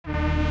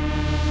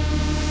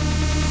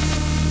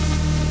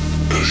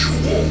As you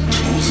walk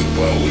through the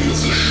valley of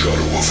the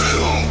shadow of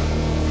hell,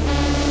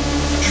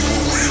 you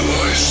will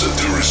realize that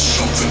there is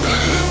something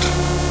ahead.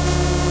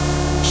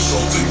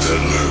 Something that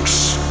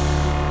lurks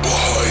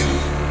behind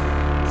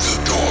the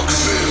dark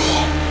veil.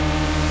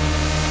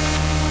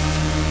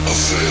 A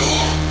veil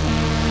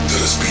that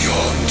is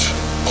beyond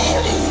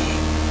our own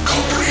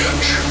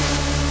comprehension.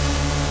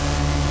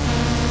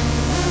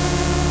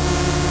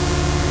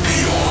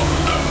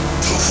 Beyond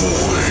the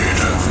void.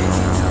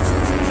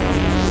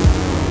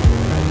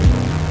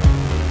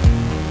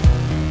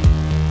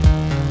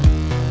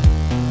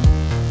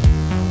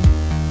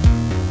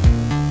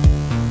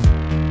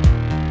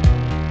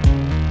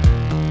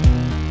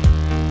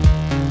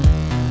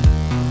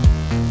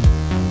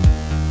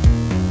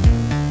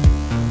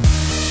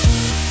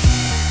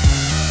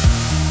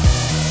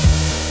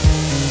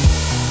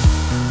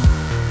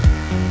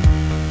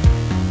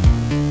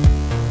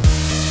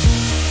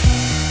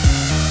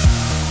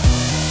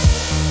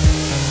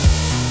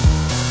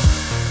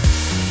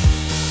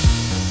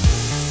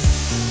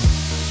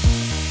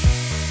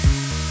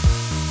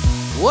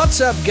 What's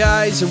up,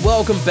 guys, and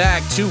welcome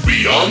back to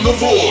Beyond the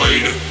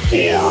Void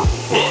Horror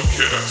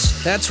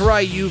Podcast. That's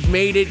right, you've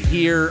made it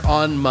here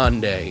on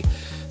Monday.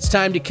 It's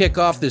time to kick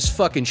off this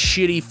fucking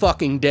shitty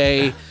fucking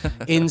day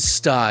in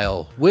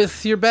style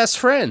with your best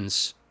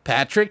friends,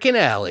 Patrick and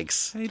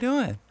Alex. How you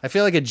doing? I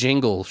feel like a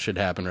jingle should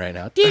happen right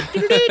now.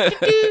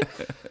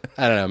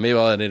 I don't know, maybe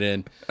I'll edit it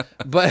in.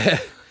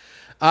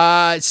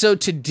 But, so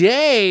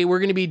today we're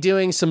going to be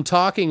doing some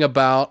talking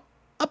about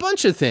a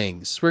bunch of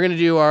things. We're going to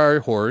do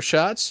our horror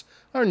shots,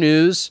 our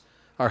news,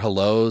 our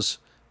hellos,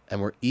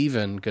 and we're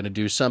even going to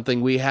do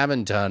something we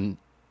haven't done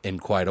in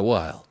quite a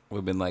while.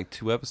 We've been like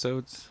 2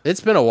 episodes.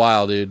 It's been a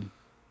while, dude.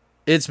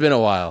 It's been a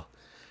while.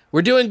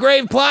 We're doing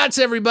Grave Plots,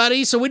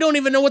 everybody, so we don't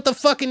even know what the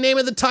fucking name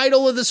of the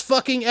title of this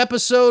fucking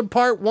episode,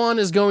 part 1,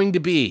 is going to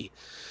be.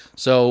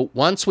 So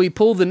once we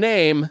pull the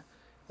name,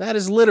 that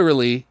is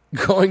literally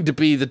going to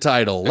be the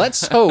title.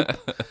 Let's hope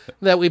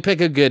that we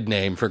pick a good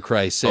name, for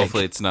Christ's sake.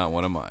 Hopefully it's not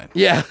one of mine.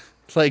 Yeah.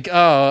 Like,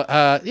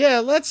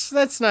 yeah,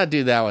 let's not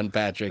do that one,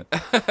 Patrick.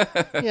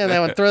 Yeah, that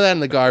one, throw that in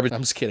the garbage.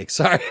 I'm just kidding.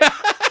 Sorry.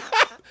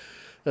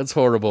 That's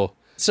horrible.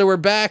 So we're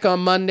back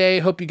on Monday.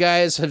 Hope you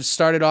guys have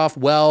started off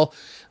well.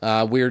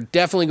 We're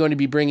definitely going to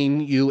be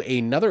bringing you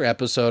another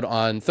episode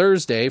on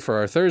Thursday for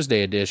our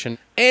Thursday edition.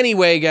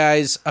 Anyway,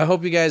 guys, I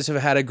hope you guys have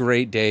had a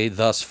great day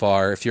thus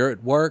far. If you're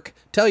at work,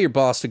 tell your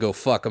boss to go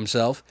fuck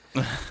himself.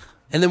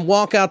 And then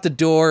walk out the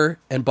door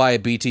and buy a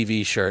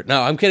BTV shirt.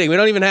 No, I'm kidding. We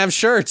don't even have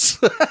shirts.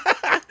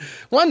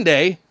 One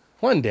day.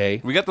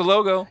 We got the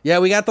logo. Yeah,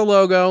 we got the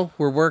logo.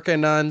 We're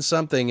working on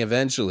something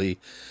eventually.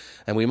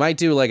 And we might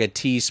do like a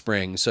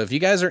Teespring. So if you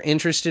guys are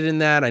interested in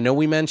that, I know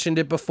we mentioned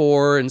it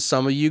before, and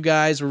some of you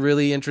guys were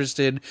really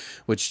interested,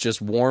 which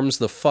just warms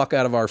the fuck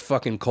out of our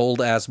fucking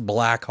cold-ass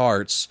black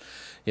hearts,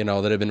 you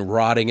know, that have been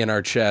rotting in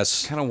our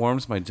chests. Kind of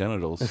warms my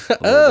genitals.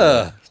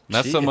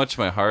 Not so much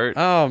my heart.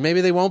 Oh,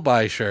 maybe they won't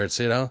buy shirts,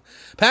 you know?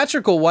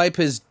 Patrick will wipe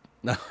his...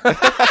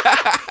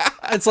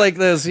 It's like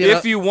those,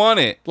 if you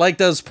want it. Like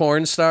those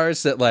porn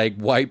stars that, like,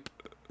 wipe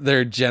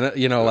their,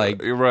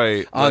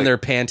 right. on their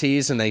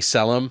panties and they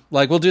sell them.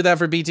 Like, we'll do that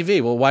for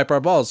BTV. We'll wipe our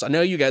balls. I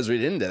know you guys are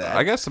into that.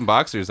 I got some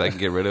boxers I can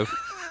get rid of.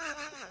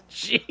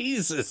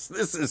 Jesus,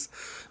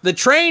 the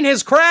train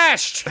has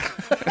crashed.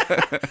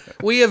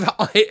 we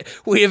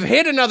have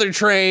hit another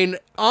train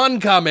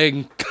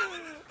oncoming.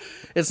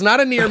 It's not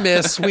a near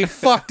miss. We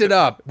fucked it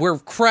up. We're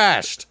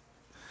crashed.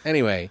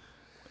 Anyway,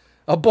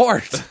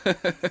 abort.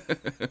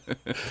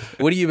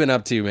 What have you been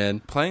up to,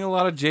 man? Playing a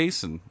lot of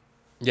Jason.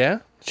 Yeah?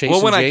 Chasing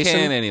well, when Jason? I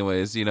can,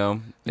 anyways, you know.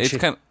 It's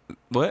kind of...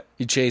 What?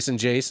 You chasing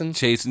Jason?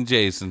 Chasing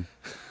Jason.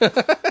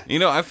 You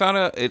know, I found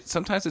out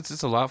sometimes it's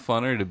just a lot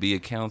funner to be a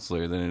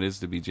counselor than it is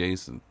to be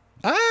Jason.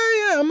 Yeah,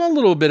 I'm a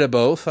little bit of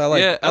both. I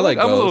like I'm both.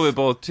 a little bit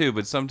both too,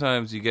 but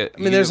sometimes you get...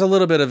 I mean, there's a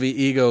little bit of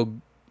ego,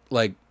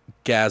 like,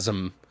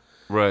 gasm.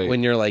 Right.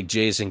 When you're like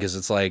Jason, because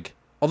it's like...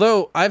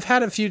 Although, I've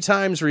had a few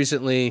times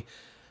recently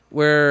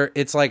where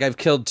it's like I've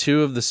killed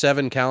 2 of the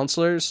 7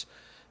 counselors,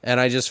 and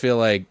I just feel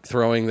like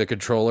throwing the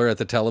controller at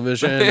the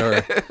television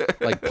or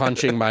like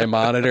punching my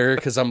monitor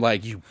because I'm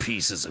like, you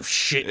pieces of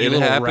shit, you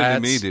little rats. It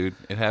happened to me, dude.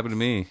 It happened to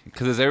me.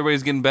 Because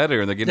everybody's getting better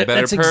and they're getting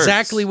better That's perks.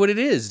 exactly what it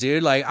is,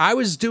 dude. Like, I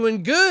was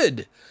doing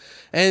good.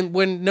 And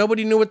when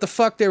nobody knew what the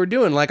fuck they were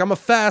doing, like, I'm a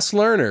fast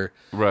learner.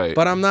 Right.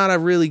 But I'm not a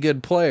really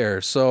good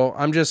player, so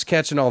I'm just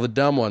catching all the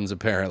dumb ones,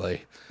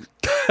 apparently.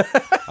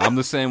 I'm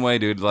the same way,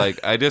 dude. Like,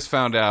 I just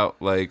found out,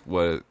 like,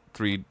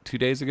 2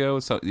 days ago?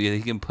 So yeah,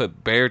 he can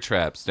put bear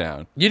traps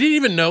down. You didn't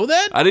even know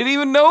that? I didn't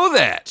even know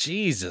that.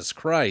 Jesus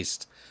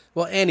Christ.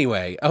 Well,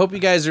 anyway, I hope you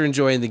guys are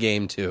enjoying the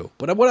game, too.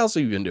 But what else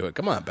have you been doing?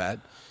 Come on, Pat.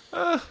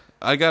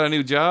 I got a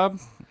new job.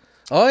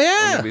 Oh, yeah.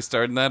 I'm going to be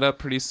starting that up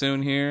pretty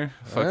soon here.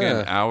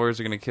 Fucking hours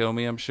are going to kill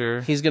me, I'm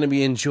sure. He's going to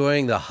be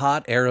enjoying the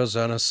hot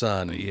Arizona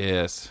sun.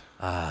 Yes.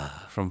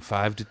 From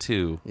 5 to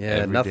 2.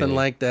 Yeah, nothing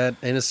like that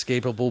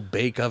inescapable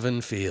bake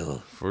oven feel.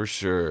 For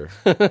sure.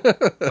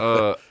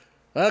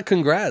 Well,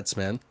 congrats,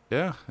 man.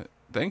 Yeah,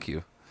 thank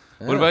you.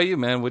 What about you,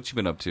 man? What you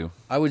been up to?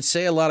 I would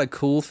say a lot of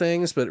cool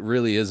things, but it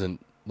really isn't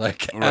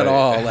like Right. at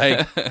all.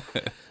 Like,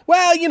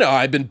 well,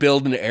 I've been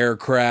building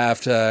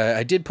aircraft.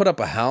 I did put up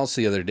a house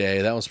the other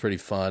day. That was pretty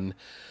fun.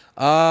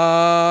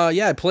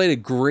 Yeah, I played a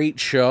great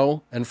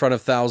show in front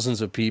of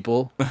thousands of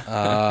people.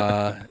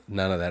 None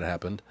of that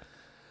happened.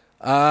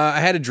 I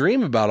had a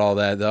dream about all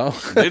that, though.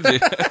 Did you?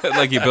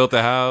 Like you built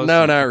a house?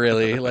 No, not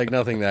really. Like,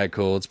 nothing that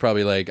cool. It's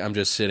probably like I'm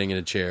just sitting in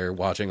a chair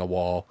watching a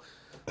wall.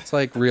 It's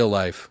like real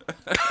life.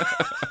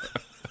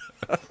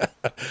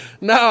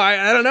 No,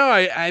 I don't know.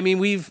 I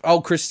mean,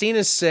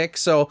 Christina's sick,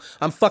 so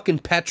I'm fucking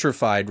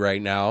petrified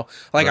right now.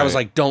 Like, I was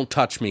Right. like, don't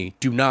touch me.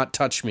 Do not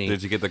touch me.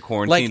 Did you get the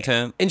quarantine Like,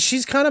 tent? and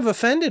she's kind of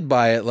offended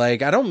by it.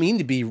 Like, I don't mean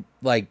to be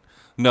like,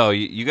 No,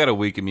 you got a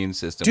weak immune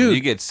system. Dude. When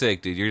you get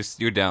sick, dude,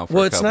 you're down for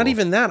well, a it's couple. not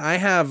even that. I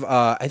have,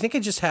 I think I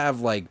just have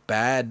like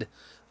bad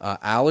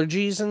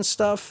allergies and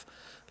stuff.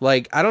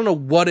 Like, I don't know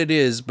what it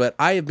is, but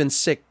I have been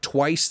sick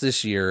twice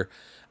this year.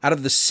 Out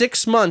of the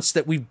 6 months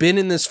that we've been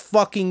in this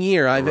fucking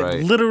year, I've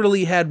Right.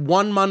 literally had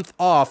 1 month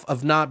off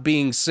of not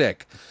being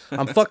sick.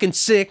 I'm fucking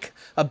sick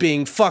of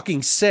being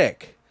fucking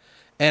sick.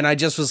 And I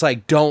just was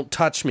like, don't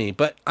touch me.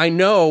 But I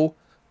know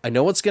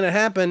what's going to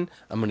happen.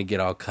 I'm going to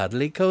get all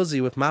cuddly cozy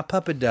with my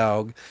puppet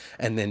dog.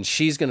 And then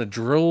she's going to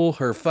drool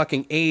her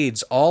fucking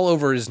AIDS all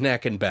over his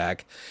neck and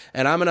back.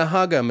 And I'm going to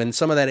hug him. And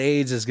some of that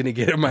AIDS is going to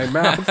get in my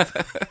mouth.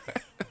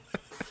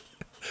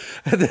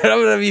 And then I'm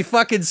going to be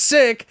fucking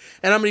sick.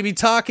 And I'm going to be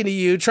talking to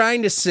you,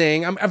 trying to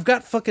sing. I've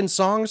got fucking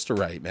songs to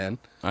write, man.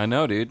 I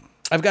know, dude.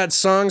 I've got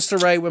songs to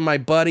write with my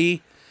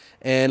buddy.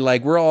 And,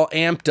 like, we're all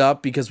amped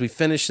up because we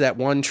finished that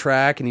one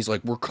track. And he's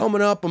like, we're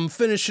coming up. I'm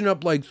finishing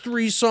up, like,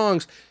 3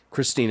 songs.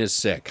 Christina's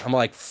sick. I'm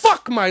like,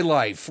 fuck my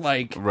life.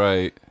 Like,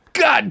 Right.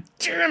 God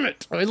damn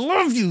it. I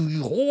love you,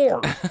 you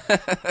whore.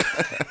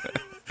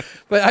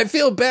 But I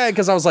feel bad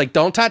because I was like,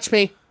 don't touch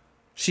me.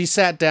 She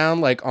sat down,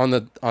 like, on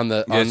the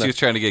She was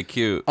trying to get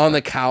cute. on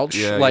the couch,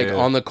 Yeah, like, yeah.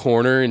 on the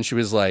corner. And she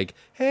was like,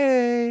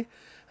 hey.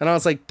 And I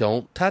was like,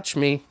 don't touch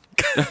me.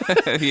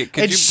 Could And you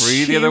breathe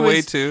she the other way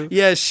was- too?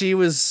 Yeah, she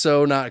was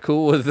so not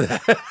cool with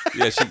that.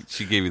 Yeah,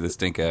 she gave you the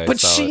stink eye. I But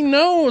saw she it.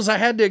 knows. I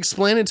had to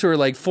explain it to her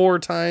like 4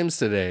 times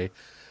today.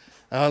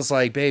 I was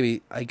like,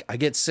 baby, I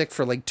get sick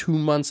for like 2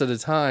 months at a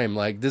time.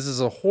 Like, this is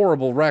a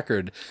horrible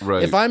record.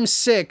 Right. If I'm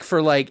sick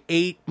for like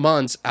 8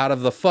 months out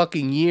of the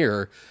fucking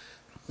year,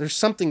 there's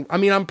something. I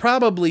mean, I'm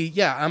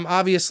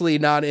obviously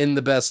not in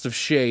the best of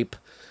shape.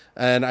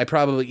 And I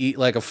probably eat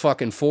like a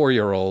fucking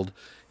 4-year-old,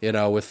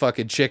 with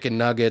fucking chicken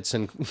nuggets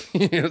and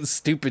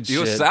stupid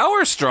You shit.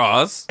 sour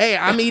straws. Hey,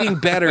 I'm eating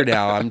better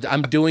now.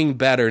 I'm doing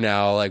better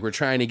now. Like, we're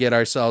trying to get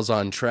ourselves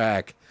on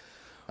track.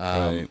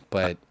 Right.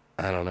 But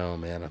I don't know,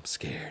 man. I'm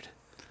scared.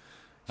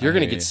 You're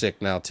going to hear get you.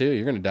 sick now, too.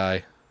 You're going to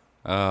die.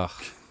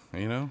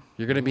 You're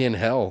going to be in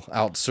hell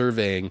out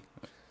surveying.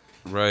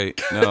 Right.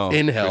 No.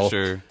 In hell. For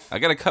sure. I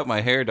gotta cut my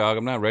hair, dog.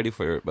 I'm not ready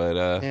for it, but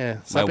Yeah, my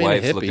stop being a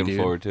wife's hippie, looking dude.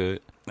 forward to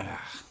it.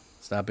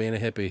 Stop being a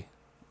hippie.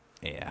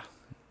 Yeah.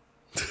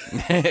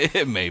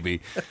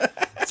 Maybe.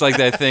 It's like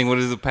that thing. What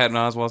does Patton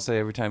Oswalt say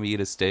every time you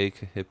eat a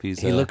steak? Hippies.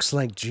 He looks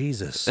like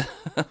Jesus.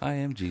 I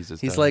am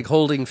Jesus. He's dog. like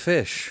holding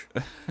fish.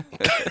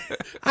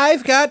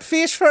 I've got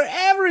fish for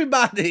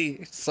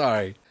everybody.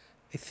 Sorry.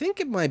 I think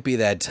it might be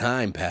that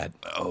time, Pat.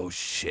 oh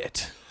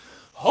shit.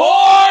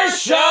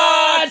 Horse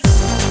shots!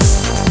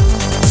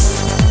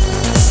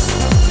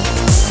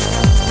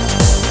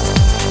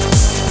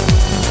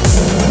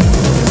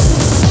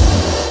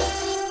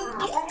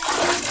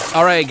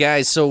 All right,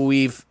 guys, so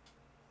we've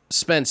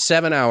spent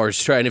 7 hours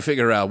trying to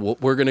figure out what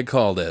we're going to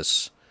call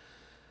this.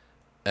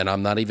 And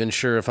I'm not even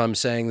sure if I'm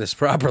saying this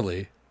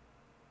properly.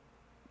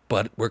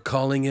 But we're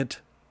calling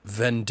it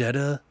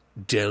Vendetta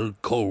del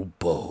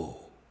Corpo.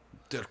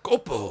 Del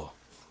Copo.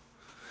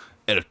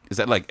 Is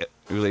that like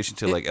in relation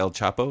to like El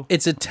Chapo?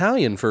 It's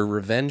Italian for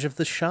Revenge of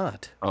the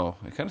Shot. Oh,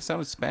 it kind of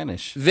sounded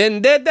Spanish.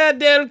 Vendetta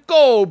del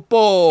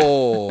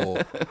Corpo.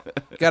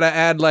 Gotta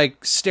add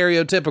like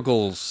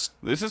stereotypicals.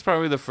 This is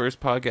probably the first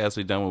podcast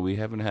we've done where we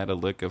haven't had a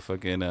lick of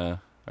fucking our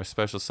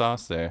special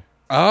sauce there.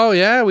 Oh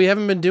yeah, we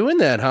haven't been doing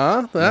that,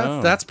 huh?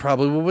 No. That's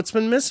probably what's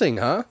been missing,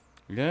 huh?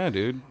 Yeah,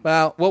 dude.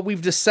 Well, what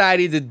we've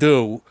decided to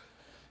do,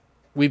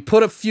 we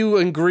put a few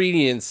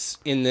ingredients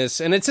in this,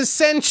 and it's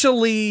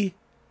essentially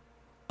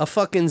a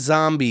fucking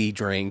zombie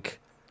drink.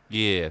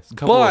 Yeah.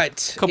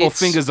 But couple it's-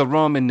 fingers of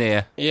rum in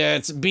there. Yeah,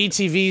 it's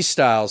BTV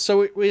style.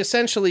 So we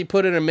essentially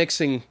put in a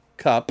mixing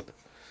cup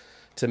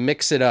to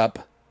mix it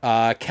up.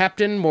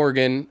 Captain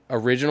Morgan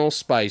Original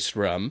Spiced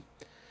Rum,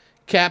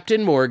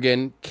 Captain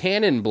Morgan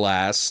Cannon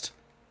Blast,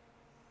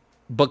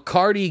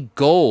 Bacardi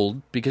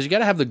Gold, because you got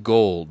to have the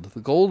gold. The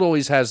gold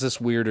always has this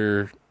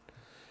weirder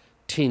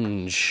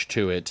tinge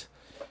to it.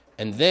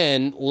 And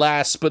then,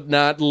 last but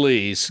not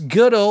least,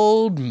 good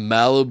old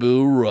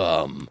Malibu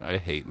rum. I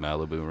hate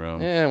Malibu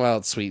rum. Yeah, well,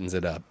 it sweetens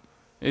it up.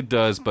 It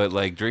does, but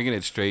like drinking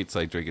it straight's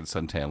like drinking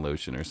suntan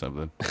lotion or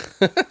something.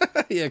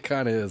 Yeah, it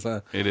kind of is,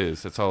 huh? It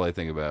is. That's all I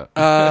think about.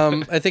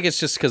 I think it's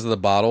just because of the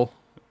bottle.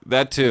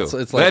 that too.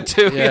 It's like, that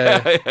too.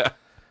 yeah. Yeah.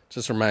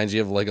 Just reminds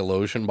you of like a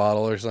lotion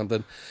bottle or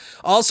something.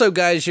 Also,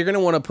 guys, you're going to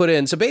want to put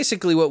in... So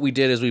basically what we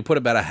did is we put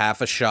about a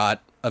half a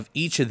shot of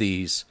each of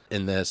these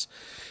in this.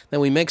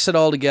 Then we mix it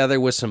all together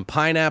with some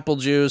pineapple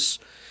juice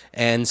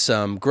and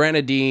some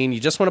grenadine. You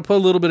just want to put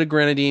a little bit of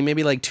grenadine,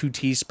 maybe like 2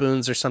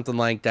 teaspoons or something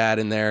like that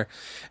in there.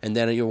 And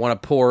then you want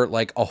to pour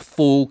like a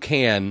full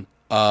can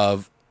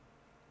of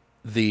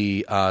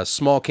the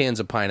small cans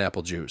of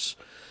pineapple juice.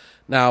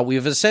 Now,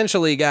 we've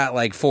essentially got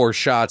like 4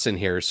 shots in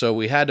here, so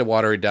we had to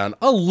water it down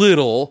a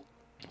little.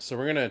 So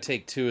we're going to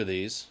take 2 of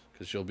these,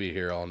 because you'll be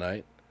here all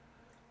night.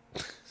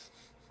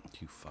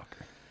 You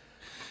fucker.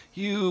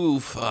 You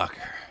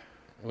fucker.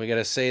 We got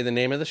to say the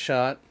name of the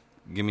shot.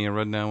 Give me a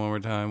rundown one more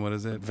time. What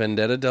is it?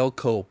 Vendetta del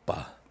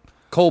Colpa.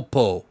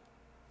 Colpo.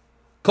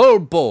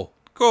 Colpo.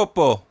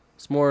 Copo.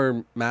 It's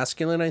more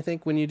masculine, I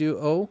think, when you do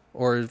O,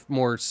 or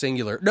more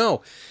singular.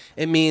 No,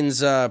 it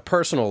means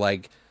personal,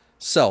 like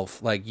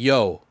self, like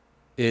yo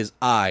is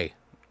I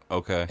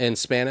Okay. in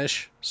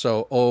Spanish.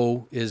 So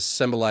O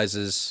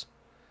symbolizes,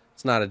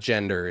 it's not a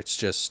gender, it's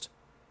just,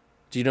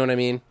 do you know what I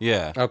mean?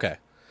 Yeah. Okay.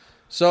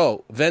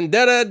 So,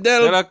 Vendetta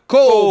del Del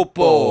Colpo.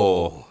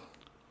 Copo.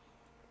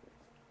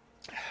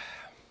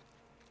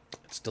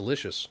 It's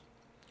delicious.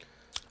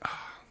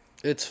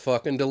 It's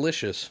fucking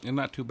delicious. And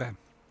not too bad.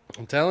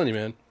 I'm telling you,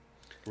 man.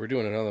 We're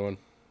doing another one.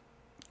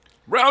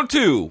 Round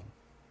 2.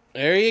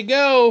 There you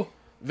go.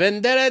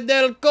 Vendetta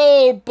del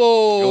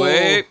Colpo.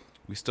 Wait.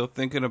 We still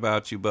thinking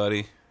about you,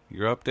 buddy.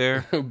 You're up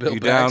there. Bill you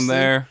down Paxton?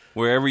 there.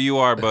 Wherever you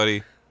are,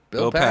 buddy.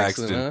 Bill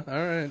Paxton, huh?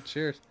 All right,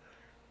 cheers.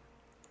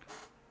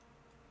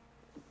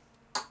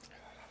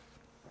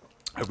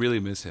 I really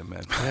miss him,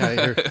 man. Yeah,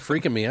 you're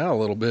freaking me out a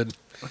little bit.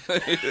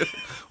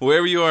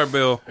 Wherever you are,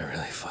 Bill. I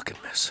really fucking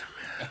miss him,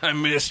 man. I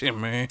miss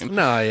him, man.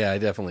 No, yeah,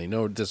 definitely.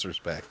 No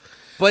disrespect.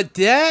 But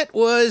that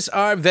was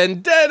our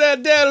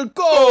Vendetta del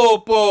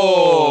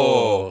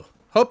Colpo.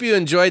 Hope you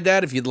enjoyed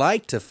that. If you'd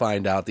like to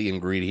find out the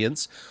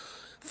ingredients,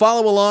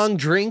 follow along,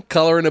 drink,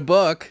 color in a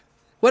book,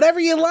 whatever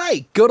you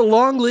like. Go to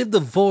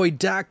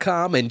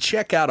longlivethevoid.com and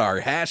check out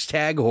our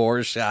hashtag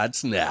horror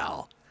shots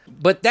now.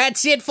 But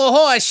that's it for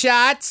horror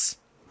shots.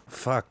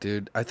 Fuck,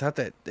 dude. I thought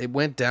that it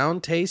went down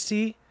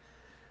tasty.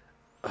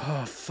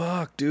 Oh,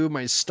 fuck, dude.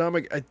 My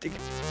stomach, I think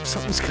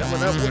something's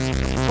coming up. What the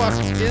fuck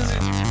is it?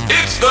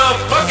 It's the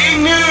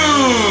fucking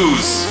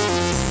news!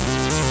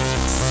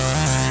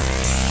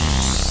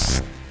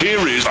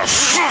 Here is the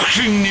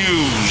fucking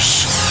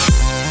news.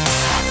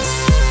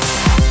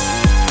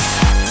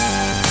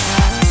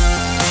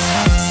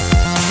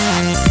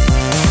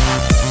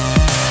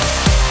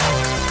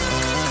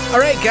 All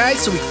right, guys,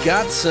 so we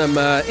got some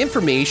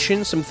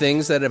information, some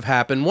things that have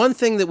happened. One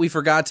thing that we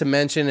forgot to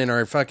mention in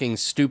our fucking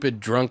stupid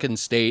drunken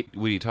state.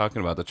 What are you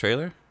talking about? The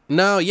trailer?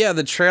 No, yeah,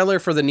 the trailer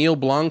for the Neil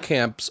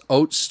Blomkamp's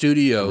Oat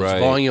Studios Right.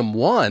 Volume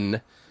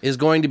 1 is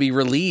going to be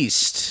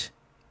released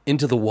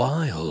into the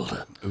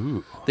wild.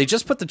 Ooh. They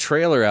just put the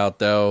trailer out,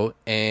 though,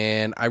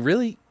 and I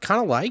really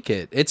kind of like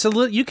it. It's a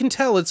little, you can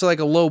tell it's like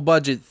a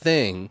low-budget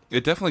thing.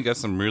 It definitely got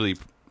some really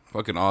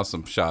fucking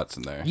awesome shots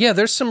in there. Yeah,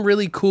 there's some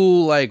really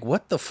cool, like,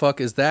 what the fuck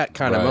is that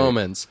kind of Right.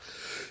 moments.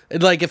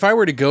 And, like, if I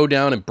were to go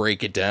down and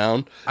break it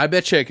down, I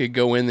bet you I could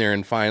go in there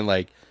and find,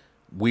 like,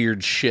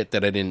 weird shit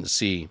that I didn't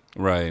see.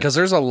 Right. Because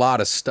there's a lot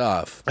of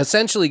stuff.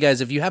 Essentially,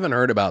 guys, if you haven't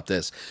heard about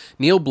this,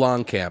 Neil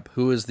Blomkamp,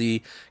 who is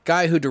the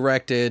guy who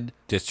directed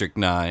District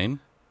 9.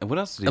 And what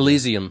else did he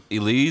Elysium. do?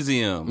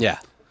 Elysium. Yeah.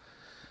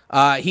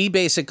 He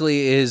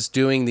basically is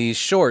doing these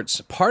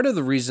shorts. Part of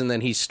the reason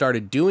that he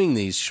started doing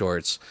these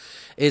shorts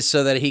is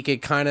so that he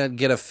could kind of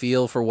get a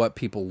feel for what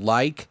people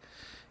like,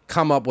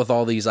 come up with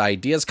all these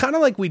ideas, kind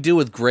of like we do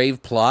with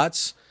Grave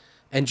Plots,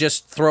 and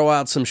just throw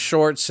out some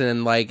shorts,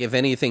 and like if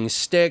anything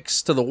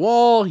sticks to the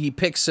wall, he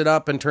picks it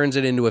up and turns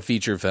it into a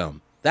feature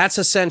film. That's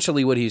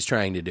essentially what he's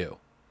trying to do,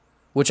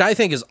 which I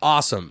think is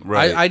awesome.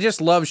 Right. I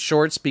just love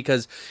shorts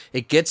because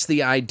it gets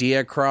the idea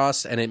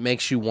across and it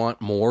makes you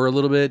want more a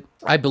little bit.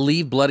 I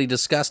believe Bloody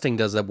Disgusting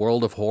does a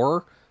World of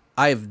Horror.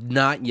 I have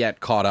not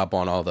yet caught up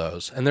on all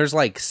those. And there's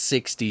like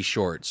 60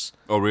 shorts.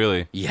 Oh,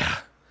 really? Yeah.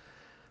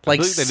 I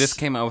believe they just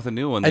came out with a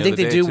new one. I think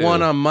they do too.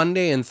 one on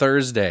Monday and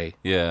Thursday.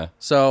 Yeah.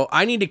 So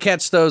I need to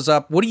catch those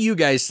up. What do you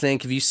guys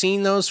think? Have you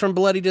seen those from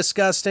Bloody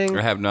Disgusting?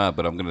 I have not,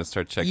 but I'm going to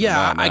start checking Yeah,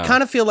 them out now. I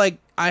kind of feel like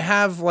I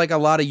have like a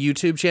lot of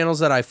YouTube channels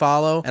that I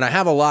follow, and I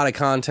have a lot of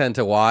content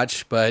to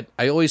watch, but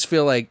I always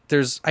feel like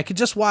I could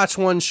just watch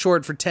one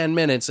short for 10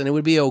 minutes and it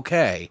would be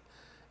okay.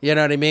 You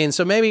know what I mean?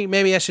 So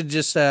maybe I should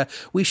just,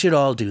 we should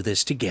all do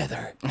this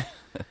together.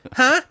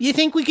 Huh? You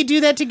think we could do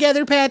that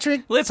together,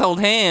 Patrick? Let's hold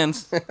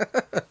hands.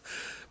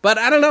 But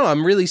I don't know.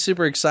 I'm really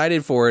super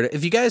excited for it.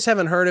 If you guys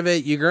haven't heard of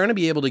it, you're going to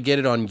be able to get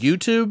it on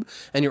YouTube,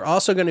 and you're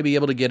also going to be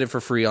able to get it for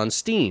free on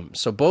Steam.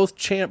 So both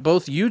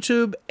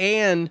YouTube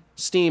and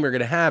Steam are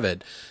going to have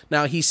it.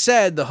 Now, he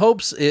said the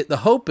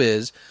hope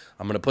is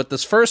I'm going to put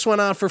this first one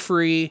out for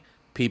free.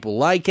 People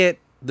like it.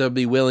 They'll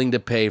be willing to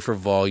pay for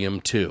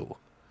Volume 2,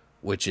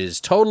 which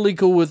is totally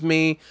cool with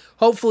me.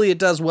 Hopefully it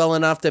does well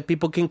enough that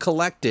people can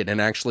collect it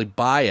and actually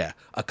buy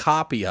a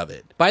copy of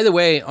it. By the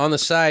way, on the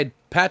side,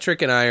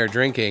 Patrick and I are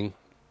drinking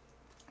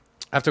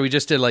after we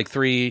just did like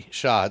 3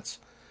 shots.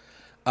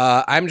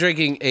 I'm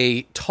drinking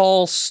a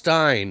tall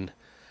stein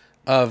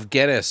of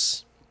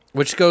Guinness,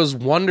 which goes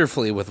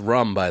wonderfully with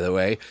rum, by the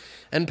way.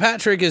 And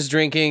Patrick is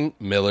drinking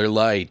Miller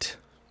Lite.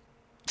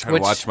 Trying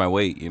to watch my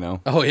weight, you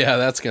know? Oh, yeah,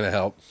 that's going to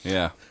help.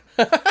 Yeah.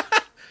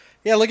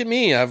 Yeah, look at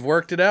me. I've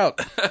worked it out.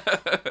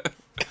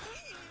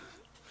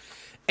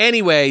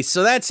 Anyway,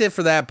 so that's it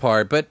for that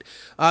part. But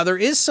there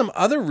is some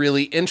other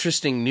really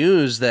interesting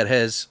news that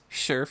has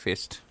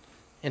Surfaced.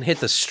 and hit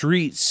the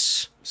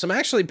streets. Some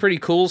actually pretty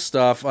cool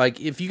stuff. Like,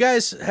 if you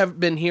guys have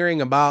been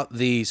hearing about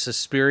the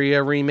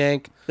Suspiria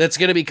remake that's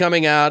going to be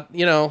coming out,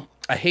 you know,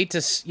 I hate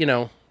to, you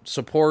know,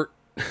 support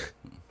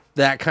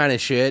that kind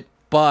of shit,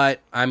 but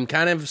I'm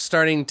kind of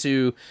starting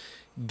to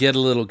get a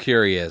little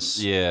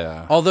curious.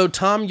 Yeah. Although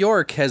Tom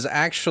York has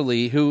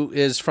actually, who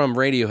is from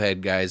Radiohead,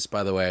 guys,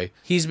 by the way,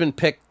 he's been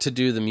picked to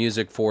do the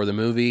music for the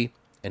movie.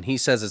 And he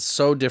says it's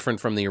so different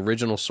from the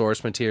original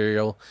source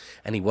material,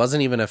 and he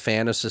wasn't even a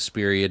fan of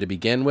Suspiria to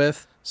begin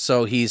with,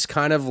 so he's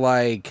kind of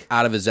like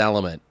out of his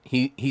element.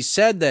 He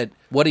said that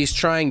what he's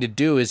trying to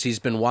do is he's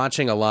been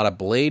watching a lot of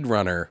Blade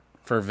Runner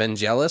for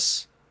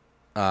Vangelis.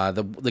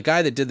 The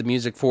guy that did the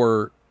music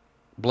for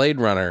Blade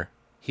Runner,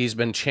 he's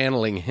been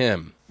channeling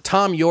him.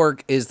 Tom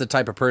York is the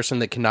type of person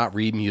that cannot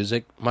read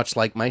music, much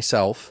like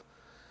myself.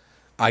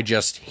 I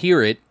just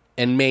hear it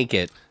and make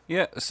it.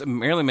 Yeah, so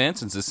Marilyn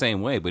Manson's the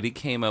same way, but he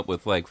came up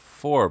with like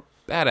 4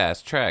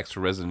 badass tracks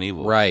for Resident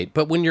Evil. Right,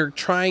 but when you're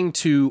trying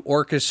to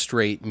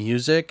orchestrate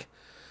music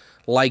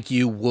like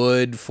you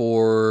would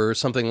for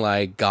something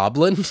like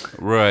Goblin,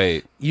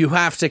 Right. you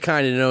have to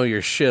kind of know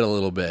your shit a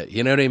little bit.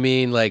 You know what I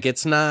mean? Like,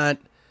 it's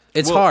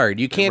hard.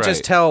 You can't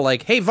just right. tell,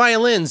 like, hey,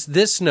 violins,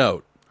 this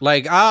note.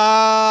 Like,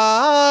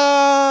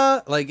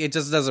 like, it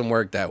just doesn't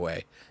work that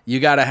way. You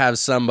got to have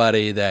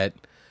somebody that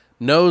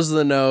knows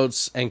the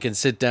notes and can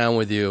sit down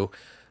with you.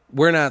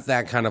 We're not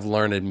that kind of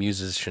learned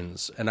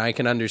musicians, and I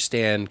can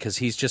understand because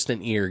he's just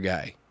an ear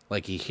guy.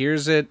 Like, he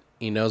hears it,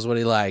 he knows what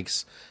he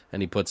likes,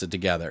 and he puts it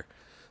together.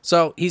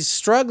 So he's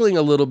struggling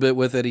a little bit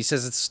with it. He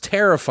says it's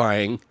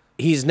terrifying.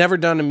 He's never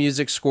done a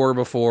music score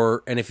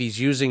before, and if he's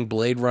using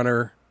Blade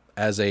Runner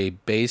as a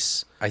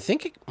base, I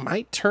think it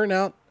might turn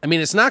out... I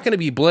mean, it's not going to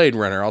be Blade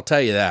Runner, I'll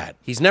tell you that.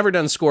 He's never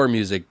done score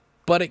music,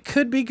 but it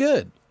could be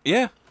good.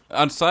 Yeah.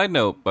 On side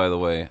note, by the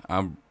way,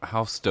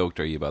 how stoked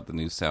are you about the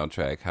new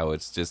soundtrack? How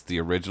it's just the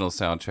original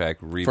soundtrack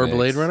remix. For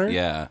Blade Runner?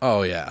 Yeah.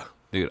 Oh, yeah.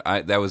 Dude,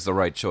 that was the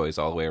right choice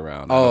all the way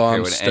around. Oh, I I'm don't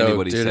care what stoked,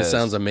 anybody dude. It says.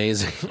 sounds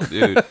amazing.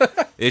 Dude,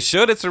 it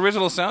should. It's the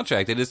original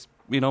soundtrack. They just,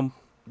 made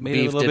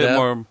Beefed it a little it bit up.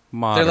 more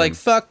modern. They're like,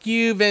 fuck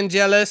you,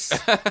 Vangelis.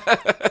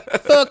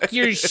 Fuck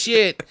your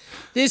shit.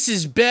 This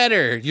is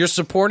better. You're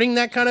supporting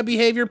that kind of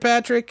behavior,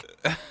 Patrick?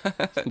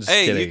 Just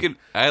hey, kidding. you can.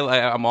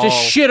 I'm all.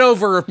 Just shit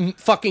over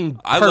fucking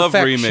perfection. I love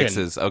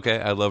remixes.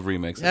 Okay, I love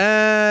remixes.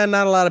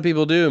 Not a lot of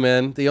people do,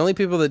 man. The only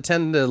people that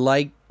tend to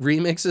like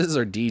remixes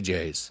are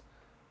DJs.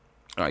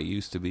 I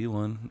used to be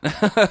one.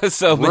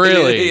 So maybe,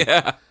 Really?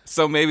 Yeah.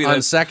 So maybe On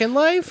that's Second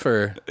Life,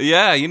 or?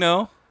 yeah.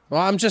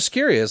 Well, I'm just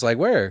curious. Like,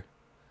 where?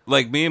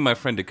 Like me and my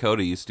friend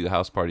Dakota used to do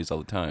house parties all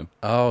the time.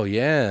 Oh,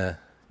 yeah.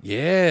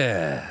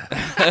 Yeah.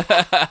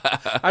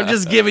 I'm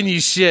just giving you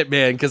shit,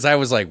 man, because I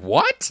was like,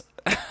 what?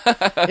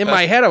 In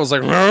my head, I was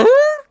like, huh?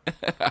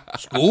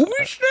 Scooby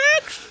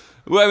Snacks?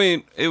 Well, I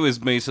mean, it was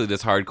basically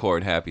just hardcore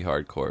and happy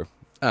hardcore.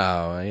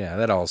 Oh, yeah,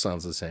 that all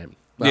sounds the same.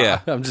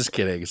 Yeah. I'm just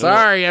kidding.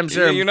 Sorry, I'm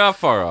sure. You're not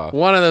far off.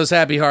 One of those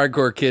happy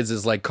hardcore kids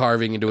is like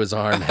carving into his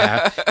arm.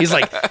 He's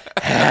like,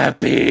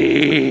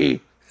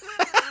 happy.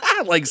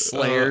 Like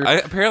Slayer.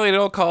 Apparently, they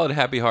don't call it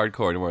happy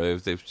hardcore anymore.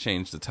 They've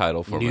changed the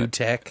title for New it.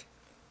 Tech.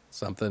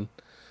 Something.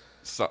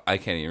 So, I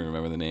can't even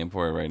remember the name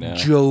for it right now.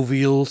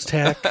 Jovial's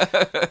Tech.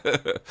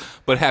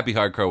 But happy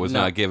hardcore was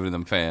not giving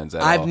them fans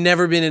at I've all.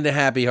 never been into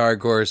happy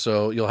hardcore,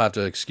 so you'll have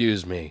to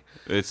excuse me.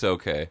 It's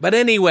okay. But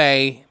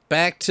anyway,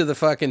 back to the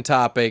fucking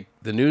topic.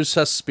 The new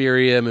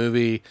Suspiria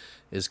movie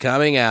is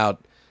coming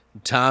out.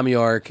 Tom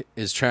York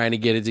is trying to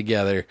get it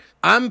together.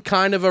 I'm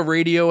kind of a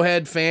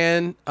Radiohead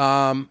fan.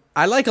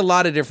 I like a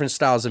lot of different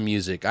styles of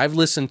music. I've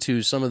listened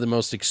to some of the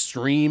most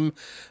extreme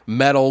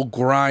metal,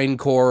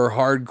 grindcore,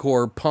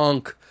 hardcore,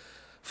 punk,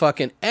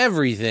 fucking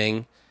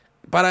everything.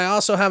 But I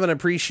also have an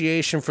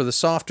appreciation for the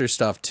softer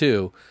stuff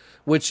too,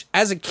 which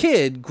as a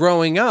kid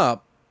growing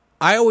up,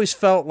 I always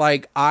felt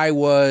like I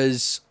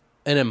was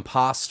an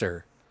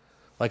imposter,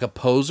 like a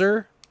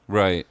poser.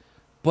 Right.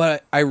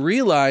 But I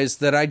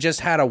realized that I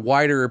just had a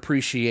wider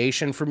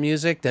appreciation for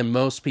music than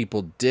most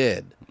people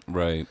did.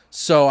 Right.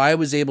 So I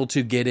was able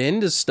to get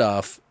into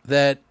stuff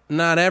that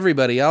not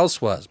everybody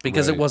else was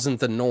because it Right. wasn't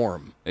the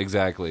norm.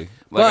 Exactly.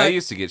 Like, I But-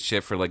 used to get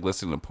shit for, like,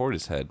 listening to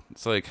Portishead.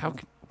 It's like, how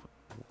can...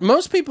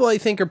 Most people, I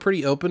think, are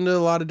pretty open to a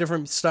lot of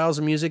different styles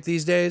of music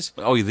these days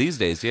Oh, these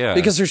days, yeah.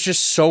 because there's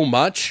just so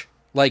much.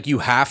 Like, you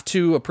have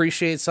to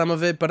appreciate some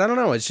of it, but I don't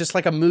know. It's just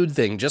like a mood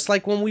thing. Just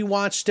like when we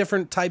watch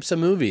different types of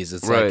movies.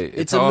 It's Right. like, it's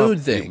It's a all- mood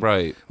thing.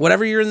 right.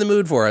 Whatever you're in the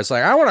mood for. It's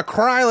like, I want to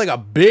cry like a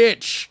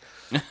bitch.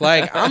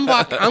 Like, I'm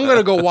going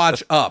to go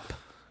watch Up.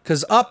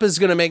 Because Up is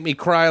going to make me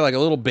cry like a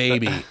little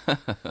baby.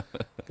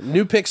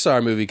 New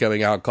Pixar movie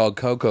coming out called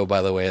Coco,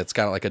 by the way. It's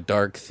got like a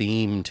dark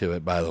theme to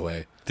it, by the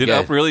way. Did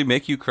Up really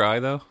make you cry,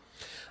 though?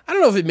 I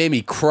don't know if it made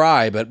me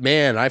cry, but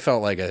man, I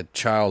felt like a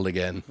child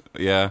again.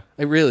 Yeah.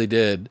 It really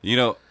did. You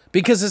know...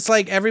 Because it's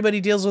like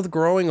everybody deals with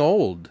growing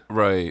old.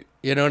 Right.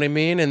 You know what I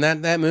mean? And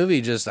that movie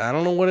just, I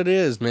don't know what it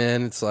is,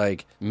 man. It's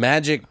like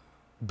magic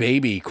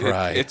baby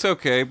cry. It's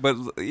okay, but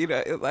you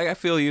know, like I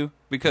feel you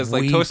because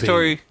like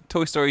Weeping.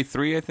 Toy Story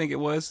 3, I think it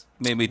was,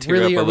 made me tear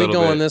Really? up a Are we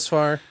little going bit. this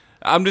far?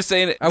 I'm just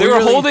saying, Are they we were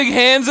really- holding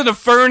hands in a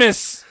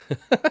furnace.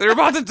 They're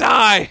about to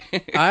die.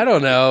 I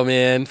don't know,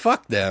 man.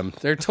 Fuck them.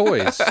 They're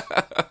toys.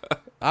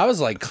 I was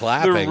like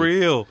clapping. They're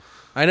real.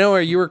 I know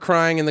where you were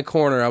crying in the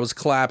corner. I was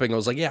clapping. I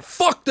was like, yeah,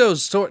 fuck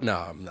those toys. No,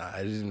 I'm not.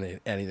 I didn't do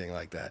anything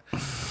like that.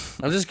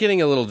 I'm just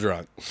getting a little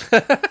drunk.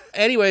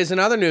 Anyways, in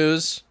other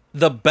news,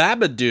 the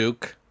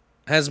Babadook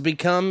has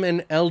become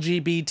an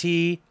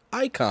LGBT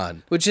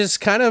icon, which is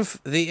kind of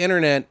the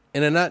internet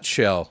in a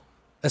nutshell.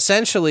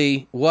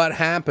 Essentially, what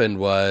happened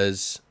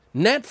was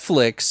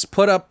Netflix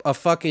put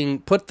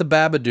the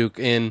Babadook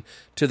in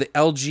to the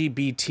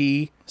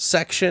LGBT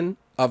section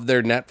of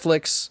their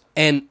Netflix,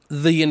 and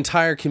the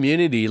entire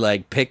community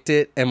like picked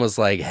it and was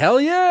like,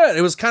 hell yeah. It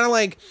was kind of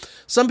like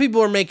some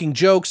people were making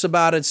jokes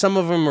about it, some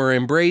of them were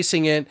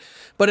embracing it,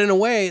 but in a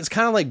way it's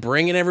kind of like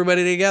bringing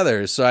everybody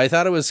together. So I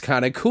thought it was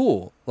kind of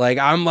cool. Like,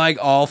 I'm like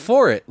all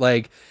for it.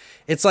 Like,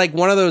 it's like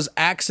one of those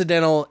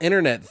accidental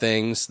internet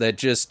things that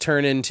just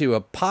turn into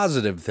a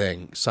positive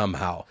thing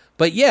somehow.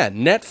 But yeah,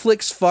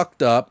 Netflix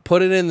fucked up,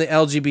 put it in the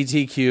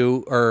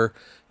LGBTQ or,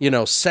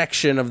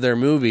 section of their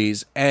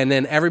movies, and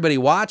then everybody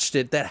watched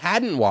it that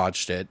hadn't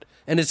watched it,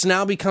 and it's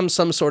now become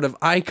some sort of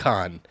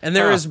icon. And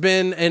there has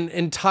been an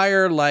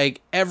entire,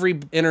 like, every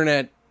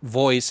internet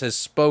voice has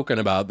spoken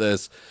about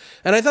this.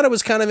 And I thought it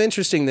was kind of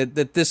interesting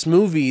that this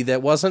movie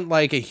that wasn't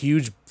like a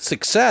huge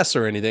success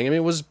or anything, I mean,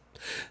 it was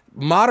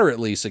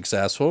moderately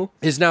successful,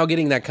 is now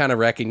getting that kind of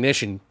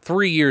recognition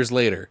 3 years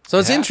later. So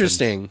it's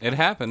interesting. It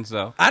happens,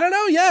 though. I don't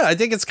know. Yeah, I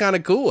think it's kind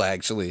of cool,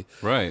 actually.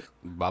 Right.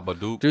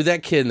 Babadook. Dude,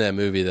 that kid in that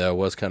movie, though,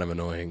 was kind of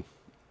annoying.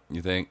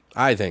 You think?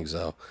 I think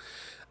so.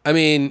 I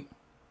mean,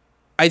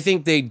 I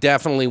think they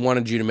definitely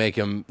wanted you to make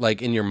him,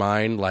 like, in your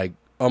mind, like,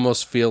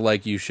 almost feel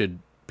like you should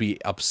be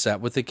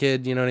upset with the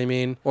kid, you know what I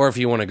mean? Or if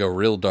you want to go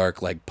real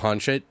dark, like,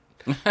 punch it.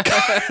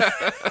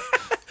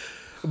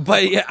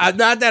 But yeah,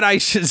 not that I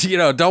should,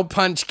 don't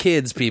punch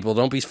kids, people.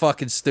 Don't be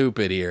fucking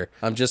stupid here.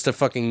 I'm just a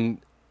fucking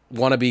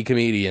wannabe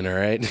comedian, all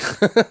right?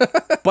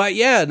 But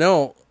yeah,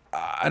 no,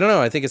 I don't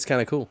know. I think it's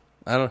kind of cool.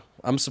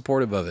 I'm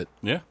supportive of it.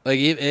 Yeah. Like,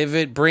 if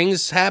it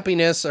brings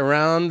happiness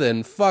around,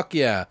 then fuck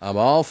yeah, I'm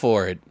all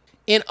for it.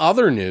 In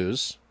other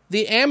news,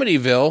 the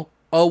Amityville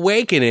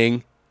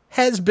Awakening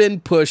has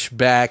been pushed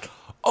back.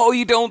 Oh,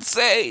 you don't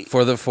say.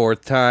 For the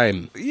 4th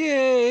time.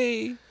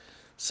 Yay.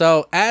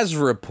 So, as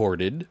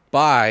reported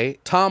by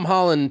Tom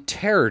Holland's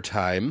Terror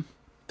Time,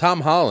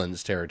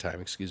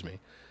 excuse me.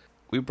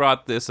 We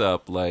brought this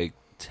up like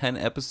 10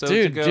 episodes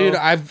ago. Dude,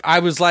 I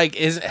was like,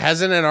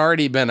 hasn't it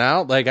already been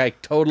out? Like, I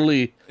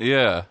totally...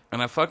 Yeah,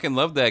 and I fucking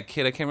love that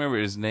kid. I can't remember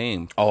his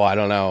name. Oh, I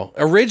don't know.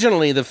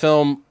 Originally, the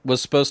film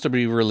was supposed to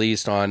be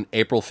released on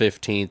April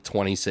 15th,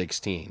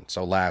 2016,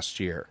 so last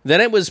year. Then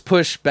it was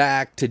pushed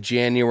back to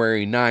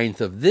January 9th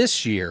of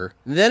this year.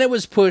 Then it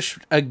was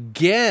pushed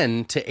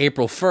again to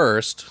April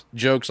 1st.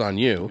 Joke's on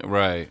you.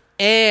 Right.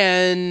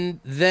 And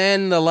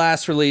then the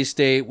last release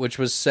date, which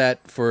was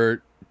set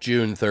for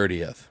June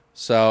 30th.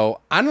 So,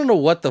 I don't know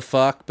what the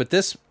fuck, but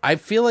I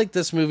feel like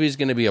this movie is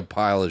going to be a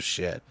pile of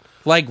shit.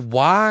 Like,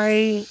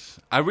 why?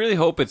 I really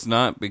hope it's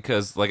not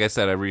because, like I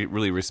said, I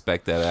really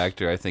respect that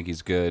actor. I think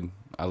he's good.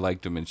 I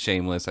liked him in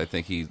Shameless. I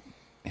think he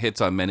hits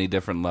on many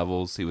different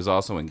levels. He was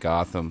also in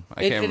Gotham.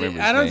 I can't remember his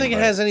name. I don't think it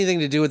has anything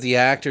to do with the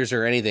actors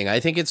or anything. I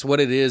think it's what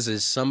it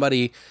is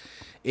somebody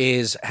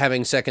is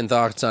having second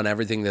thoughts on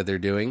everything that they're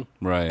doing.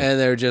 Right. And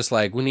they're just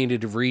like, we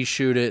needed to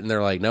reshoot it. And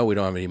they're like, no, we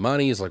don't have any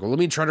money. He's like, well, let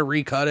me try to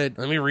recut it.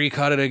 Let me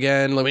recut it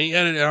again. Let me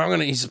edit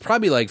it. He's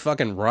probably like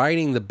fucking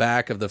riding the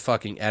back of the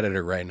fucking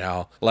editor right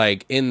now.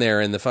 Like in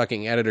there, and the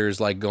fucking editor's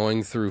like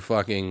going through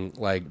fucking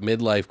like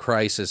midlife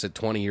crisis at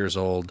 20 years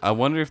old. I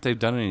wonder if they've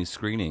done any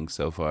screenings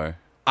so far.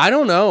 I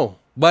don't know,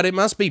 but it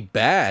must be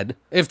bad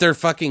if they're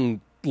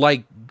fucking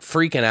like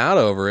freaking out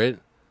over it.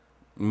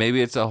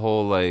 Maybe it's a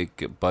whole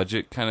like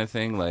budget kind of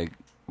thing. Like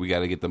we got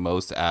to get the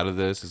most out of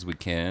this as we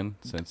can.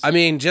 Since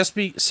just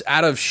be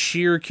out of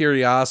sheer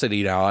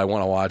curiosity now, I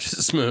want to watch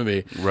this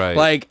movie. Right.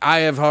 Like I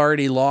have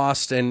already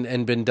lost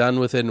and been done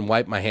with it and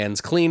wiped my hands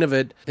clean of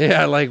it.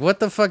 Yeah. Like what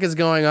the fuck is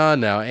going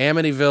on now?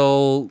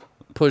 Amityville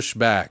pushed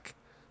back.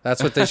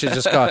 That's what they should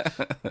just call it.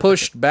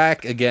 Pushed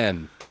back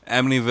again.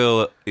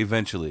 Amityville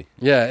eventually.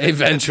 Yeah.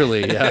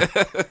 Eventually. Yeah.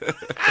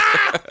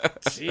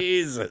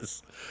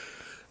 Jesus.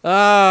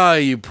 Oh,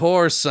 you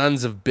poor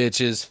sons of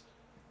bitches.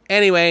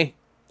 Anyway,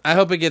 I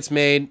hope it gets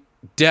made.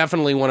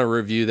 Definitely want to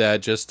review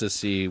that just to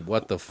see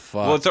what the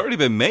fuck. Well, it's already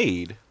been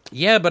made.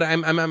 Yeah, but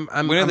I'm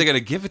When are they going to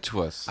give it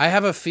to us? I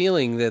have a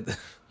feeling that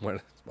wow,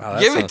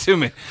 give it to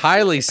me.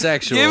 highly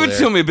sexual. Give it there.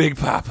 to me, Big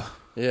Papa.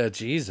 Yeah,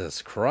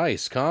 Jesus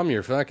Christ. Calm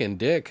your fucking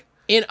dick.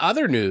 In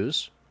other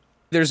news,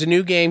 there's a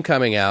new game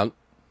coming out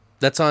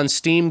that's on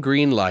Steam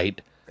Greenlight.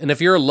 And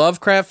if you're a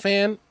Lovecraft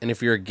fan and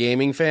if you're a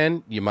gaming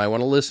fan, you might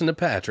want to listen to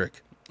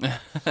Patrick.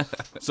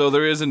 So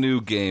there is a new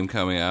game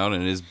coming out,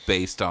 and it is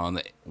based on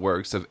the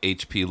works of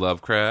H.P.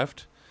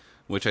 Lovecraft,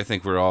 which I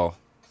think we're all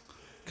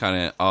kind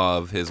of awe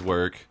of his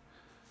work.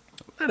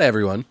 Not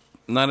everyone.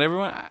 Not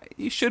everyone.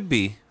 You should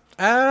be.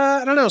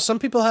 I don't know. Some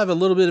people have a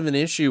little bit of an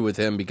issue with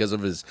him because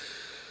of his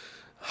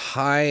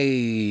high,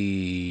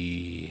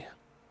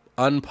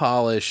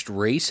 unpolished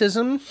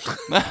racism.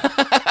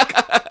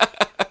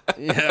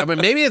 Yeah, I mean,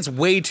 maybe it's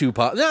way too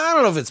polished. I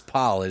don't know if it's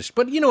polished,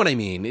 but you know what I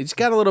mean. It's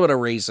got a little bit of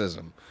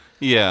racism.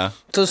 Yeah.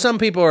 So some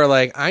people are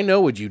like, I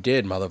know what you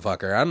did,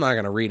 motherfucker. I'm not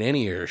going to read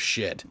any of your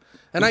shit.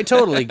 And I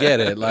totally get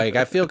it. Like,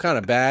 I feel kind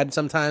of bad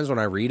sometimes when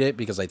I read it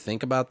because I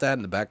think about that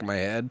in the back of my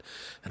head.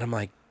 And I'm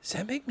like, does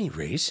that make me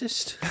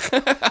racist?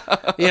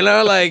 You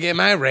know, like, am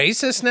I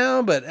racist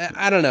now? But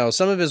I don't know.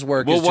 Some of his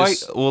work is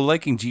just... Well,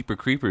 liking Jeepers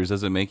Creepers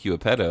doesn't make you a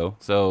pedo,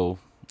 so...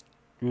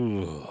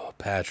 Ooh,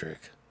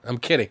 Patrick. I'm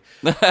kidding.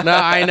 No,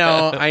 I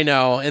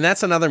know. And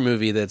that's another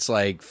movie that's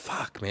like,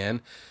 fuck,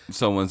 man.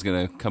 Someone's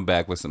going to come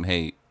back with some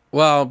hate.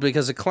 Well,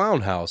 because of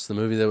Clown House, the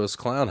movie that was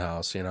Clown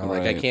House, you know,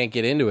 like Right. I can't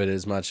get into it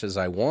as much as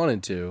I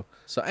wanted to.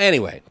 So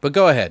anyway, but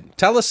go ahead.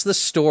 Tell us the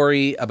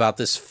story about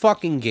this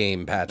fucking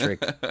game,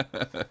 Patrick.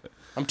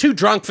 I'm too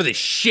drunk for this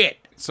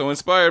shit. So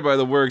inspired by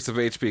the works of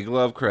H.P.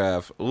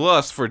 Lovecraft,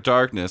 Lust for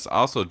Darkness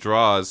also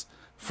draws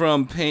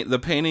from the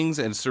paintings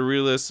and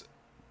surrealist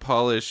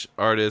Polish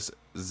artist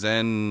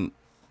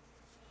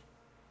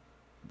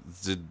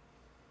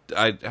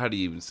how do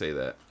you even say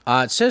that?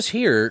 It says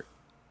here,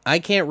 I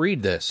can't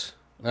read this.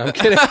 I'm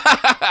kidding.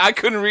 I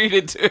couldn't read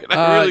it, dude.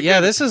 I really yeah,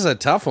 couldn't. this is a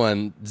tough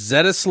one.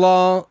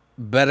 Zedislaw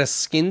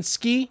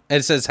Bereskinski.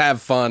 It says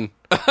have fun.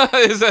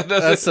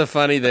 That's the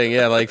funny thing.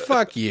 Yeah, like,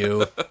 fuck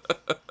you.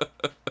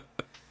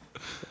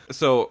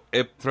 So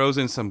it throws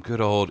in some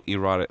good old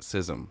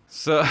eroticism.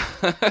 So,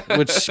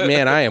 Which,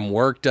 man, I am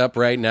worked up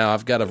right now.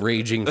 I've got a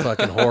raging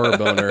fucking horror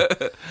boner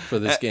for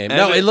this game.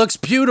 No, it looks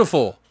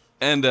beautiful.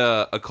 And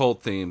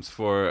occult themes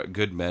for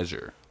good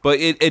measure. But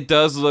it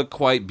does look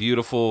quite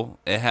beautiful.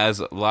 It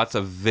has lots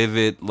of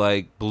vivid,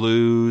 like,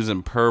 blues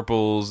and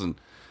purples and...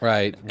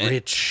 Right.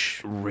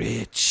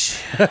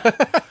 Rich.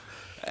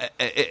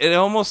 It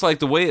almost, like,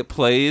 the way it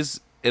plays,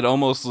 it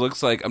almost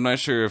looks like... I'm not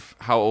sure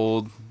how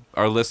old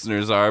our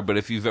listeners are, but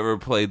if you've ever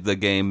played the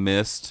game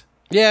Myst...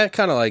 Yeah,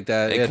 kind of like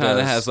that. It kind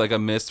of has, like, a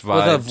Myst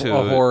vibe with to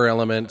a it. horror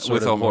element.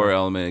 With a horror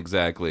element,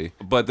 exactly.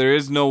 But there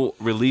is no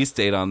release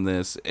date on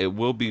this. It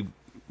will be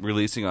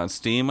releasing on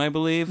Steam, I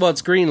believe. Well,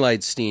 it's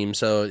Greenlight Steam,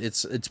 so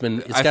it's I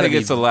gotta think be,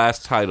 it's the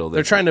last title.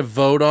 They're trying to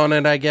vote on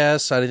it, I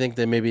guess. I think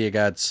that maybe it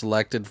got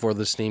selected for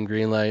the Steam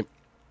Greenlight,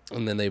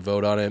 and then they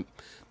vote on it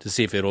to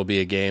see if it'll be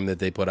a game that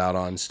they put out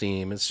on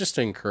Steam. It's just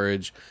to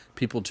encourage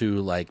people to,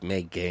 like,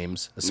 make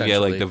games, essentially. Yeah,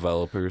 like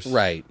developers.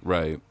 Right.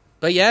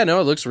 But yeah, no,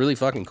 it looks really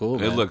fucking cool,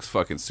 man. it looks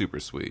fucking super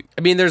sweet.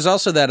 I mean, there's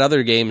also that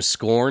other game,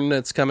 Scorn,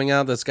 that's coming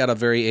out that's got a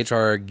very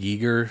H.R.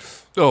 Giger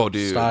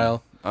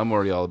style. I'm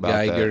already all about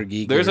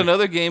Giger. There's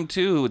another game,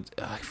 too.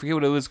 I forget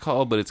what it was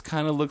called, but it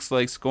kind of looks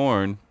like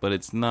Scorn, but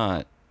it's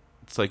not.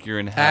 It's like you're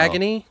in hell.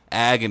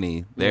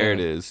 Agony? There it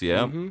is,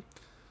 yeah. Mm-hmm.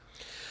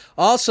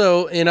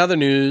 Also, in other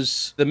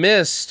news, The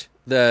Mist,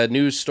 the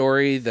news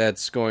story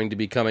that's going to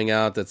be coming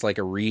out that's like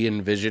a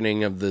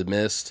re-envisioning of The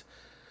Mist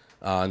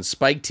on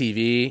Spike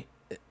TV,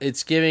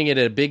 it's giving it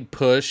a big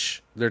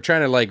push. They're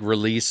trying to, like,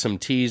 release some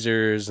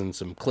teasers and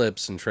some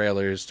clips and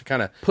trailers to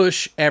kind of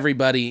push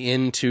everybody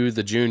into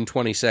the June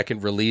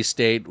 22nd release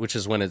date, which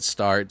is when it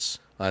starts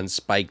on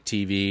Spike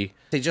TV.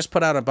 They just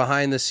put out a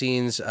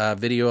behind-the-scenes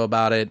video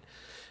about it,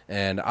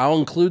 and I'll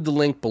include the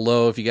link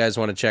below if you guys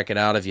want to check it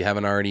out if you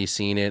haven't already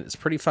seen it. It's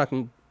pretty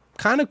fucking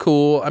kind of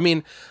cool. I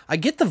mean, I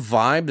get the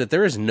vibe that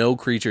there is no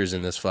creatures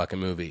in this fucking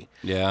movie.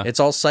 Yeah. It's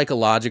all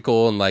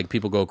psychological and, like,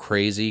 people go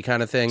crazy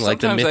kind of thing.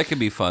 Sometimes that can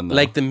be fun, though.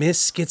 Like, the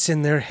mist gets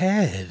in their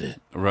head.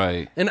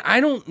 Right. And I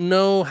don't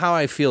know how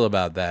I feel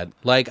about that.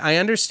 Like, I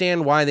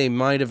understand why they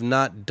might have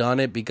not done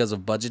it because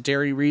of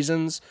budgetary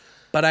reasons,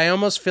 but I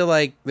almost feel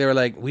like they were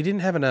like, we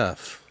didn't have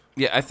enough.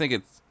 Yeah, I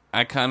think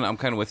I'm kind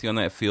of with you on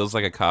that. It feels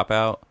like a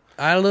cop-out.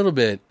 A little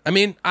bit. I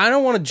mean, I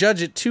don't want to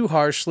judge it too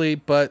harshly,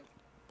 but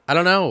I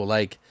don't know.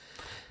 Like,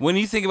 when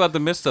you think about The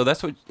Mist, though,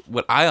 that's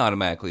what I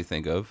automatically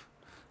think of.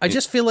 I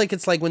just feel like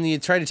it's like when you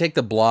try to take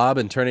the Blob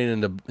and turn it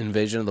into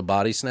Invasion of the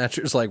Body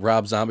Snatchers like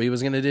Rob Zombie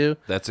was going to do.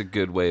 That's a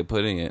good way of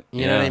putting it.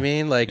 You know what I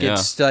mean? Like,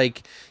 it's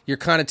like you're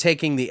kind of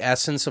taking the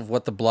essence of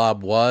what the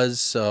Blob was,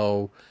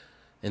 so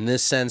in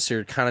this sense,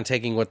 you're kind of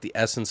taking what the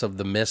essence of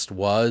The Mist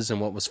was and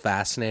what was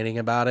fascinating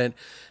about it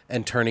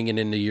and turning it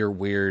into your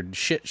weird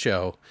shit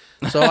show.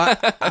 So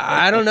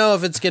I don't know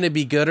if it's going to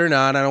be good or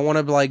not. I don't want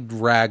to, like,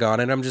 rag on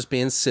it. I'm just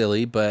being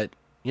silly, but...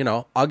 You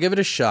know, I'll give it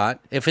a shot.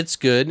 If it's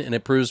good and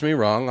it proves me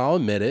wrong, I'll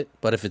admit it.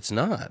 But if it's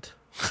not,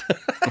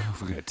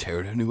 We're gonna tear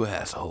it a new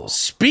asshole.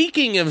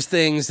 Speaking of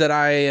things that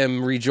I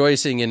am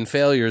rejoicing in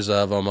failures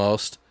of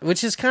almost,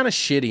 which is kind of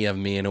shitty of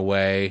me in a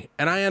way,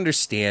 and I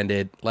understand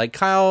it. Like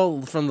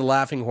Kyle from the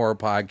Laughing Horror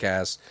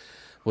Podcast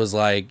was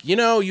like, you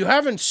know, you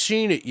haven't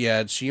seen it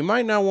yet, so you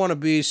might not want to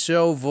be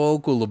so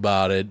vocal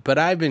about it. But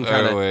I've been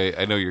kind of... wait,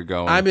 I know you're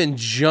going. I've been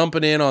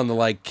jumping in on the,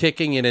 like,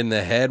 kicking it in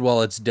the head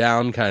while it's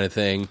down kind of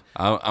thing.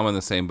 I'm on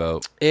the same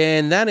boat.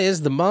 And that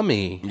is The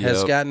Mummy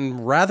has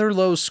gotten rather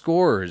low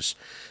scores.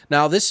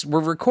 Now, we're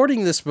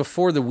recording this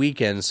before the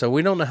weekend, so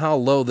we don't know how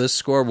low this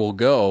score will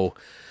go.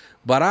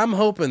 But I'm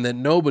hoping that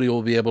nobody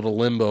will be able to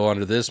limbo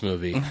under this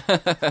movie.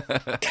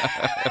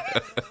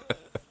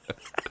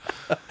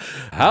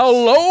 How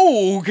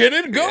low can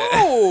it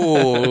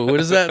go? What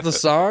is that, the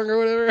song or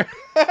whatever?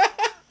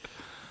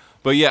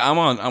 But yeah,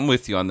 I'm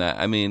with you on that.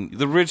 I mean,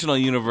 the original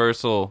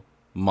Universal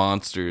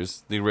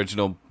monsters, the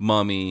original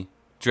Mummy,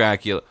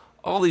 Dracula,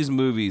 all these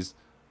movies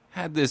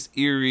had this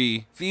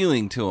eerie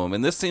feeling to them,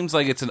 and this seems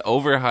like it's an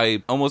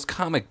overhyped, almost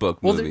comic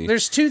book movie. Well,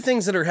 there's two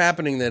things that are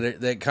happening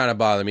that kind of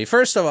bother me.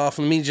 First of all, let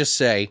me just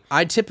say,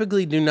 I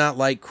typically do not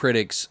like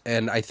critics,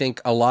 and I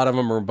think a lot of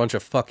them are a bunch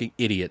of fucking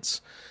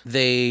idiots.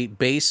 They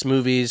base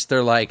movies,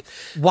 they're like,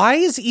 why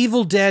is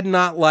Evil Dead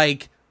not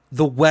like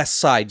the West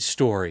Side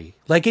Story?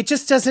 Like, it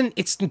just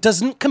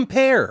doesn't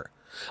compare.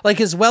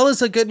 Like, as well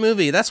as a good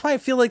movie. That's why I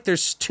feel like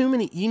there's too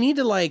many, you need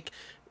to like,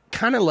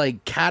 kind of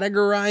like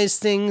categorize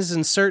things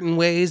in certain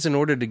ways in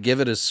order to give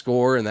it a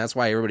score, and that's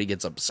why everybody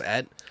gets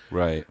upset.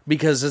 Right.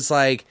 Because it's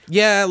like,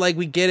 yeah, like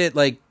we get it,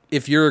 like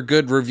if you're a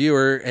good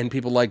reviewer and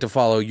people like to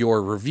follow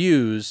your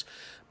reviews,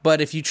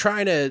 but if you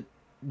try to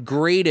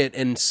grade it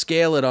and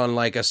scale it on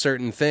like a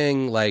certain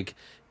thing, like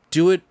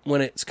do it when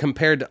it's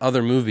compared to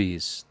other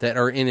movies that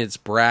are in its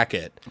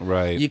bracket.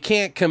 Right. You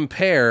can't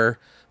compare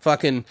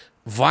fucking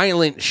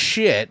violent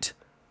shit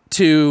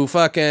to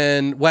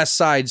fucking West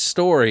Side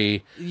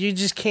Story. You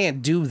just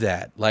can't do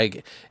that.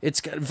 Like,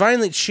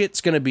 violent shit's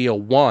gonna be a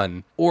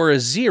 1 or a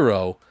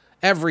 0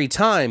 every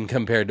time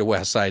compared to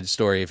West Side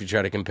Story if you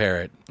try to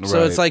compare it. Right.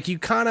 So it's like you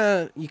kind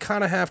of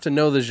have to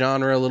know the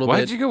genre a little bit. Why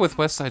did you go with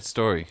West Side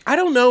Story? I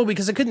don't know,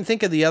 because I couldn't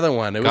think of the other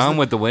one. It Gone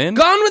with the Wind?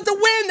 Gone with the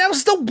Wind! That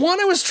was the one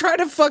I was trying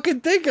to fucking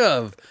think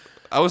of.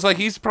 I was like,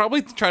 he's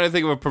probably trying to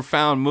think of a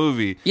profound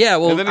movie. Yeah,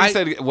 well, and then he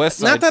said West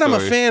Side Story. Not that I'm a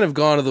fan of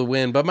Gone with the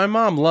Wind, but my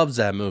mom loves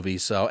that movie,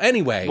 so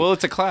anyway. Well,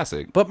 it's a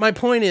classic. But my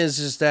point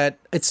is that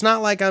it's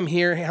not like I'm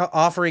here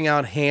offering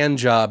out hand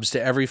jobs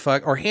to every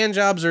or hand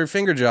jobs or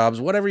finger jobs,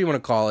 whatever you want to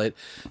call it,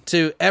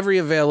 to every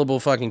available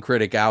fucking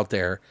critic out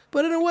there.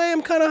 But in a way,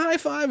 I'm kind of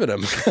high-fiving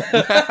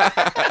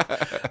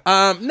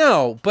them.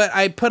 No, but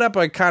I put up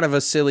a kind of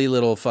a silly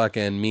little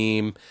fucking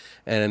meme.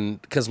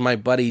 And because my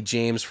buddy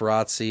James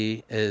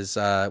Ferrazzi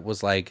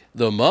was like,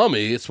 The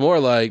Mummy, it's more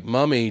like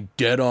Mummy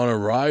Dead on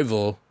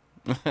Arrival.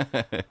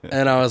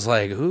 And I was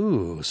like,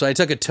 ooh. So I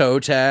took a toe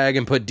tag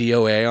and put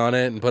DOA on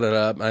it and put it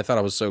up. And I thought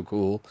it was so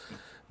cool.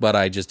 But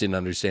I just didn't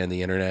understand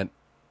the internet.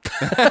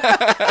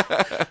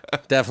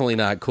 Definitely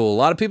not cool. A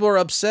lot of people are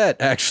upset,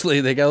 actually.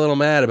 They got a little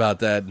mad about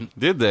that.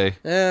 Did they?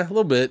 Yeah, a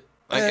little bit.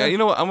 You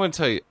know what? I'm going to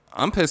tell you.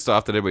 I'm pissed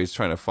off that everybody's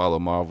trying to follow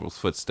Marvel's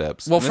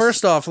footsteps. Well,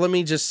 first off, let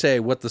me just say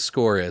what the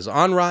score is.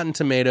 On Rotten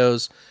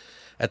Tomatoes,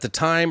 at the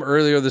time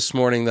earlier this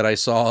morning that I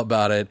saw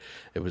about it,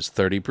 it was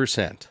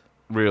 30%.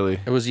 Really?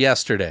 It was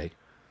yesterday.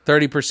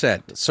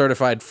 30%.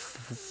 Certified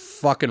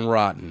fucking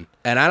rotten.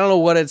 And I don't know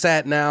what it's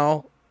at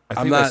now. I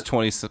think that's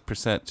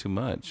 20% too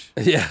much.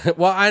 Yeah.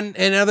 Well,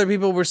 and other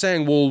people were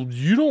saying, well,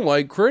 you don't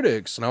like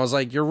critics. And I was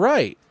like, you're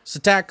right. So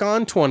tack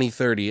on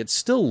 2030. It's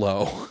still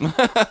low.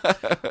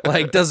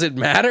 Like, does it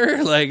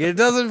matter? Like, it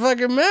doesn't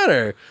fucking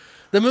matter.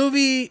 The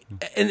movie,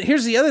 and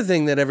here's the other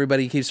thing that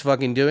everybody keeps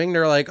fucking doing.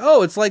 They're like,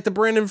 oh, it's like the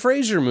Brendan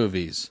Fraser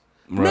movies.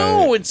 Right.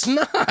 No, it's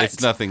not.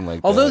 It's nothing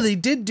like that. Although they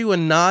did do a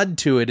nod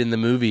to it in the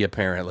movie,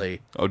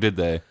 apparently. Oh, did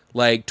they?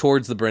 Like,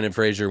 towards the Brendan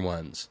Fraser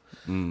ones.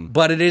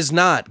 But it is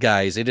not,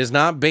 guys. It is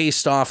not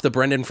based off the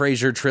Brendan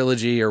Fraser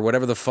trilogy or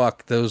whatever the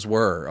fuck those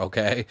were,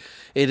 okay?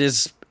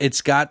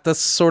 It's got the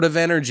sort of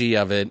energy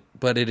of it,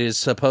 but it is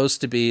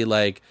supposed to be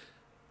like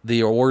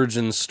the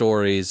origin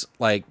stories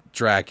like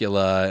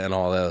Dracula and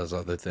all those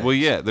other things. Well,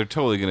 yeah, they're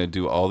totally going to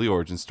do all the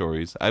origin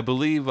stories. I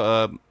believe...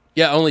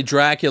 Yeah, only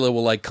Dracula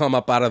will, like, come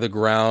up out of the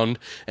ground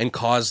and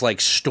cause,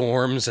 like,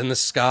 storms in the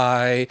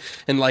sky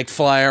and, like,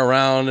 fly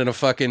around in a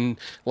fucking,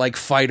 like,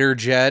 fighter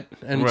jet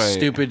and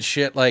stupid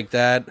shit like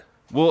that.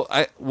 Well,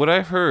 what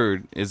I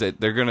heard is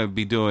that they're going to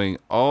be doing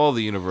all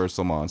the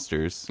Universal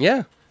monsters.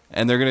 Yeah.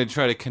 And they're going to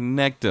try to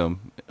connect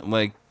them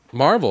like...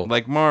 Marvel.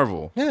 Like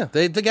Marvel. Yeah.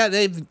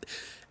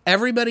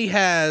 Everybody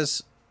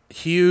has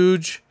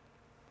huge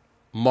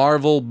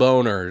Marvel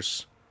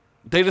boners.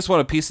 They just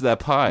want a piece of that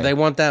pie. They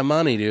want that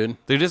money, dude.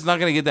 They're just not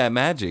going to get that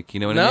magic, you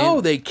know what I mean? No,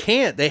 they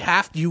can't.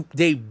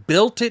 They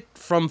built it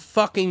from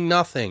fucking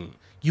nothing.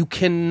 You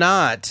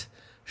cannot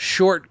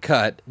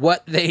shortcut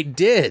what they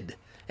did.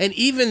 And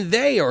even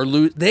they are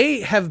they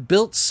have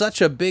built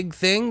such a big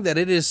thing that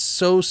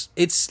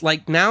it's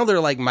like now they're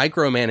like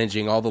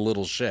micromanaging all the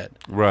little shit.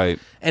 Right.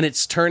 And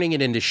it's turning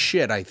it into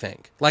shit, I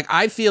think. Like,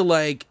 I feel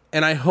like,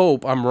 and I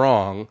hope I'm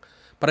wrong,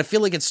 but I feel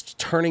like it's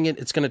going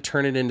to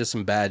turn it into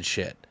some bad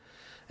shit.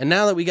 And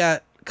now that we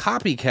got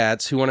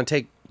copycats who want to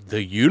take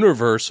the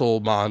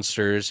Universal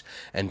monsters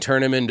and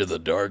turn them into the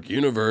Dark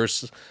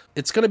Universe,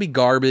 it's going to be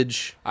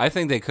garbage. I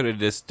think they could have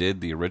just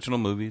did the original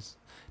movies,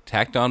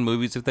 tacked on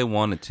movies if they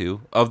wanted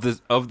to, of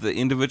the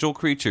individual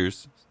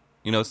creatures,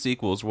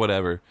 sequels,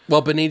 whatever.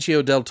 Well,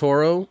 Benicio del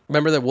Toro,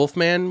 remember that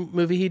Wolfman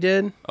movie he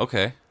did?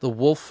 Okay. The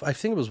Wolf, I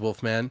think it was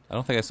Wolfman. I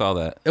don't think I saw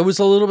that. It was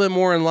a little bit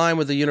more in line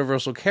with the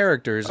Universal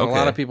characters, and a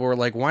lot Okay. of people were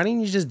like, why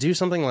didn't you just do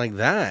something like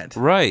that?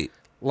 Right.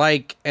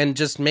 Like, and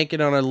just make it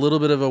on a little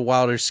bit of a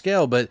wilder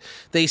scale, but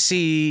they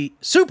see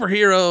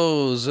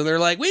superheroes, and they're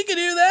like, we can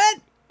do that?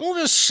 We'll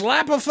just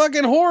slap a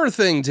fucking horror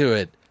thing to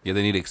it. Yeah,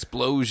 they need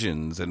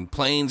explosions and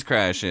planes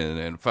crashing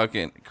and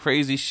fucking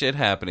crazy shit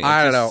happening. It's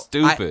I don't know. just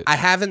stupid. I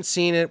haven't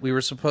seen it. We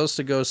were supposed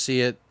to go see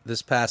it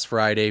this past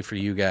Friday for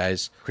you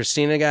guys.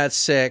 Christina got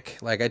sick,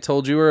 like I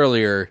told you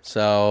earlier,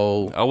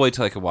 so I'll wait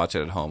till I can watch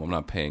it at home. I'm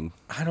not paying.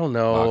 I don't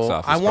know. Box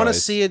office I want to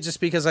price. see it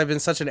just because I've been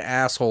such an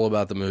asshole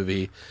about the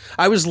movie.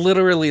 I was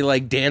literally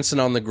like dancing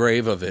on the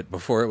grave of it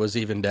before it was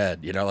even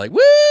dead. Like, woo!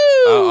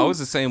 I was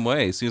the same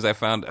way. As soon as I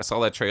saw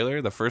that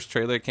trailer, the first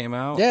trailer that came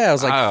out. Yeah, I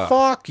was like,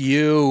 fuck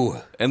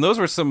you. And those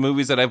were some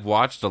movies that I've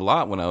watched a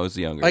lot when I was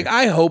younger. Like,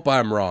 I hope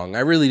I'm wrong. I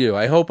really do.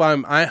 I hope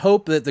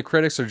that the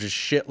critics are just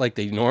shit like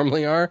they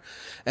normally are,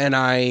 and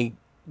I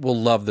will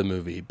love the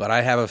movie. But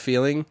I have a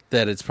feeling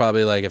that it's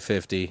probably like a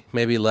 50,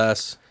 maybe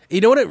less. You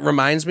know what it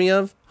reminds me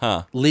of?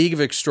 Huh. League of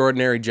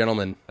Extraordinary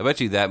Gentlemen. I bet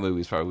you that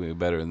movie's probably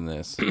better than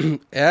this.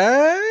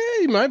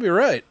 You might be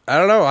right. I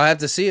don't know. I have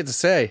to see it to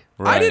say.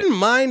 I Right. didn't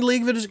mind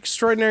League of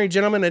Extraordinary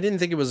Gentlemen. I didn't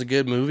think it was a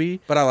good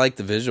movie, but I liked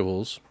the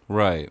visuals.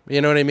 Right.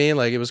 You know what I mean?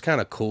 Like, it was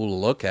kind of cool to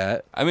look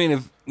at. I mean,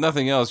 if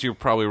nothing else, you're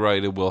probably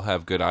right. It will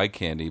have good eye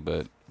candy,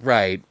 but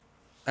Right.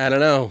 I don't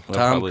know. Well,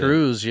 Tom probably-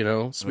 Cruise,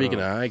 speaking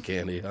of eye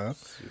candy, huh?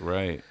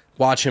 right.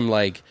 Watch him,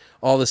 like,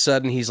 all of a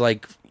sudden he's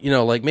like,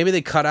 like maybe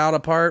they cut out a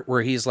part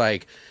where he's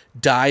like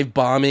dive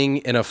bombing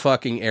in a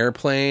fucking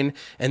airplane,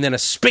 and then a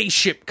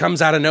spaceship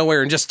comes out of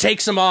nowhere and just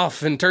takes him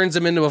off and turns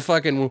him into a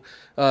fucking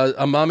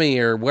a mummy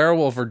or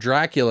werewolf or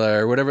Dracula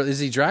or whatever. Is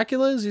he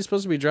Dracula? Is he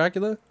supposed to be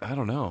Dracula? I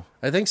don't know.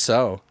 I think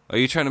so. Are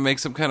you trying to make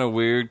some kind of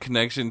weird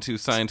connection to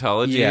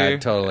Scientology Yeah, here?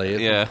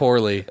 totally. Yeah.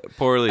 Poorly.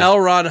 Poorly. L.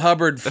 Ron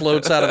Hubbard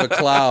floats out of a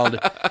cloud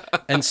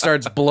and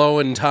starts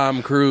blowing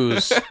Tom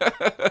Cruise.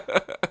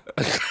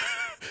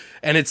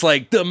 And it's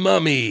like, The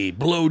Mummy,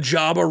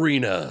 Blowjob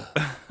Arena.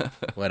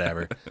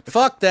 Whatever.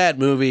 Fuck that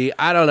movie.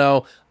 I don't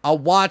know. I'll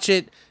watch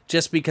it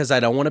just because I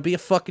don't want to be a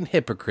fucking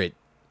hypocrite.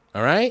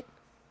 All right?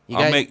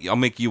 I'll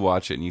make you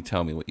watch it and you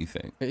tell me what you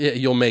think.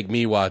 You'll make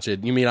me watch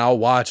it. You mean I'll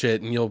watch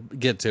it and you'll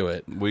get to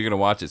it? Well, you're gonna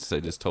watch it since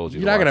I just told you.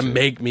 You're not going to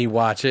make me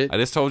watch it. I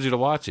just told you to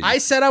watch it. I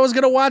said I was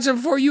going to watch it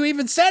before you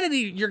even said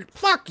it.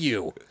 Fuck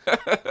you.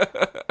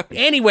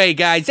 Anyway,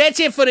 guys, that's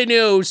it for the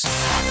news.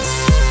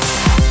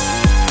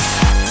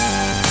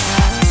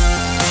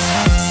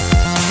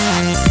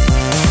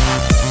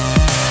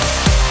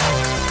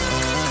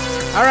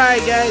 All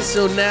right, guys,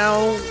 so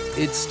now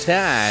it's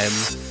time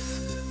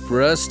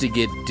for us to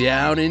get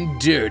down and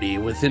dirty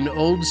with an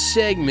old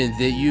segment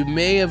that you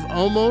may have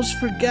almost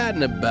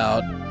forgotten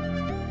about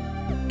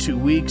 2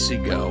 weeks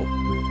ago.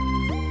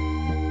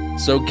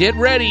 So get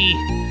ready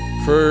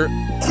for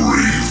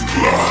Grave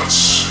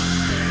plots.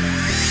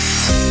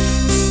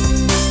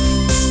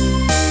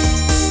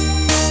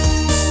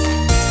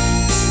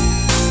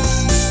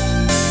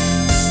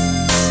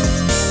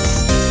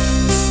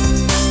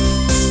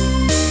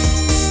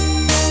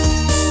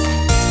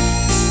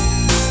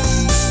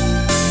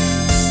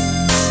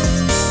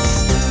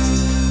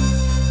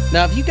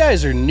 Now, if you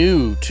guys are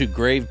new to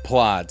Grave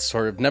Plots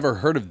or have never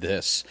heard of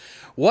this,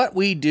 what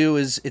we do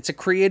is it's a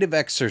creative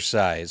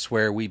exercise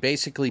where we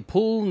basically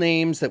pull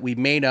names that we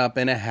made up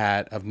in a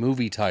hat of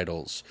movie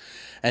titles.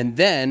 And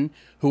then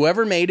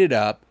whoever made it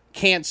up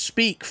can't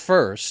speak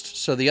first,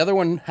 so the other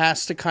one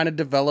has to kind of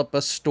develop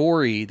a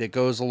story that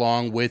goes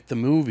along with the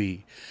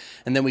movie.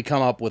 And then we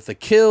come up with the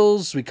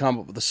kills, we come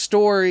up with the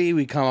story,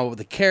 we come up with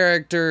the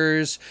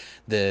characters,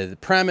 the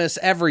premise,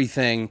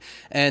 everything.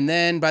 And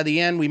then by the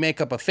end, we make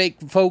up a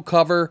faux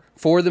cover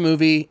for the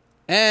movie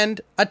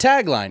and a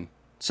tagline.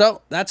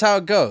 So that's how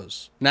it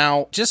goes.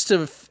 Now, just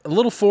a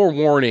little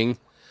forewarning,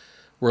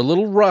 we're a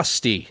little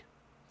rusty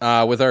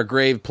with our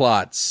grave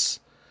plots.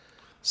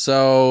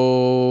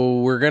 So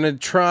we're going to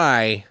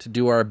try to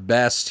do our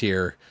best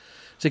here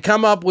to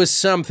come up with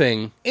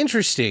something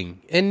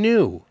interesting and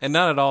new. and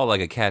not at all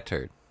like a cat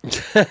turd.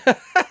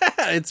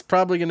 It's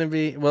probably going to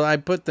be... Well, I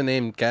put the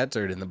name Cat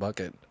Turd in the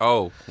bucket.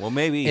 Oh, well,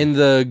 maybe. In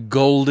the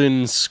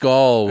golden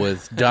skull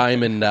with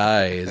diamond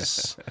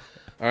eyes.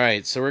 All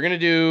right, so we're going to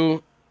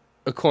do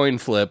a coin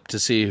flip to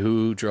see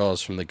who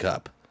draws from the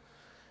cup.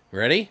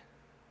 Ready?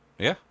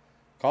 Yeah.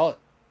 Call it.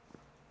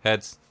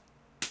 Heads.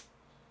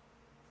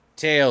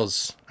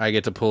 Tails. I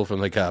get to pull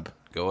from the cup.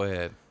 Go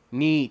ahead.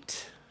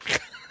 Neat.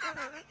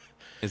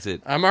 Is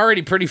it? I'm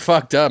already pretty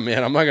fucked up,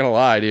 man. I'm not gonna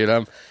lie,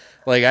 dude.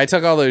 I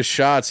took all those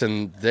shots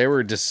and they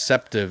were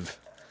deceptive.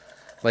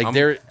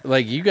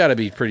 You got to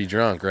be pretty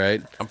drunk,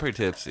 right? I'm pretty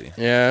tipsy.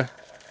 Yeah.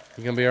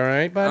 You gonna be all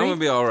right, buddy? I'm gonna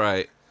be all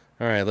right.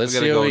 All right, let's We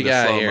gotta see go what we into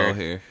got slow-mo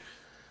here.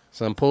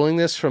 So I'm pulling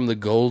this from the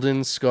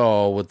golden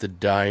skull with the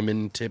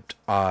diamond-tipped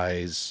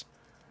eyes.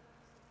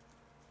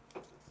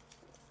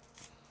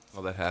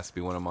 Oh, that has to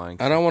be one of mine.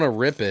 I don't want to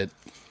rip it.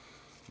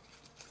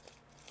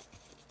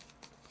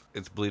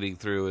 It's bleeding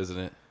through, isn't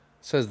it? It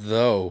says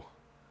though.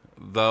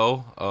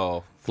 Though?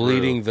 Oh.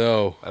 Bleeding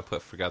through. though.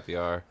 Forgot the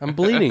R. I'm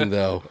bleeding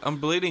though. I'm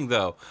bleeding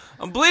though.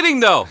 I'm bleeding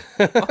though.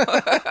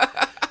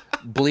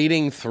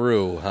 Bleeding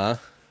through, huh?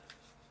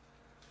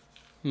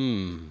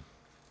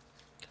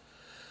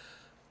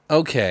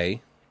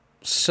 Okay.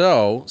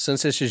 So,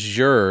 since this is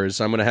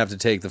yours, I'm going to have to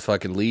take the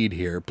fucking lead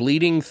here.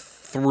 Bleeding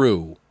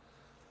through.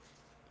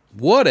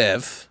 What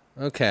if,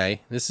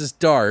 okay, this is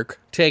dark,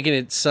 taking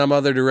it some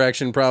other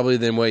direction probably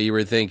than what you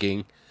were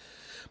thinking.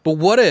 But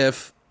what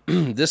if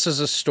this is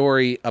a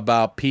story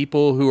about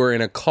people who are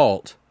in a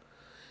cult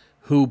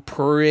who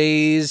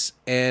praise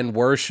and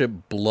worship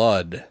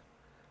blood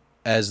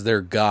as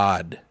their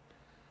god.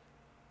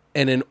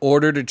 And in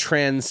order to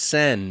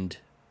transcend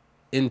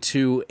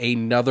into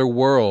another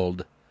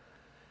world,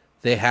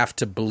 they have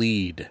to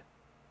bleed.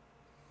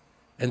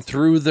 And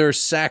through their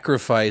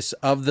sacrifice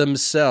of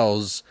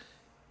themselves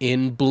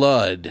in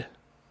blood,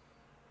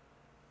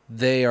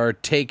 they are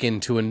taken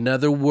to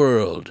another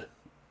world.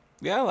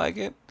 Yeah, I like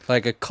it.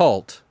 Like a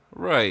cult.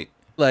 Right.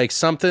 Like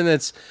something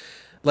that's,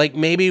 like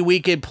maybe we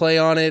could play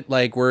on it,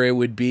 like where it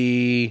would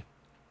be,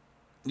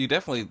 You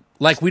definitely...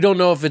 like we don't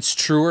know if it's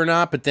true or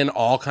not, but then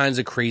all kinds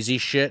of crazy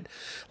shit.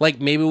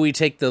 Like maybe we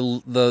take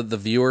the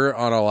viewer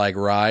on a like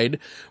ride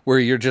where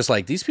you're just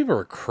like, these people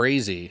are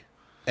crazy.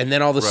 And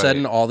then all of a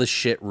sudden, all this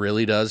shit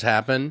really does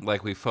happen.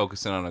 Like we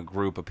focus in on a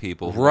group of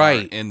people who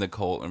Right. are in the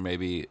cult or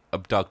maybe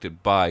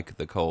abducted by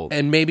the cult.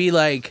 And maybe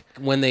like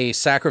when they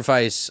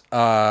sacrifice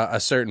a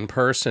certain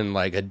person,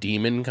 like a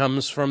demon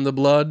comes from the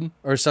blood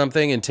or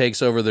something and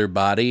takes over their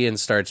body and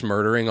starts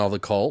murdering all the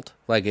cult.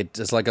 Like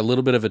it's like a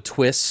little bit of a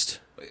twist.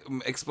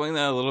 Explain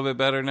that a little bit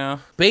better now.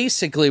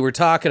 Basically, we're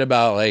talking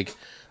about like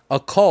a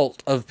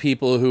cult of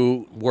people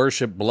who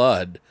worship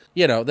blood.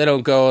 You know, they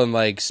don't go and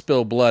like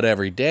spill blood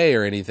every day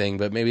or anything,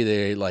 but maybe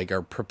they like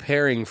are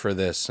preparing for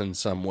this in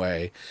some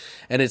way.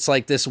 And it's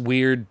like this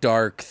weird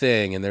dark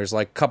thing, and there's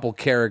like a couple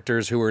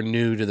characters who are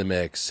new to the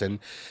mix, and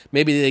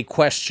maybe they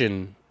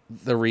question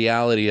the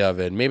reality of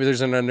it. Maybe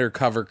there's an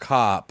undercover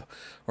cop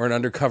or an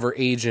undercover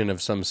agent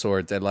of some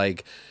sort that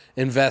like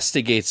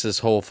investigates this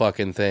whole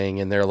fucking thing,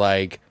 and they're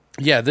like,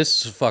 yeah,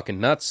 this is fucking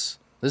nuts.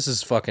 This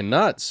is fucking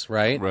nuts,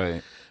 right?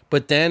 Right.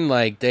 But then,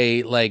 like,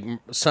 they, like,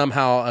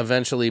 somehow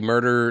eventually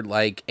murder,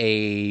 like,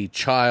 a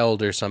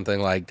child or something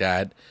like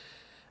that,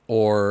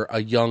 or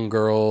a young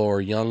girl or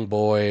young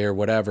boy or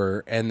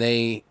whatever, and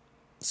they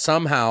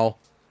somehow,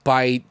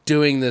 by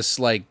doing this,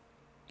 like,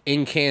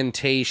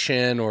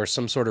 incantation or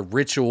some sort of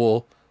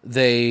ritual,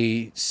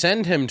 they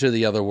send him to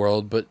the other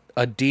world, but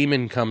a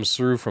demon comes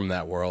through from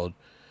that world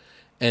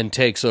and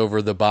takes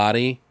over the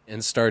body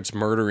and starts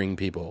murdering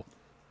people.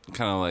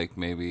 Kind of like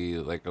maybe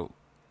like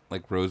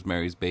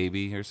Rosemary's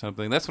Baby or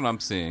something. That's what I'm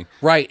seeing.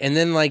 Right, and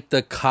then like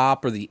the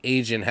cop or the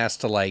agent has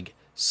to like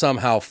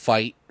somehow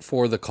fight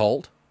for the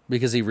cult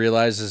because he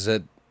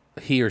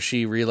or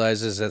she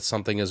realizes that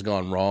something has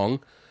gone wrong.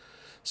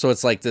 So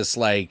it's like this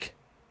like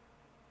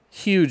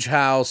huge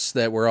house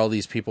that where all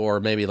these people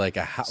are, maybe like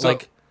a house. So,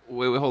 like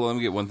wait, hold on. Let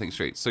me get one thing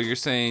straight. So you're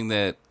saying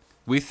that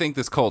we think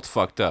this cult's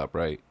fucked up,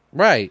 right?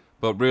 right,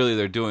 But really,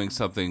 they're doing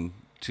something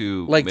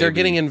to like they're maybe-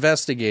 getting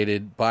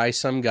investigated by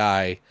some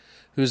guy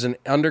who's an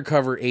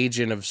undercover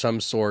agent of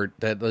some sort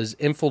that is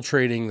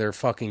infiltrating their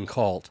fucking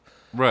cult.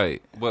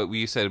 Right. What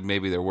you said,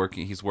 maybe they're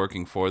working. He's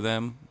working for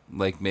them.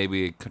 Like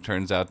maybe it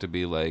turns out to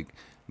be like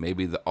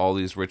maybe all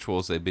these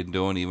rituals they've been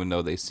doing, even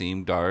though they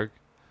seem dark,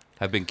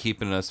 have been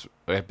keeping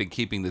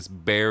this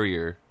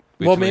barrier.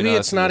 Well, maybe between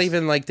it's us not and this-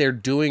 even like they're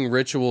doing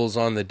rituals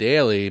on the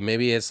daily.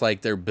 Maybe it's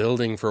like they're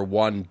building for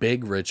one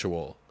big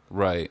ritual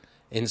right.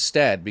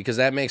 instead, because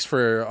that makes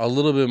for a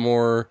little bit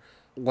more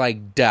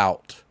like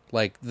doubt,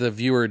 like the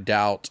viewer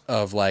doubt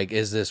of like,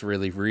 is this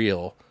really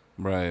real?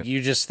 Right.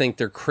 You just think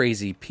they're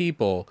crazy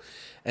people.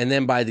 And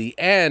then by the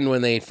end,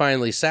 when they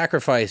finally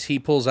sacrifice, he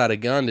pulls out a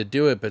gun to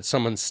do it, but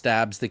someone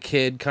stabs the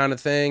kid kind of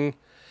thing.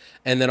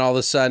 And then all of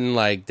a sudden,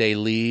 like, they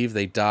leave,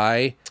 they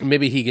die.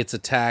 Maybe he gets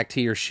attacked,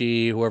 he or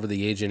she, whoever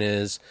the agent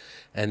is.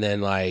 And then,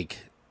 like,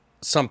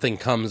 something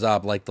comes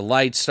up, like the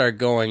lights start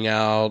going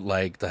out,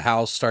 like the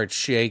house starts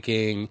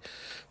shaking.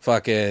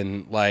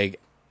 Fucking,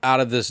 like, out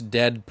of this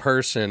dead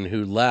person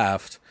who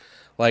left,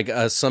 like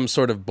some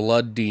sort of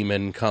blood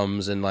demon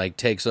comes and like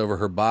takes over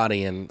her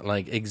body and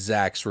like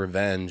exacts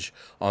revenge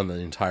on the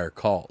entire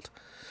cult.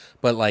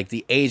 But like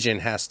the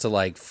agent has to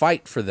like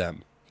fight for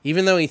them.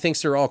 Even though he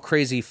thinks they're all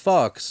crazy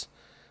fucks,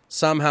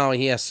 somehow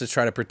he has to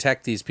try to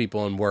protect these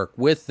people and work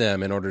with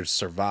them in order to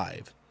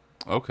survive.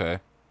 Okay.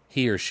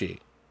 He or she.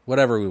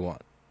 Whatever we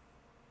want.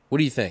 What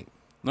do you think?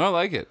 No, I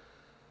like it.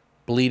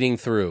 Bleeding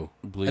Through.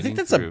 I Bleeding think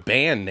that's Through. a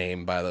band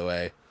name, by the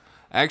way.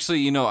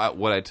 Actually,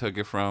 what I took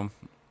it from?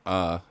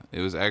 It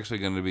was actually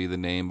going to be the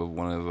name of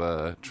one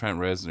of Trent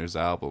Reznor's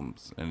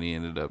albums, and he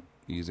ended up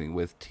using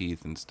With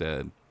Teeth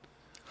instead.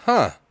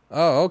 Huh.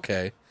 Oh,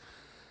 okay.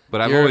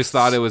 But I've always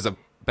thought it was a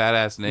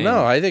badass name.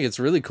 No, I think it's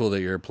really cool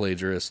that you're a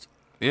plagiarist.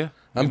 Yeah.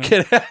 I'm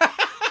kidding.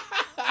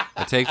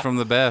 I take from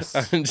the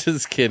best. I'm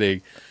just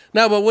kidding.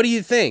 No, but what do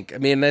you think? I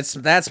mean,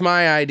 that's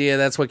my idea.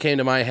 That's what came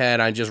to my head.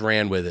 I just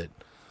ran with it.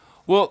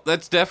 Well,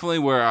 that's definitely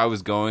where I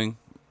was going,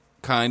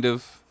 kind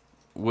of,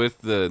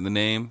 with the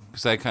name,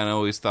 because I kind of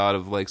always thought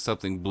of like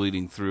something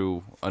bleeding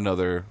through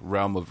another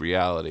realm of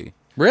reality.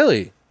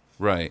 Really?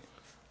 Right.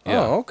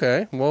 Yeah. Oh,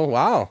 okay. Well,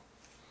 wow.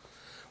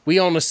 We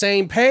on the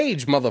same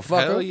page,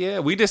 motherfucker. Hell yeah.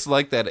 We just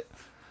like that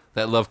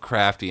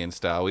Lovecraftian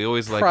style. We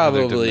always like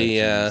other Probably,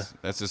 dimensions. yeah.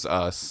 That's just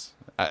us.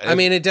 I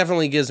mean, it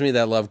definitely gives me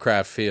that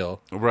Lovecraft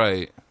feel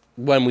Right.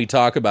 when we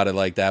talk about it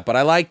like that. But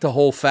I like the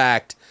whole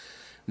fact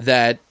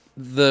that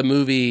the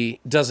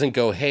movie doesn't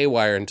go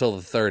haywire until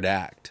the third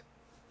act.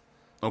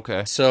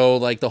 Okay. So,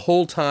 like, the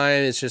whole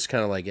time, it's just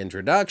kind of like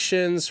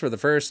introductions for the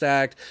first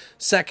act.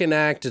 Second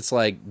act, it's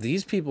like,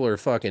 these people are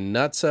fucking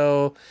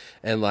nutso,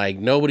 and, like,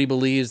 nobody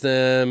believes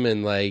them,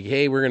 and, like,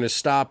 hey, we're going to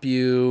stop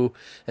you.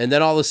 And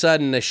then all of a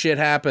sudden, the shit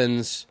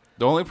happens.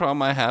 The only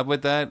problem I have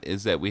with that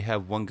is that we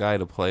have one guy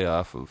to play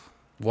off of.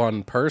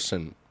 One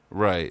person.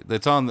 Right.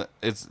 That's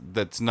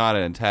not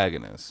an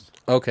antagonist.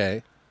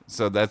 Okay.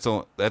 So that's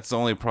the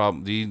only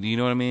problem. Do you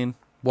know what I mean?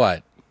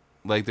 What?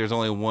 Like, there's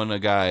only a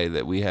guy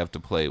that we have to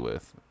play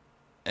with,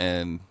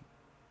 and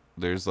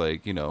there's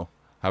like, how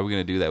are we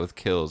gonna do that with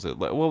kills?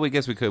 Well, we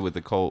guess we could with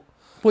the cult.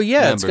 Well,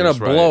 yeah, it's going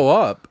members, to blow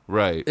up.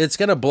 Right. It's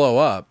going to blow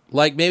up.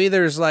 Like, maybe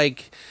there's,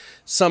 like,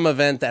 some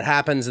event that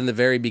happens in the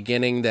very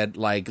beginning that,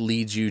 like,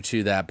 leads you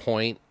to that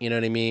point. You know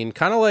what I mean?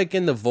 Kind of like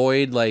in The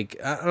Void, like,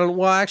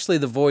 actually,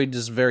 The Void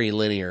is very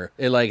linear.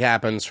 It, like,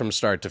 happens from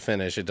start to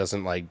finish. It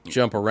doesn't, like,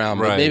 jump around.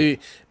 But Right.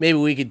 maybe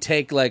we could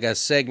take, like, a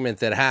segment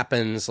that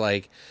happens,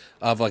 like,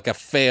 of, like, a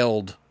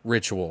failed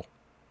ritual.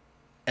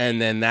 And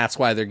then that's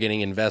why they're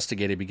getting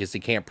investigated, because they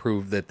can't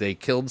prove that they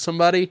killed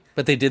somebody,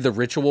 but they did the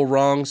ritual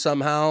wrong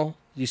somehow.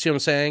 You see what I'm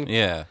saying?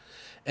 Yeah.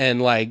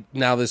 And, like,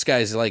 now this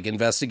guy's, like,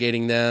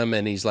 investigating them,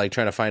 and he's, like,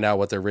 trying to find out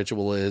what their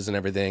ritual is and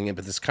everything.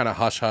 But this kind of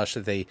hush-hush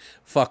that they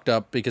fucked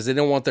up because they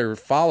don't want their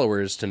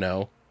followers to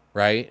know,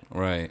 right?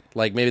 Right.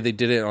 Like, maybe they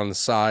did it on the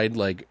side,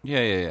 like...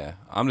 Yeah.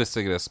 I'm just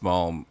thinking of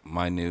small,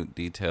 minute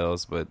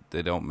details, but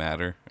they don't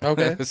matter.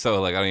 Okay. So,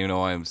 like, I don't even know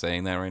why I'm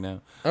saying that right now.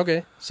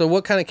 Okay. So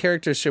what kind of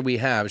characters should we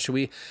have?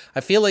 I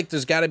feel like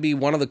there's got to be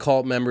one of the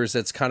cult members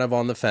that's kind of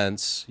on the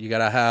fence. You got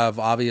to have,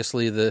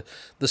 obviously, the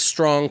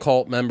strong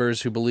cult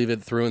members who believe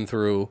it through and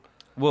through.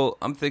 Well,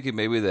 I'm thinking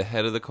maybe the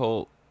head of the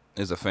cult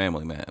is a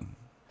family man.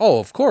 Oh,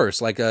 of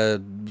course. Like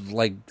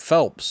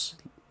Phelps.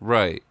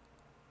 Right.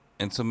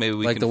 And so maybe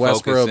we Like can the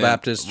focus Westboro in,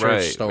 Baptist Church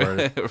right,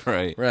 store.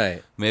 Right.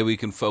 Right. Maybe we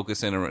can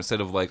focus in, instead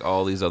of like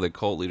all these other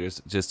cult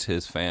leaders, just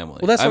his family.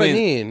 Well, that's what I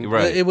mean.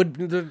 Right.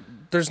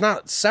 There's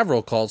not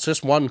several cults,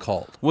 just one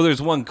cult. Well,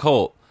 there's one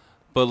cult,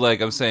 but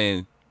like I'm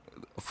saying,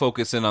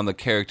 focus in on the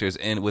characters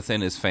within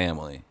his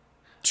family.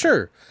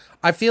 Sure.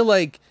 I feel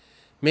like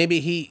maybe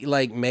he,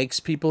 like, makes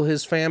people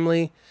his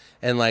family,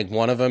 and, like,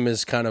 one of them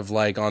is kind of,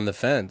 like, on the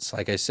fence,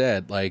 like I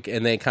said, like,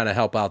 and they kind of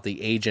help out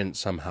the agent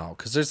somehow.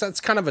 Because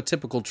that's kind of a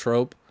typical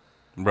trope.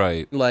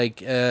 Right. Like,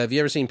 have you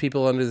ever seen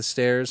People Under the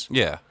Stairs?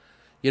 Yeah.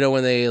 You know,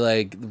 when they,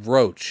 like,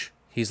 Roach,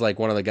 he's, like,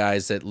 one of the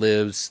guys that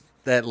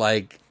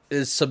like,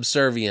 is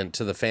subservient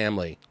to the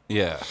family.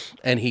 Yeah.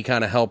 And he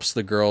kind of helps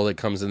the girl that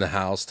comes in the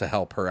house to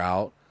help her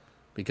out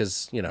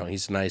because,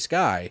 he's a nice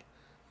guy,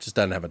 just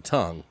doesn't have a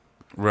tongue.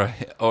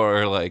 Right.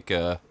 Or like,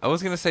 I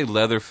was going to say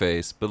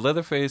Leatherface, but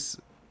Leatherface...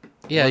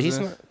 Yeah, wasn't he's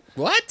it? not...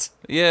 What?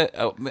 Yeah.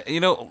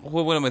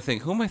 What am I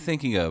thinking? Who am I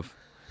thinking of?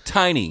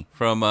 Tiny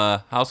from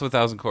House of a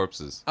Thousand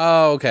Corpses.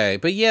 Oh, okay.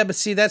 But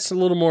see, that's a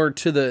little more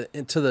to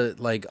the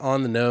like,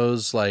 on the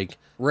nose, like,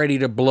 ready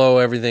to blow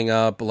everything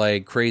up,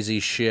 like, crazy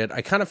shit.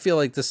 I kind of feel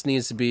like this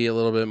needs to be a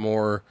little bit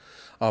more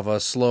of a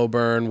slow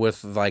burn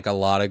with, like, a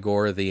lot of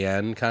gore at the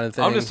end kind of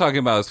thing. I'm just talking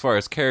about as far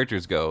as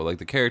characters go. Like,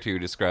 the character you're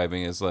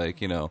describing is like,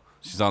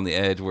 she's on the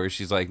edge where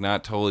she's like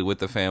not totally with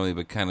the family,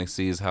 but kind of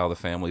sees how the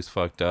family's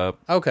fucked up.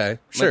 Okay,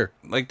 sure.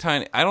 Like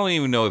Tiny, I don't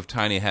even know if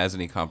Tiny has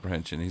any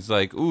comprehension. He's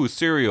like, ooh,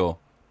 cereal,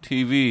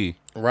 TV.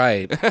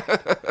 Right.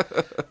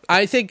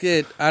 I think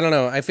I don't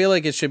know, I feel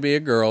like it should be a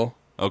girl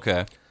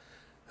Okay.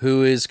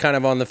 who is kind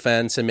of on the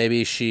fence, and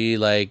maybe she,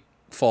 like,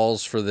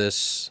 falls for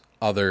this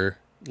other,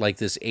 like,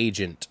 this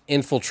agent,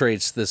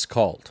 infiltrates this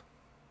cult.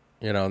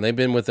 And they've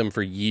been with them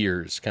for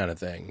years kind of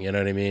thing. You know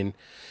what I mean?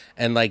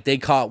 And, like, they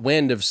caught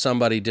wind of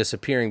somebody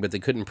disappearing, but they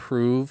couldn't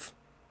prove,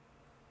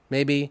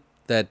 maybe,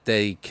 that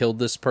they killed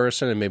this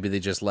person, and maybe they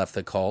just left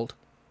the cult.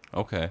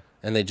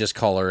 And they just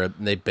call her,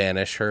 they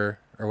banish her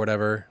or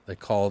whatever. They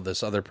call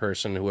this other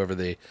person, whoever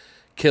they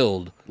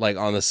killed, like,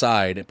 on the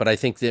side. But I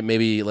think that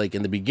maybe, like,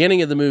 in the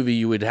beginning of the movie,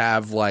 you would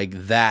have,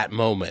 like, that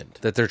moment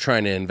that they're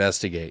trying to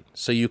investigate.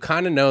 So you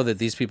kind of know that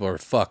these people are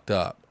fucked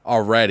up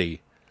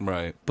already,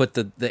 Right. but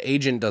the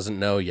agent doesn't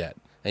know yet.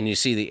 And you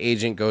see the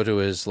agent go to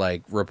his,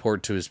 like,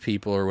 report to his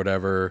people or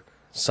whatever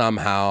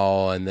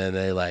somehow, and then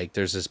they, like,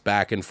 there's this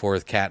back and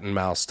forth cat and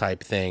mouse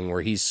type thing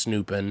where he's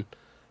snooping,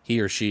 he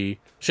or she.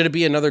 Should it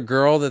be another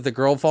girl that the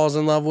girl falls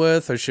in love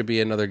with, or should it be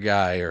another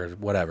guy or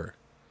whatever?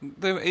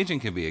 The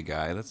agent can be a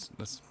guy. That's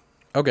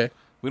Okay.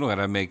 we don't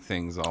gotta make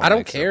things all. I don't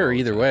mixed up care all the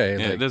either time. way.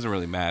 Yeah, Like, it doesn't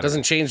really matter.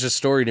 Doesn't change the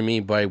story to me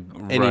by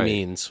any Right.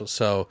 means.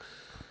 So,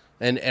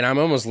 and I'm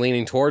almost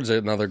leaning towards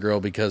another girl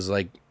because,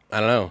 like, I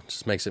don't know, it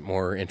just makes it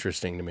more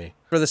interesting to me.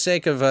 For the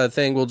sake of a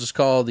thing, we'll just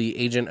call the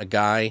agent a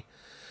guy.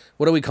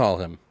 What do we call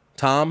him?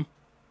 Tom?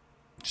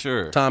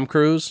 Sure. Tom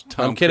Cruise?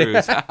 Tom I'm kidding.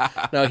 Cruise.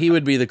 No, he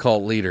would be the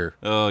cult leader.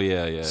 Oh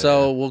yeah.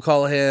 So we'll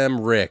call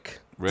him Rick.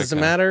 Rick, Does it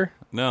huh? matter?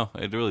 No,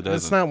 it really doesn't.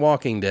 It's not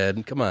Walking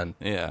Dead. Come on.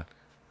 Yeah.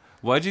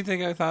 Why'd you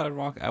think I thought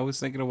I was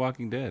thinking of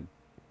Walking Dead?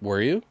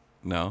 Were you?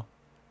 No.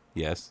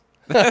 Yes.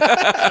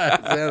 Yeah,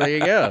 there you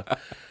go.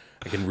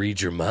 I can read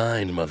your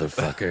mind,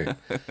 motherfucker.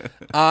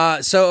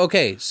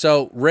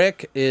 So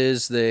Rick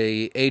is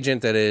the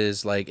agent that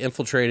is, like,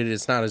 infiltrated.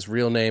 It's not his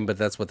real name, but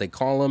that's what they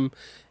call him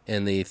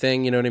in the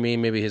thing, you know what I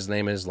mean? Maybe his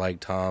name is, like,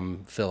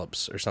 Tom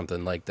Phillips or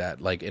something like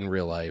that, like, in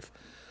real life.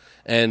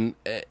 And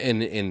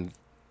in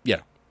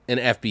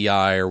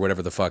FBI or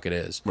whatever the fuck it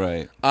is.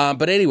 Right.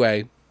 But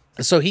anyway,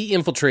 so he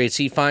infiltrates,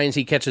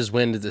 he catches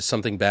wind that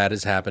something bad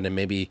has happened, and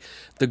maybe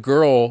the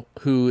girl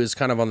who is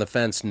kind of on the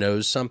fence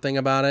knows something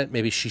about it.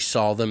 Maybe she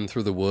saw them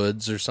through the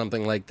woods or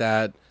something like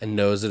that and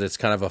knows that it's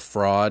kind of a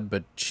fraud,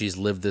 but she's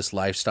lived this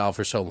lifestyle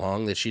for so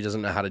long that she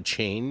doesn't know how to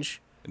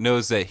change.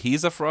 Knows that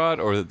he's a fraud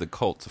or that the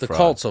cult's a The fraud?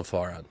 cult's a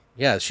fraud.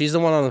 Yeah, she's the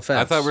one on the fence.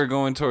 I thought we were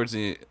going towards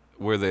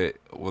what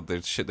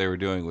the shit they were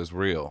doing was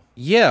real.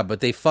 Yeah, but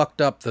they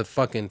fucked up the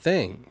fucking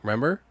thing,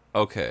 remember?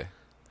 Okay.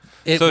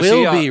 It So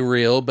will she, be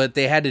real, but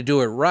they had to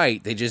do it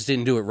right. They just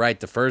didn't do it right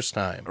the first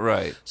time.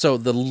 Right. So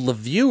the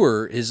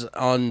viewer is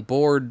on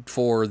board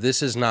for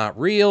this is not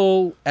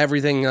real,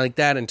 everything like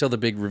that, until the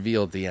big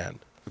reveal at the end.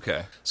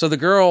 Okay. So the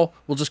girl,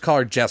 we'll just call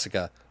her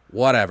Jessica,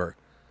 whatever.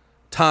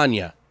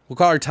 Tanya, we'll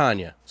call her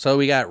Tanya. So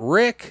we got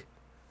Rick,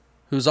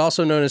 who's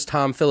also known as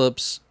Tom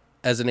Phillips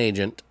as an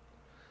agent,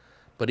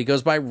 but he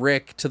goes by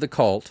Rick to the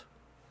cult.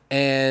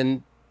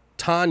 And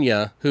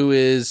Tanya, who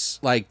is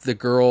like the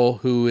girl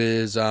who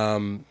is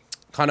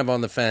kind of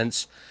on the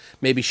fence.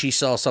 Maybe she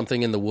saw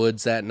something in the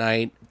woods that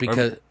night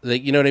because,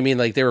 you know what I mean?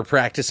 Like, they were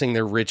practicing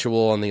their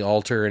ritual on the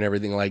altar and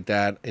everything like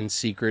that in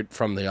secret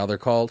from the other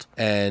cult.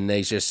 And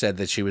they just said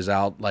that she was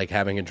out, like,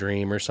 having a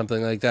dream or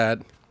something like that.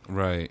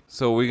 Right.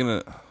 So we're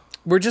going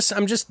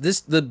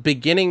to... the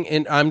beginning,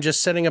 and I'm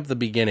just setting up the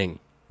beginning.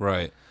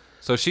 Right.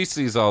 So she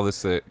sees all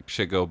this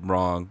shit go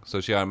wrong,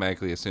 so she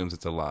automatically assumes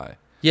it's a lie.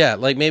 Yeah,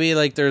 like maybe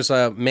like there's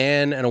a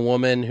man and a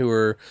woman who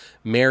are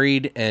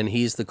married, and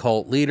he's the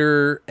cult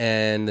leader,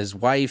 and his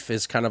wife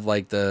is kind of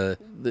like the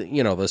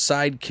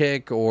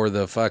sidekick or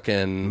the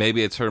fucking...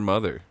 Maybe it's her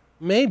mother.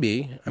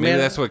 Maybe. Maybe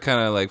that's what kind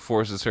of like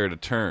forces her to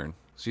turn.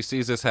 She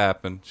sees this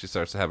happen, she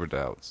starts to have her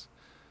doubts.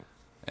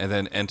 And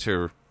then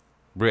enter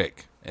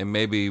Rick. And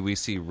maybe we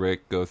see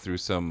Rick go through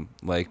some,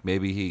 like,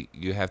 maybe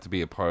you have to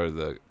be a part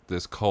of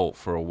this cult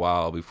for a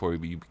while before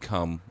you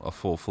become a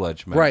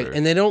full-fledged member. Right,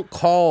 and they don't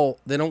call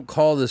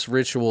this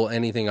ritual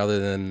anything other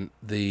than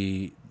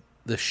the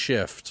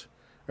shift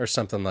or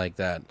something like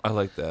that. I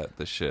like that,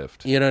 the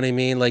shift. You know what I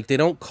mean? Like, they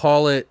don't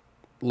call it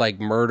like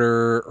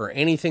murder or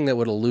anything that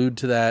would allude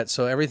to that.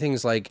 So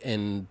everything's like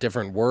in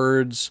different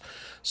words,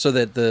 so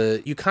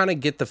that you kind of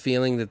get the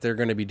feeling that they're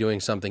going to be doing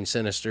something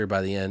sinister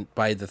by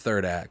the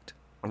third act.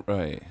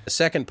 Right. The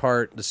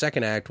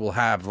second act will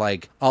have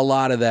like a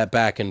lot of that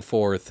back and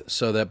forth,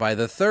 so that by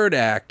the third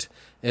act,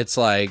 it's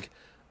like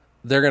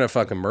they're going to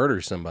fucking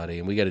murder somebody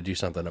and we got to do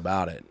something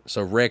about it.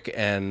 So Rick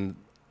and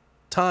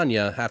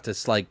Tanya have to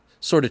like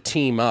sort of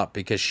team up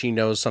because she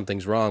knows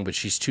something's wrong, but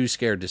she's too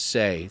scared to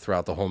say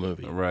throughout the whole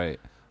movie. Right.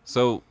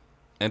 So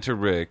enter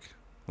Rick.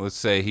 Let's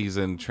say he's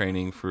in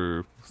training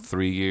for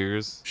 3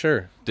 years.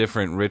 Sure.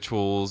 Different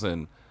rituals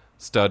and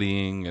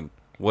studying and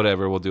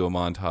whatever. We'll do a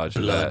montage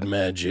of that. Blood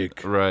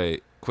magic.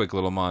 Right. Quick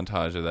little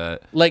montage of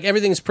that. Like,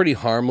 everything's pretty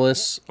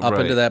harmless up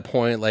Right. until that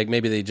point. Like,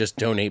 maybe they just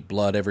donate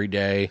blood every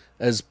day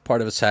as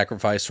part of a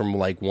sacrifice from,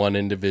 like, one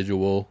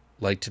individual.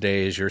 Like,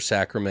 today is your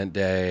sacrament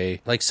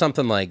day. Like,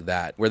 something like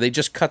that, where they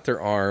just cut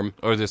their arm.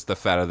 Or just the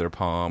fat of their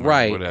palm or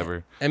Right.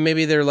 whatever. And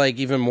maybe they're, like,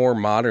 even more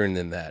modern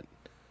than that.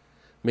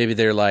 Maybe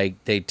they're,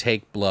 like, they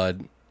take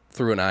blood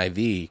through an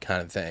IV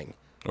kind of thing.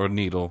 Or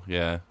needle,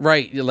 yeah.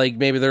 Right. Like,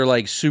 maybe they're,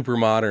 like, super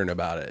modern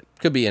about it.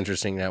 Could be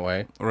interesting that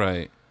way.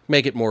 Right.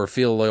 Make it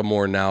feel a little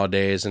more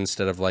nowadays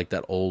instead of like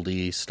that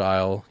oldie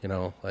style, you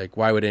know, like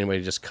why would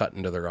anybody just cut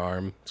into their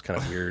arm? It's kind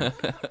of weird,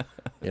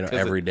 you know,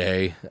 every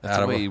day. That's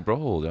the way you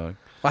roll, dog.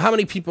 Well, how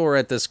many people are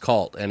at this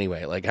cult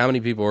anyway? Like, how many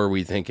people are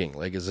we thinking?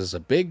 Like, is this a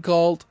big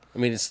cult? I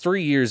mean, it's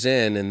 3 years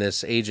in, and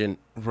this agent,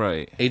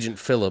 Right. Agent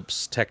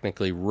Phillips,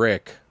 technically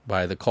Rick,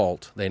 by the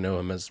cult. They know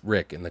him as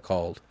Rick in the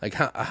cult. Like,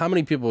 how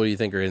many people do you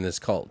think are in this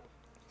cult?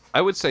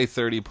 I would say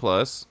 30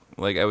 plus.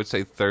 Like, I would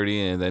say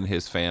 30 and then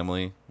his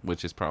family,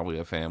 which is probably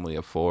a family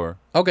of 4.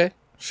 Okay,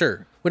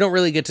 sure. We don't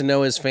really get to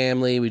know his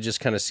family. We just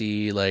kind of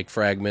see, like,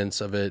 fragments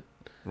of it.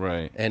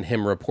 Right. And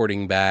him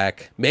reporting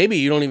back. Maybe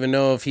you don't even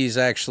know if he's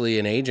actually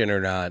an agent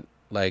or not.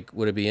 Like,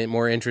 would it be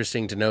more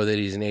interesting to know that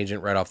he's an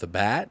agent right off the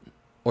bat?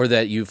 Or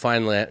that you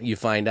find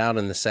out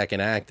in the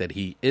second act that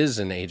he is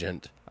an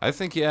agent? I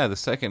think, yeah, the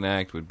second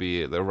act would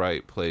be the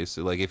right place.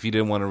 Like, if you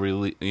didn't want to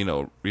really,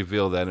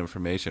 reveal that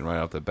information right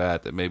off the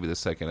bat, that maybe the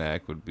second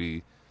act would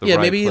be the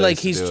right maybe place like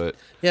to do it.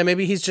 Yeah,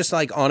 maybe he's just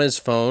like on his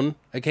phone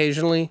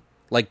occasionally,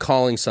 like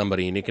calling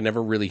somebody, and you can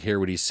never really hear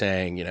what he's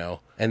saying,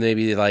 And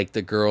maybe like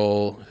the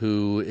girl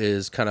who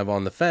is kind of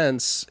on the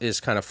fence is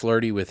kind of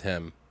flirty with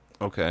him.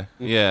 Okay.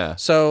 Yeah.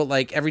 So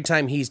like every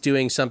time he's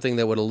doing something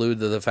that would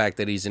allude to the fact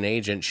that he's an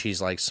agent, she's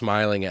like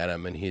smiling at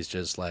him, and he's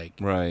just like,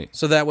 right.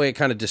 So that way it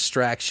kind of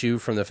distracts you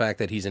from the fact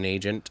that he's an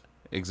agent.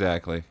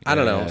 Exactly. I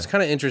don't know. Yeah. It's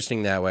kind of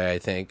interesting that way, I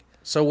think.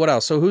 So what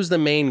else? So who's the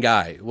main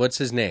guy? What's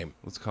his name?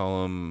 Let's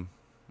call him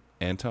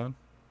Anton.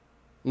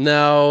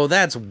 No,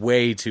 that's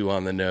way too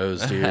on the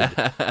nose, dude.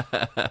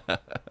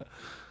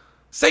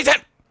 Satan!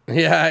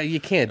 Yeah, you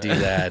can't do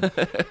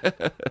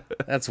that.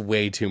 That's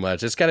way too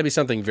much. It's got to be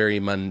something very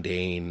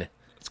mundane.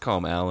 Let's call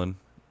him Alan.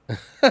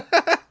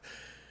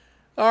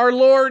 Our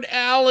Lord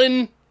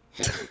Alan.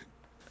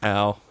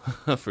 Al,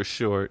 for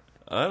short.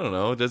 I don't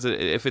know. Does it?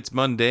 If it's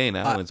mundane,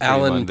 Alan's pretty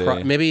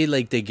mundane. Maybe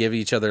like they give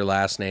each other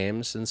last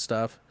names and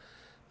stuff.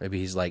 Maybe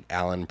he's like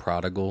Alan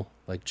Prodigal,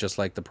 like just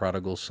like the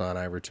prodigal son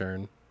I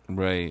return.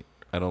 Right.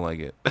 I don't like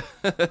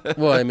it.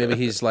 Well, maybe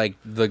he's like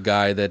the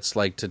guy that's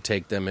like to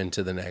take them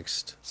into the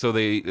next. So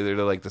they're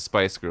like the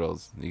Spice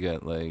Girls. You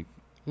got like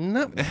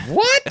No,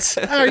 what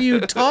are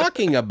you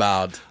talking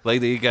about?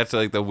 like you got to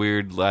like the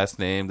weird last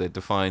name that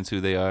defines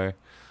who they are.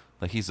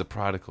 Like he's a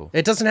prodigal.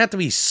 It doesn't have to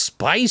be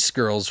Spice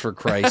Girls, for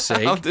Christ's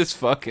sake. I'm just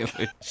fucking.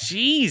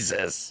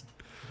 Jesus.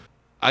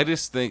 I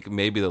just think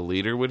maybe the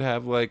leader would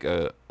have like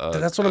a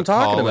That's what I'm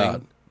talking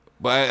about.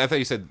 But I thought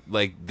you said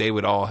like they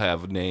would all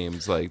have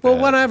names like Well,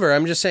 that. whatever.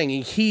 I'm just saying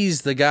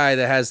he's the guy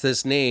that has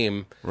this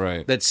name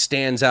Right. that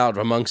stands out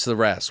amongst the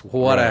rest.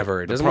 Whatever.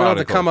 Right. It The doesn't have to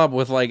prodigal. come up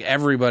with like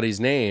everybody's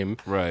name.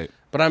 Right.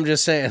 But I'm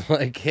just saying,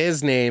 like,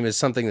 his name is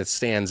something that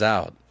stands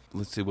out.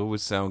 Let's see what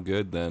would sound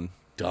good then.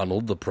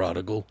 Donald the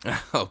Prodigal.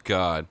 Oh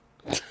God.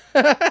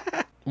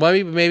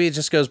 Well, maybe it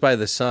just goes by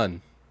the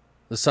son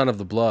of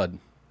the blood.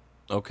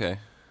 Okay.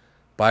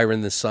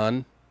 Byron the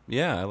Son.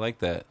 Yeah, I like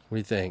that. What do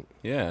you think?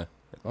 Yeah.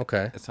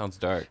 Okay. That sounds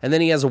dark. And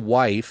then he has a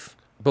wife,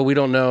 but we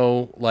don't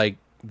know, like,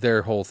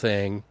 their whole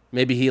thing.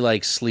 Maybe he,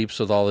 like, sleeps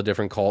with all the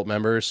different cult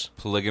members.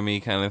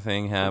 Polygamy kind of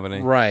thing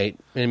happening. Right.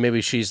 And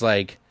maybe she's,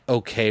 like,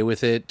 okay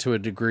with it to a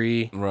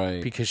degree.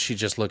 Right. Because she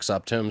just looks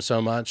up to him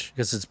so much.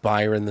 Because it's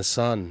Byron the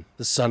son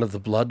of the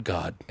blood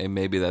god. And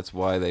maybe that's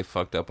why they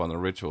fucked up on the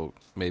ritual.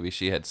 Maybe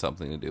she had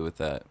something to do with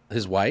that.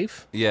 His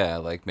wife? Yeah,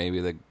 like maybe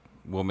the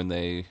woman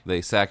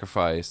they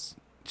sacrificed,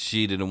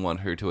 she didn't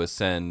want her to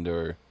ascend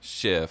or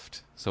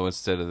shift. So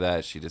instead of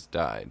that, she just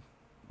died.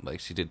 Like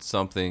she did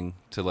something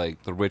to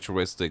like the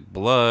ritualistic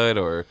blood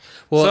or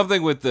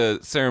something with the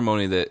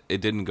ceremony that it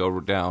didn't go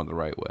down the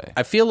right way.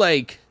 I feel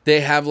like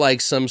they have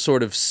like some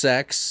sort of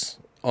sex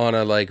on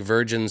a like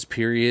virgin's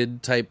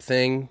period type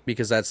thing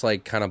because that's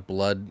like kind of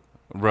blood.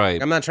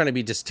 Right. I'm not trying to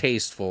be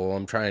distasteful.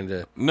 I'm trying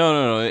to...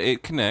 No.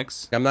 It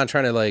connects. I'm not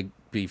trying to like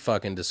be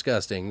fucking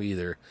disgusting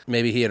either.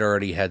 Maybe he had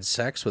already had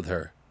sex with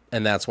her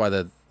and that's why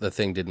the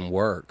thing didn't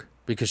work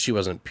because she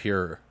wasn't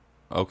pure.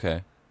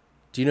 Okay.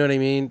 Do you know what I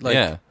mean? Like,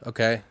 yeah.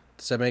 Okay.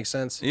 Does that make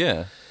sense?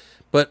 Yeah.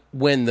 But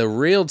when the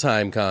real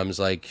time comes,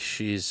 like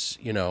she's,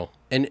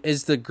 and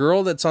is the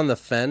girl that's on the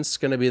fence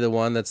going to be the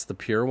one that's the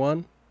pure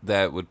one?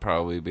 That would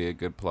probably be a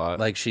good plot.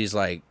 Like she's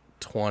like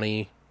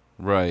 20.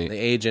 Right. The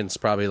agent's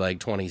probably like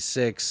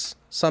 26.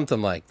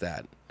 Something like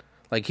that.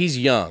 Like he's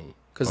young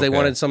because they Okay.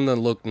 wanted something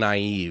to look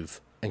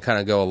naive and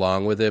kind of go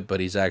along with it. But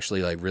he's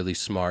actually like really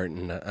smart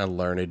and a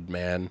learned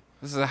man.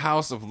 This is a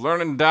house of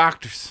learning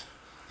doctors.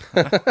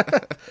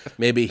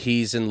 Maybe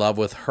he's in love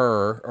with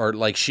her or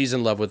like she's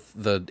in love with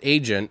the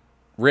agent,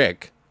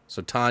 Rick.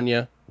 So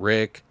Tanya,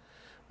 Rick.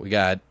 We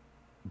got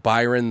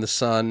Byron the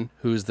son,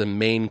 who's the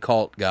main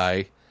cult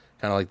guy,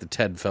 kind of like the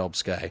Ted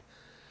Phelps guy.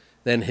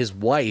 Then his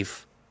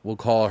wife, we'll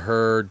call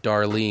her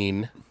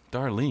Darlene.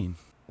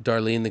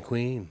 Darlene the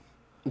Queen.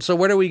 So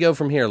where do we go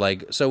from here?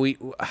 Like,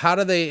 how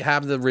do they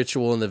have the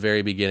ritual in the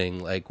very beginning?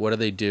 Like, what do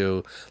they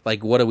do?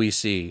 Like, what do we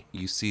see?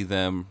 You see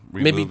them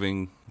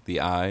removing the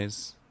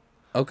eyes.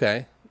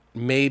 Okay.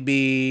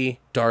 Maybe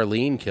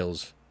Darlene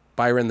kills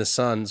Byron the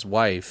son's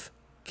wife,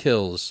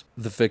 kills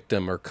the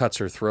victim or cuts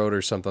her throat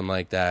or something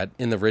like that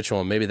in the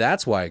ritual. Maybe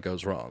that's why it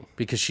goes wrong.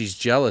 Because she's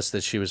jealous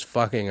that she was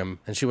fucking him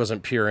and she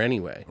wasn't pure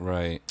anyway.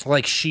 Right.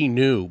 Like she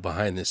knew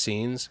behind the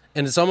scenes.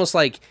 And it's almost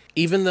like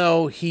even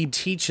though he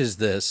teaches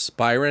this,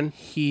 Byron,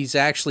 he's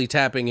actually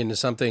tapping into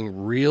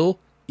something real,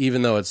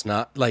 even though it's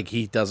not like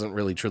he doesn't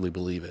really truly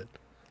believe it.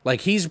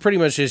 Like he's pretty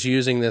much just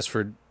using this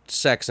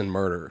sex and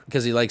murder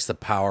because he likes the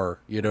power.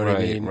 You know what I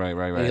Right, mean?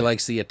 right. And he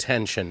likes the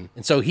attention.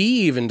 And so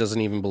he even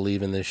doesn't even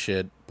believe in this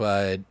shit,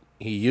 but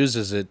he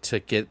uses it to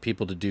get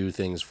people to do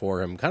things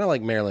for him, kind of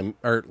like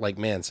like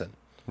Manson.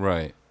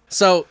 Right.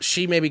 So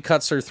she maybe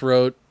cuts her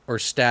throat or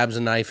stabs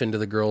a knife into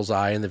the girl's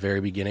eye in the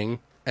very beginning.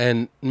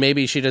 And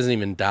maybe she doesn't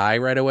even die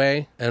right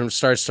away and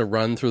starts to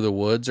run through the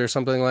woods or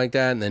something like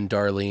that. And then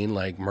Darlene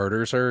like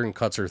murders her and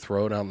cuts her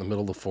throat out in the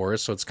middle of the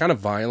forest. So it's kind of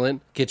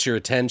violent, gets your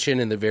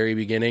attention in the very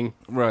beginning.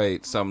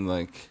 Right. Something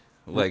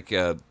like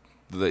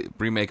the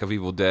remake of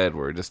Evil Dead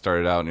where it just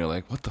started out and you're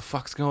like, what the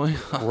fuck's going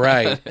on?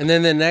 Right. And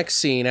then the next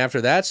scene after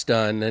that's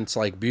done, it's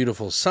like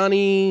beautiful,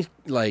 sunny,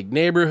 like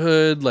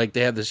neighborhood. Like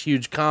they have this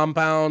huge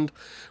compound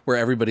where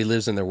everybody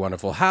lives in their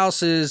wonderful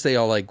houses. They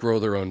all like grow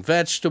their own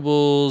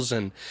vegetables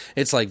and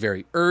it's like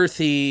very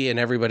earthy and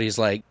everybody's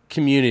like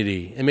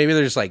community. And maybe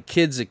there's like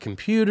kids at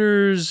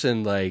computers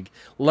and like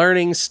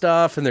learning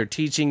stuff and they're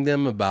teaching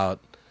them about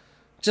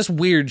just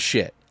weird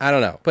shit. I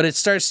don't know. But it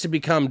starts to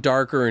become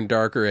darker and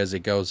darker as it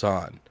goes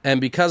on. And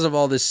because of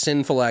all this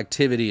sinful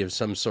activity of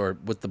some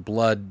sort with the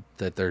blood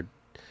that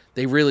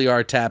they really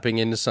are tapping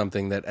into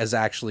something that has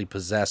actually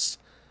possessed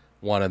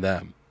one of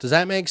them. Does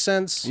that make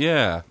sense?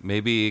 Yeah.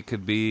 Maybe it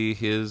could be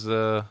his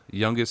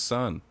youngest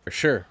son. For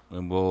sure.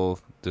 And we'll,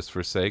 just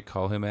for sake,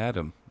 call him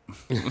Adam.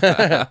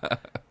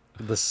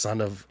 The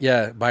son of,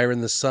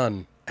 Byron the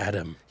son,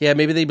 Adam. Yeah,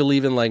 maybe they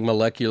believe in like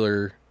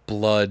molecular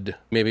blood.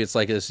 Maybe it's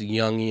like this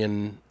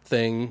Jungian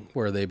thing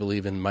where they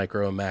believe in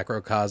micro and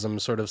macrocosm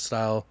sort of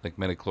style. Like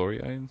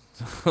metachlorines?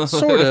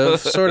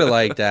 Sort of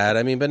like that.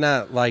 I mean, but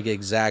not like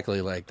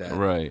exactly like that.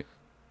 Right.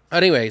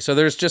 Anyway, so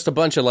there's just a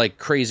bunch of like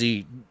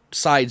crazy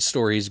side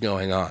stories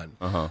going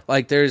on.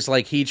 Like there's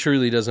like he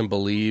truly doesn't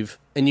believe,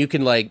 and you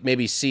can like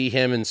maybe see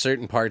him in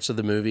certain parts of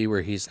the movie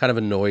where he's kind of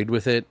annoyed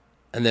with it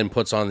and then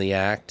puts on the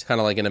act, kind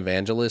of like an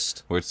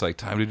evangelist. Where it's like,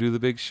 time to do the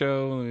big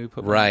show.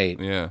 Right.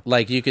 Yeah.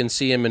 Like you can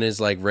see him in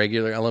his like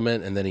regular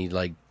element and then he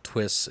like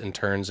twists and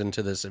turns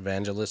into this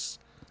evangelist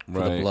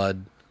for the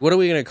blood. What are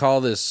we going to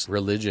call this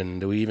religion?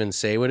 Do we even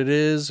say what it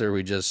is, or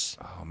we just...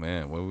 Oh,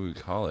 man, what would we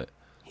call it?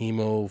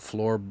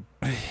 Hemoflor...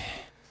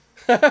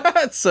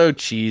 It's so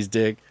cheese,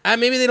 dick.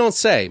 Maybe they don't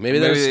say. Maybe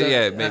they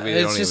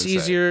it's don't just even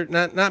easier.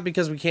 Not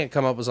because we can't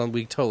come up with something.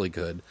 We totally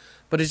could.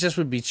 But it just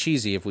would be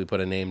cheesy if we put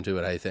a name to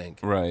it, I think.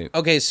 Right.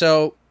 Okay,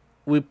 so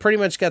we pretty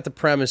much got the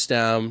premise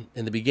down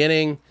in the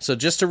beginning. So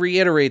just to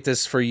reiterate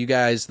this for you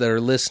guys that are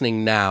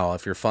listening now,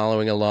 if you're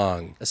following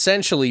along.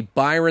 Essentially,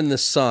 Byron the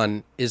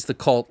son is the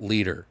cult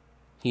leader.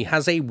 He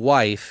has a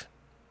wife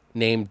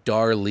named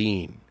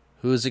Darlene,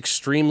 who is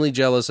extremely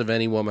jealous of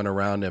any woman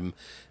around him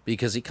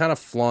because he kind of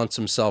flaunts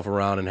himself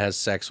around and has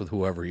sex with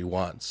whoever he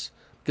wants.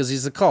 Because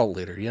he's a cult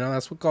leader. You know,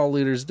 that's what cult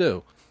leaders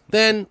do.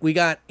 Then we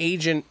got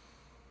Agent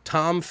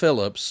Tom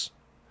Phillips,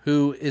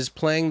 who is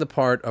playing the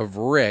part of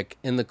Rick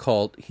in the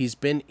cult. He's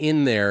been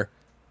in there,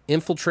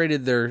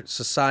 infiltrated their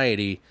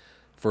society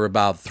for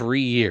about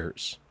 3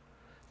 years.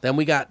 Then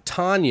we got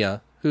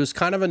Tanya, who's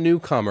kind of a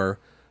newcomer,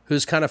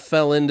 who's kind of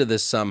fell into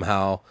this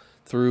somehow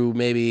through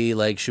maybe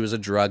like she was a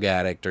drug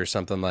addict or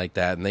something like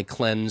that, and they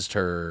cleansed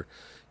her,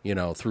 you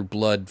know, through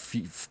blood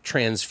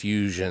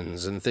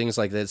transfusions and things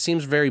like that. It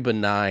seems very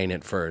benign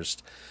at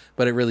first,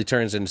 but it really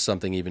turns into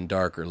something even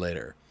darker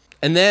later.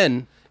 And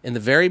then, in the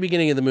very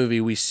beginning of the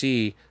movie, we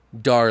see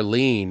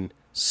Darlene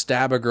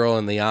stab a girl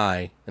in the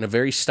eye in a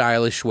very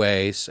stylish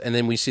way, and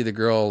then we see the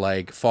girl,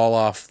 like, fall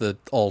off the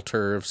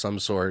altar of some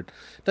sort.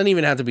 Doesn't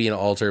even have to be an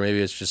altar.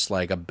 Maybe it's just,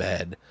 like, a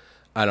bed.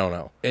 I don't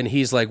know. And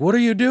he's like, "What are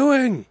you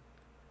doing?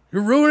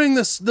 You're ruining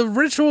the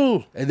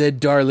ritual." And then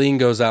Darlene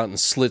goes out and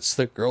slits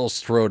the girl's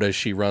throat as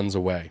she runs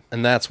away.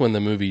 And that's when the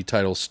movie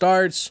title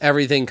starts.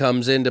 Everything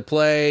comes into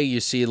play.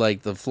 You see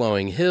like the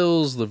flowing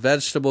hills, the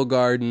vegetable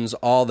gardens,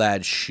 all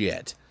that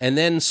shit. And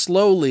then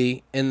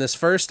slowly, in this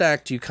first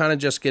act, you kind of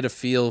just get a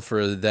feel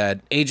for that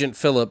Agent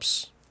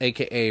Phillips,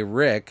 a.k.a.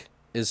 Rick,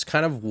 is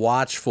kind of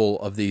watchful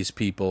of these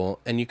people,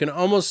 and you can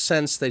almost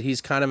sense that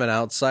he's kind of an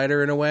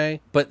outsider in a way,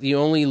 but you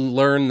only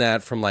learn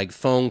that from like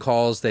phone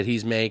calls that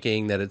he's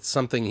making, that it's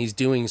something, he's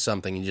doing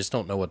something, you just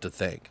don't know what to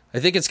think.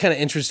 I think it's kind of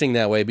interesting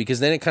that way,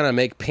 because then it kind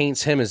of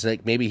paints him as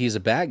like maybe he's a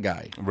bad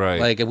guy.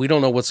 Right. Like, we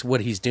don't know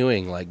what he's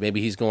doing, like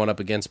maybe he's going up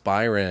against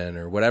Byron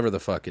or whatever the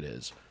fuck it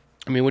is.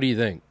 I mean, what do you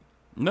think?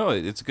 No,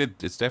 it's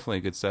good. It's definitely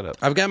a good setup.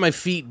 I've got my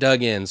feet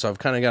dug in, so I've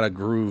kind of got a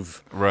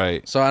groove.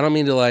 Right. So I don't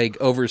mean to like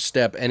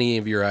overstep any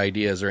of your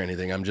ideas or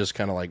anything. I'm just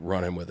kind of like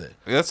running with it.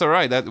 That's all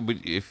right.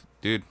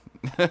 Dude,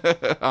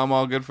 I'm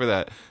all good for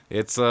that.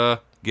 It's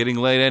getting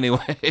late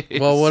anyway.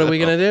 Well, what are we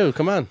gonna do?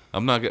 Come on.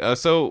 I'm not gonna.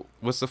 So,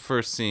 what's the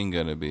first scene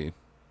gonna be?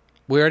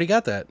 We already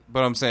got that.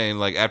 But I'm saying,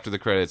 like, after the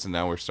credits, and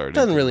now we're starting.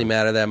 Doesn't really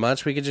matter that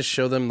much. We could just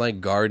show them like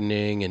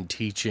gardening and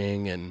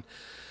teaching and.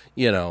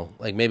 You know,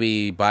 like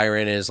maybe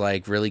Byron is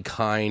like really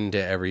kind to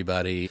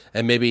everybody,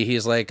 and maybe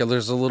he's like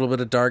there's a little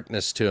bit of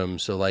darkness to him,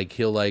 so like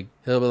he'll be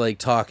like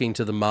talking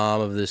to the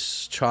mom of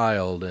this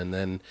child, and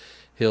then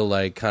he'll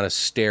like kind of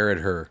stare at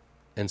her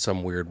in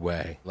some weird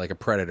way, like a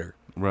predator.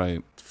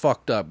 Right.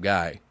 Fucked up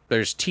guy.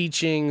 there's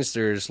teachings,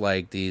 there's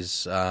like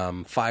these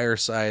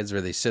firesides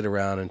where they sit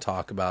around and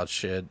talk about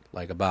shit,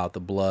 like about the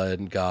blood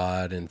and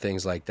God and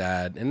things like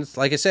that. And it's,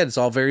 like I said, it's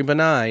all very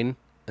benign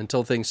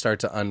until things start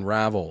to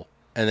unravel.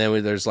 And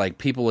then there's like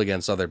people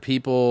against other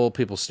people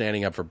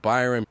standing up for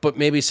Byron. But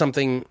maybe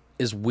something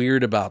is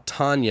weird about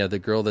Tanya, the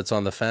girl that's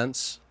on the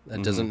fence,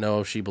 that doesn't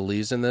know if she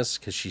believes in this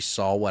because she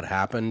saw what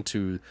happened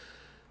to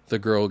the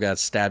girl who got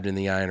stabbed in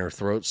the eye and her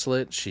throat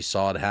slit. She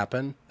saw it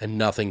happen and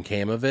nothing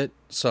came of it.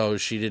 So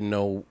she didn't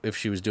know if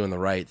she was doing the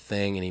right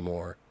thing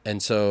anymore.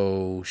 And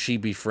so she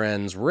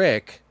befriends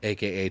Rick,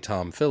 a.k.a.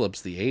 Tom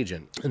Phillips, the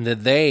agent, and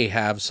that they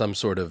have some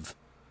sort of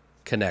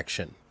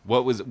connection.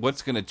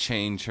 What's going to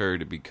change her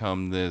to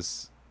become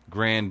this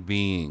grand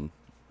being?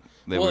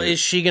 Is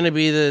she going to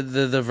be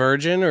the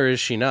virgin or is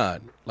she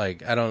not?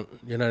 Like, I don't,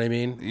 you know what I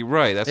mean? You're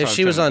right. That's if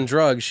she was on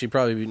drugs, she'd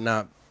probably be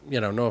not,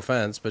 no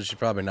offense, but she's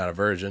probably not a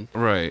virgin.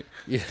 Right.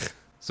 Yeah.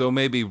 So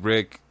maybe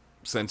Rick,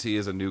 since he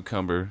is a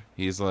newcomer,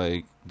 he's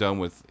like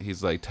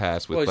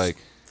tasked with like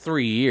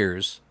 3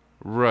 years.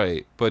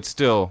 Right. But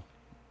still,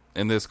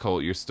 in this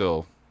cult,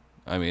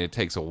 it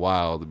takes a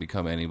while to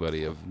become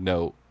anybody of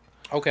note.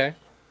 Okay.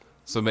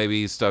 So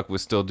maybe he's stuck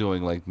with still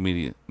doing like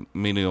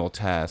menial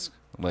tasks,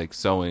 like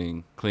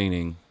sewing,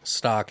 cleaning,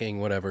 stocking,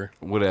 whatever,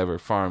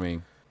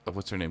 farming.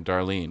 What's her name?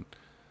 Darlene.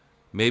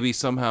 Maybe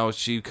somehow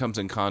she comes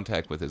in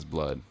contact with his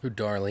blood. Who,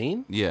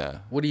 Darlene? Yeah.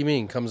 What do you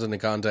mean comes into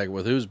contact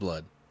with whose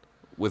blood?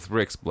 With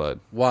Rick's blood.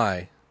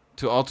 Why?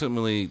 To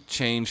ultimately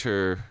change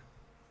her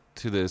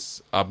to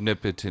this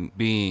omnipotent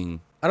being.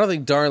 I don't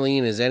think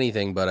Darlene is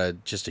anything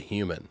but just a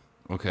human.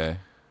 Okay.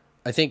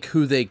 I think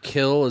who they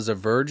kill as a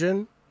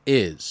virgin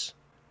is.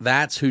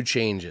 That's who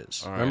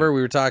changes. Right. Remember we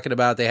were talking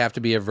about they have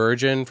to be a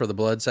virgin for the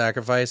blood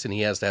sacrifice and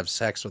he has to have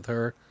sex with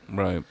her.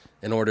 Right.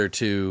 In order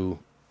to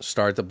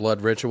start the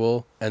blood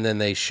ritual. And then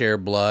they share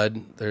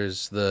blood.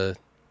 There's the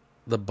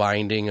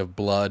binding of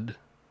blood,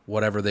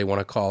 whatever they want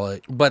to call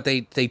it. But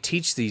they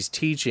teach these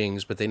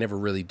teachings, but they never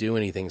really do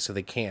anything. So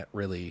they can't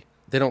really,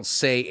 they don't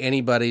say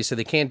anybody. So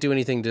they can't do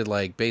anything to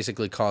like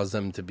basically cause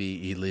them to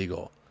be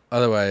illegal.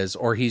 Otherwise,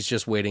 or he's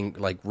just waiting,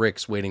 like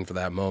Rick's waiting for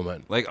that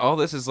moment. Like all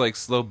this is like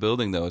slow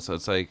building though, so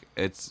it's like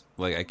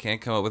I can't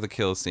come up with a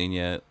kill scene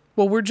yet.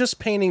 Well, we're just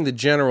painting the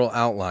general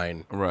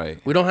outline. Right.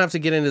 We don't have to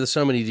get into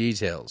so many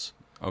details.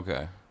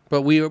 Okay.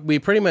 But we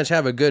pretty much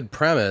have a good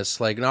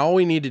premise. Like, and all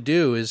we need to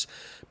do is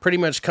pretty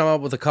much come up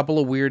with a couple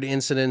of weird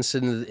incidents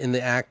in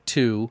the Act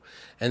 2,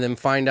 and then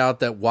find out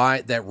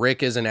that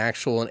Rick is an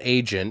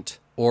agent.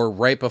 Or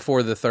right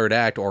before the third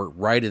act, or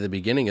right at the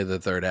beginning of the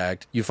third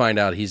act, you find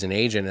out he's an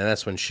agent, and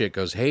that's when shit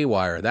goes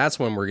haywire. That's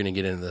when we're going to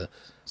get into the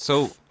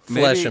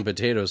flesh and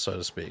potatoes, so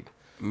to speak.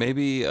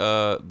 Maybe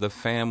the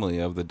family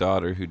of the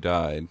daughter who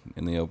died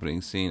in the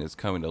opening scene is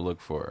coming to look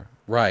for her.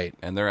 Right.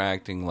 And they're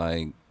acting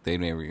like they've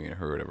never even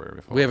heard of her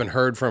before. We haven't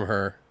heard from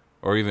her.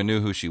 Or even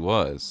knew who she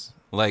was.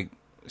 Like,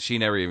 she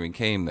never even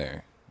came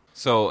there.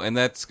 So, and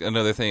that's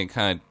another thing that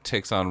kind of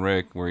ticks on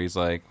Rick, where he's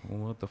like,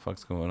 well, what the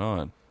fuck's going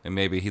on? And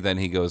maybe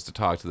he goes to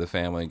talk to the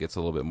family and gets a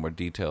little bit more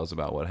details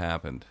about what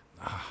happened.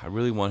 I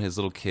really want his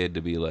little kid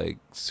to be like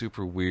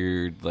super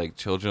weird, like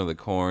Children of the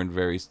Corn,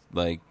 very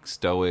like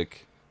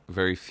stoic,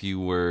 very few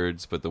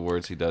words, but the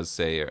words he does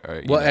say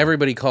are.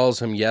 Everybody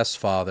calls him Yes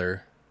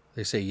Father.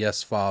 They say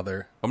Yes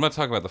Father. I'm not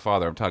talking about the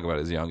father. I'm talking about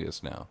his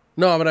youngest now.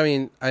 No, but I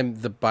mean,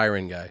 I'm the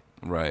Byron guy.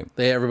 Right.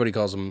 Everybody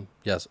calls him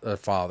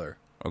Father.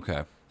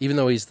 Okay. Even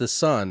though he's the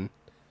son,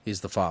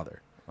 he's the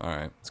father. All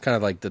right. It's kind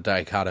of like the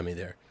dichotomy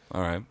there.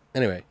 All right.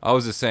 Anyway. I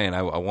was just saying,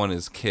 I want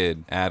his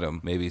kid,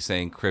 Adam, maybe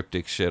saying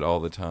cryptic shit all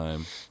the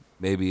time.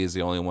 Maybe he's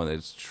the only one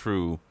that's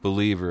true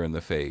believer in the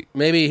fate.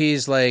 Maybe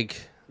he's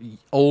like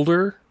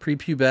older,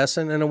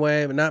 prepubescent in a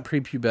way, but not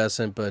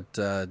prepubescent,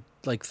 but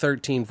like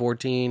 13,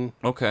 14.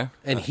 Okay.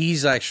 And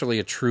he's actually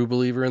a true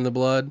believer in the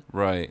blood.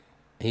 Right.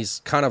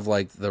 He's kind of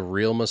like the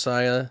real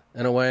Messiah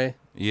in a way.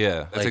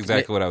 Yeah, that's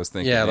exactly what I was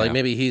thinking. Yeah, like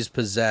maybe he's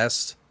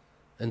possessed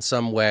in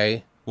some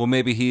way. Well,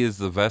 maybe he is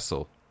the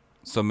vessel.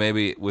 So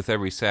maybe with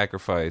every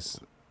sacrifice,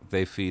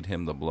 they feed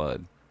him the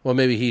blood. Well,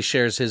 maybe he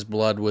shares his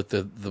blood with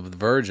the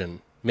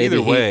virgin. Maybe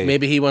Either way.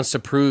 Maybe he wants to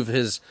prove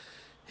his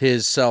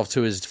self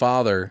to his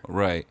father.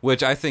 Right.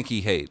 Which I think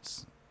he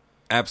hates.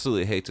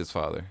 Absolutely hates his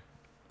father.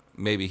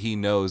 Maybe he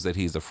knows that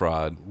he's a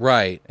fraud.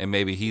 Right. And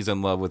maybe he's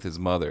in love with his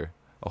mother.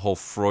 A whole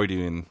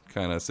Freudian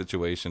kind of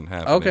situation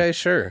happening. Okay,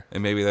 sure.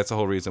 And maybe that's the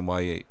whole reason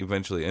why he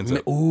eventually ends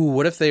up... Ooh,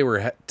 what if they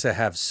were to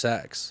have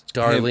sex?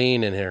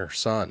 Darlene and her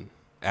son.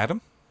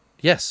 Adam?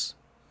 Yes.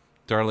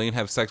 Darlene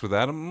have sex with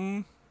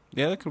Adam?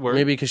 Yeah, that could work.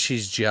 Maybe because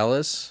she's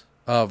jealous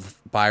of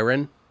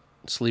Byron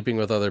sleeping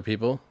with other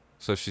people.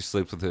 So she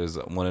sleeps with his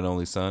one and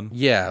only son?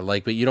 Yeah,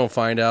 but you don't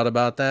find out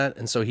about that.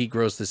 And so he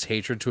grows this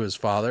hatred to his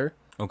father.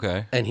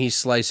 Okay. And he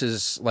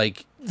slices,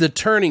 the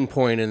turning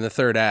point in the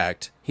third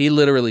act, he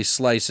literally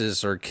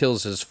slices or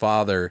kills his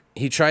father.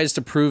 He tries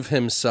to prove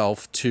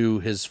himself to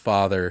his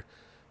father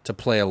to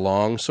play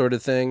along sort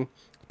of thing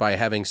by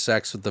having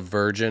sex with the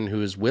virgin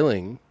who is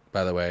willing,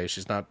 by the way.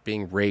 She's not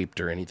being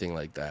raped or anything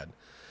like that.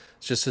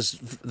 It's just this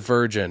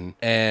virgin.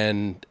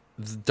 And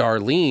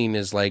Darlene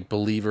is like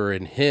believer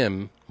in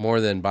him more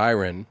than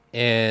Byron,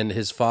 and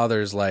his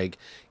father's like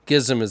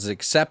gives him his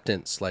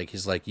acceptance. Like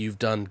he's like, "You've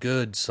done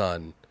good,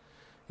 son."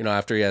 You know,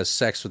 after he has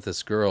sex with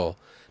this girl,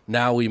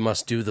 now we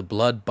must do the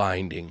blood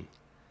binding,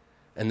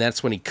 and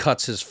that's when he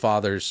cuts his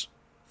father's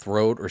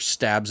throat or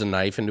stabs a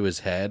knife into his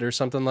head or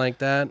something like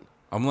that.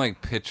 I'm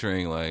like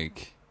picturing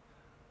like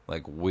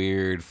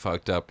weird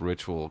fucked up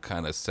ritual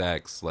kind of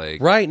sex,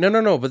 like Right?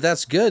 No, but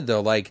that's good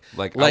though. Like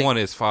I want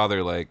his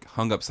father like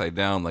hung upside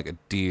down like a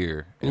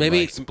deer and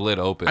Maybe- like split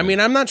open. I mean,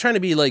 I'm not trying to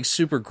be like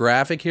super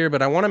graphic here,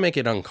 but I want to make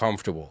it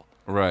uncomfortable.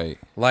 right.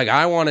 Like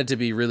I want it to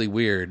be really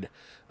weird.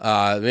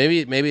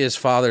 Maybe his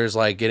father's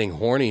like getting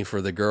horny for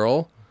the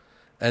girl,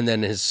 and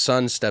then his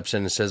son steps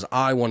in and says,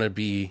 I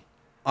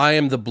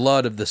am the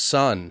blood of the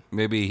son."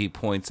 Maybe he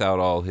points out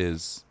all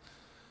his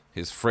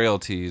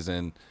frailties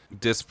and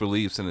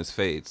disbeliefs in his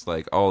fates,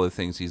 like all the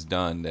things he's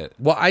done that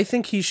Well, I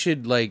think he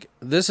should, like,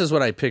 this is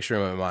what I picture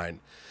in my mind.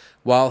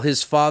 While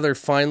his father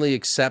finally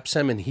accepts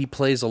him and he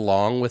plays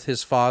along with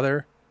his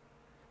father,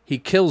 he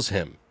kills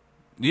him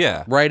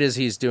yeah. right as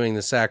he's doing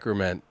the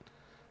sacrament,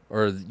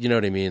 or you know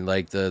what I mean,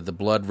 like the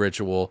blood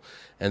ritual,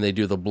 and they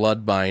do the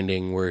blood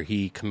binding where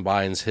he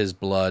combines his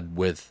blood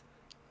with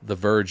the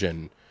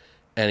virgin,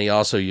 and he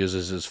also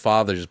uses his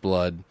father's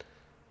blood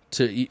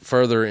to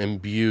further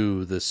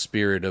imbue the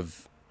spirit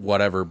of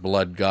whatever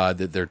blood god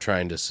that they're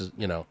trying to,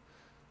 you know.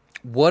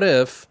 What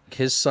if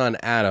his son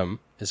Adam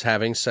is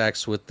having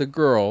sex with the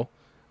girl,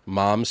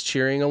 mom's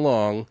cheering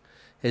along,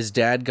 his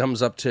dad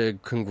comes up to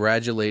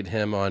congratulate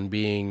him on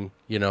being,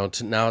 you know,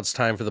 now it's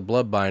time for the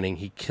blood binding.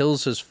 He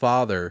kills his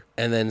father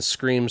and then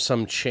screams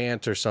some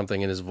chant or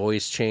something and his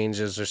voice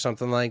changes or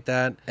something like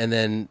that, and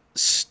then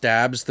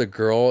stabs the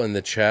girl in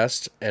the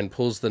chest and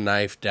pulls the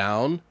knife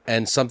down,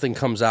 and something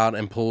comes out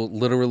and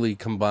literally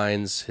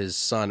combines his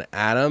son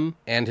Adam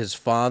and his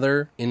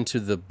father into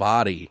the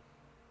body,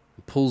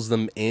 pulls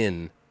them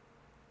in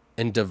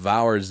and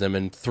devours them,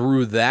 and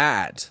through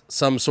that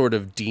some sort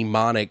of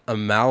demonic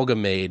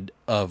amalgamate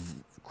of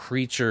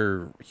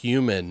creature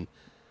human.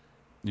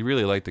 You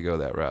really like to go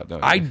that route, don't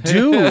you? I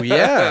do.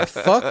 Yeah.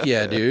 Fuck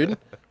yeah, dude.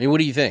 I mean, what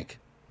do you think?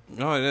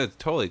 Oh, it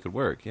totally could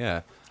work.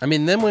 Yeah. I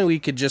mean, then when we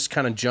could just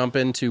kind of jump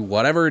into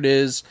whatever it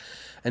is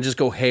and just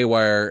go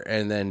haywire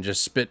and then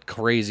just spit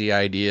crazy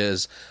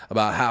ideas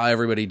about how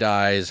everybody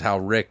dies, how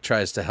Rick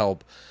tries to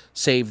help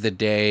save the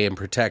day and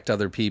protect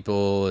other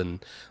people,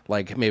 and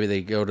like maybe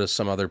they go to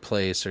some other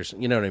place, or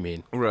you know what I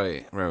mean?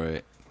 Right.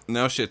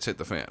 Now shit's hit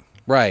the fan.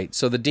 Right.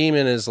 So the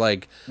demon is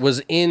like,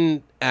 was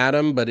in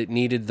Adam, but it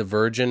needed the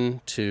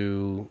virgin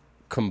to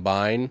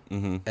combine.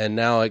 Mm-hmm. And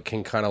now it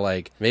can kind of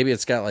like, maybe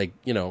it's got like,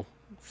 you know,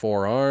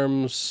 4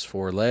 arms,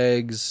 4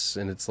 legs,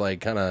 and it's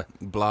like kind of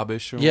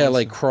Blobbish. yeah,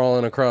 like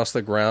crawling across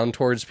the ground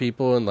towards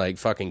people and like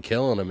fucking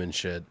killing them and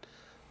shit.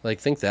 Like,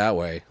 think that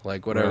way.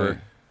 Like, whatever. Right.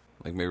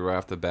 Like maybe right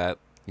off the bat,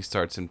 he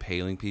starts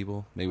impaling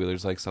people. Maybe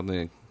there's like something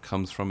that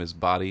comes from his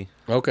body.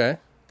 Okay.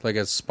 Like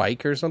a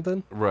spike or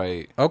something?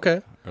 Right.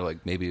 Okay. Or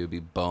like maybe it would be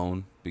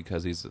bone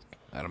because he's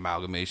an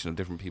amalgamation of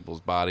different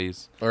people's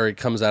bodies. Or it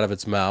comes out of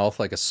its mouth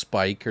like a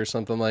spike or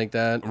something like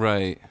that.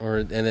 Right. Or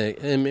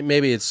and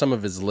maybe it's some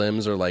of his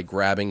limbs are like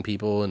grabbing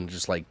people and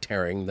just like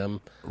tearing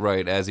them.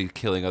 Right, as he's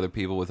killing other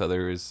people with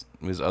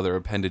his other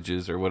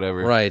appendages or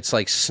whatever. Right, it's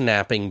like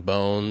snapping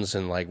bones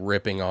and like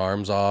ripping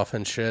arms off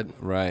and shit.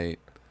 Right.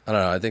 I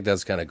don't know, I think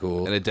that's kind of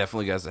cool. And it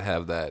definitely has to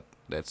have that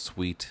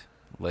sweet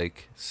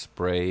like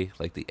spray,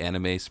 like the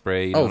anime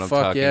spray. You know what I'm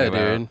fuck talking yeah,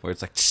 about? dude. Where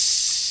it's like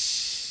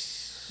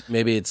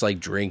Maybe it's like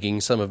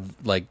drinking some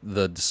of like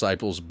the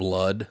disciples'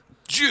 blood.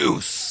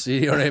 juice.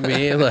 You know what I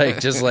mean? Like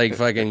just like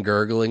fucking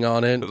gurgling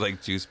on it.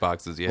 Like juice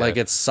boxes, yeah. Like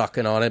it's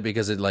sucking on it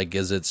because it like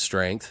gives it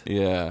strength.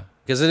 yeah.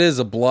 Because it is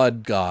a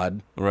blood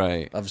god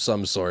Right. of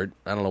some sort.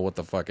 I don't know what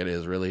the fuck it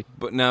is, really.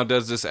 But now,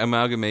 does this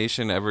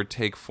amalgamation ever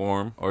take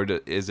form, or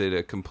is it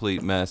a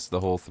complete mess the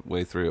whole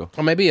way through?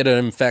 Or maybe it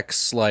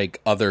infects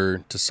like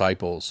other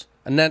disciples.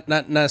 And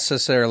not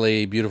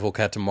necessarily Beautiful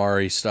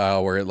Katamari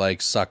style where it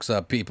like sucks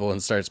up people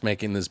and starts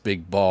making this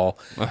big ball,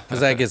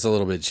 because that gets a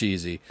little bit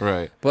cheesy.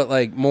 Right. But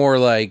like more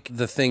like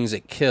the things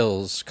it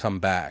kills come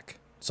back.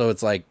 So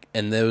it's like,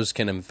 and those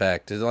can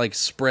infect. It like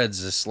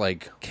spreads this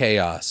like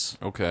chaos.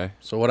 Okay.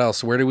 So what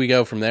else? Where do we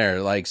go from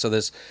there? Like, so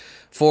this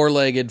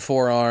 4-legged,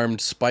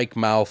 4-armed,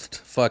 spike-mouthed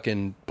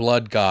fucking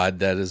blood god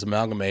that is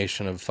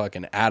amalgamation of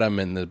fucking Adam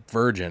and the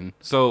Virgin.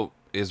 So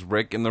is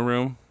Rick in the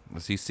room?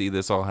 Does he see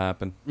this all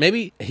happen?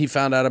 Maybe he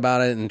found out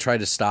about it and tried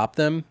to stop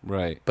them.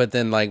 Right. But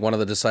then like one of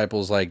the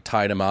disciples like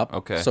tied him up.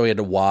 Okay. So he had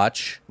to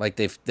watch. Like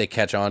they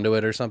catch onto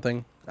it or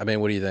something. I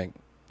mean, what do you think?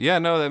 Yeah,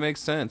 no, that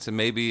makes sense. And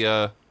maybe,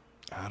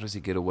 how does he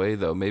get away,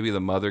 though? Maybe the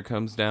mother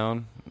comes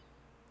down,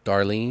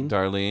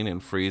 Darlene,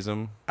 and frees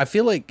him. I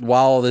feel like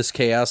while this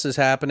chaos is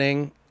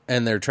happening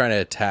and they're trying to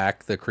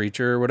attack the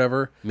creature or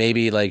whatever,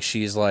 maybe like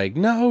she's like,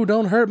 no,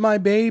 don't hurt my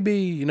baby.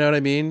 You know what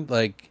I mean?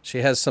 Like she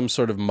has some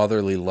sort of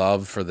motherly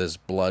love for this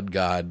blood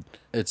god,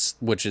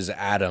 which is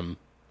Adam.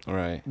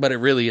 Right. But it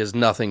really has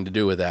nothing to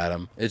do with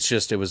Adam. It's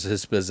just it was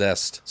his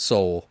possessed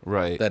soul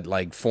Right. that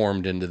like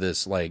formed into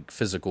this like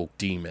physical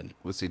demon.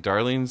 Let's see,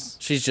 Darlene's.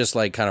 She's just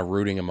like kind of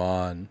rooting him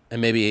on,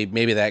 and maybe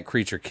that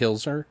creature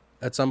kills her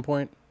at some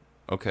point.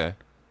 Okay.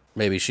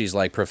 Maybe she's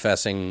like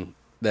professing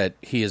that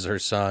he is her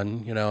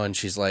son, you know, and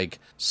she's like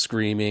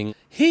screaming,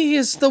 "He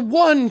is the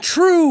one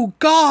true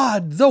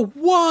God, the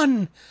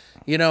one,"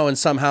 you know, and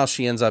somehow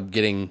she ends up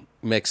getting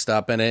mixed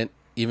up in it.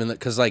 Even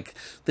because, like,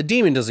 the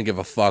demon doesn't give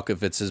a fuck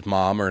if it's his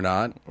mom or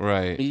not.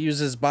 Right. He uses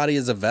his body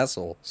as a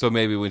vessel. So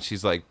maybe when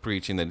she's like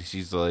preaching that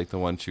she's like the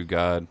one true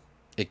God,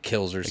 It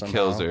kills her it somehow.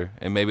 kills her.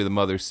 And maybe the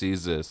mother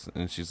sees this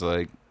and she's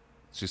like,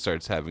 she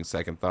starts having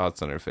second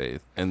thoughts on her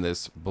faith and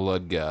this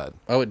blood god.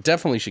 Oh, it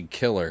definitely should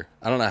kill her.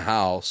 I don't know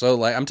how. So,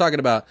 like, I'm talking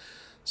about,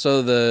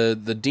 so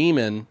the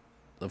demon,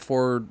 the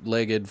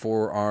four-legged,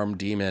 four-armed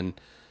demon,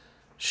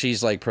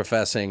 she's like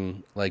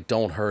professing, like,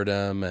 don't hurt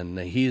him, and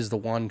he's the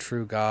one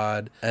true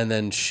God. And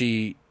then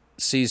she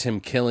sees him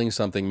killing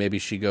something. Maybe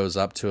she goes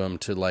up to him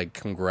to, like,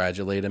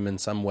 congratulate him in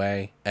some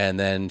way. And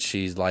then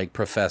she's, like,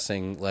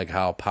 professing, like,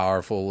 how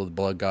powerful the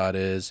blood god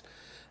is.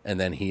 And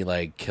then he,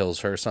 like, kills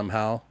her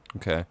somehow.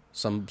 Okay.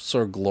 Some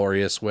sort of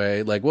glorious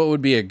way. Like, what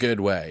would be a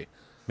good way?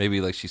 Maybe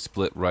like she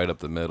split right up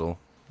the middle,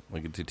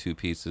 like into two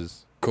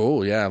pieces.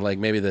 Cool, yeah. Like,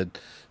 maybe the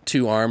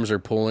two arms are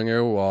pulling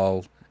her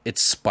while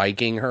it's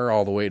spiking her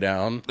all the way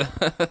down.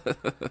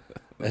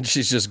 And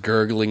she's just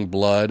gurgling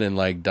blood and,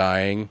 like,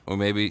 dying. Or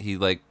maybe he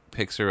like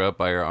picks her up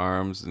by her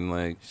arms and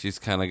like she's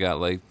kind of got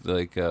like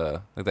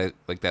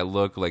that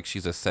look like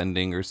she's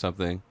ascending or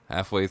something.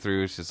 Halfway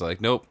through, she's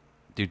like, "Nope,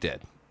 you're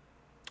dead."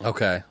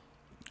 Okay.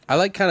 I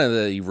like kind of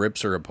that he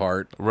rips her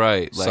apart.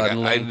 Right. Like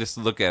Suddenly. I just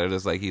look at it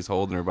as like he's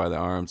holding her by the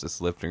arms,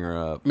 just lifting her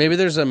up. Maybe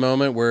there's a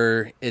moment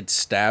where it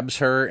stabs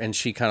her and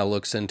she kind of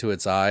looks into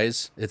its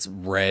eyes. It's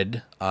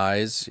red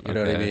eyes, you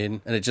know what I Okay.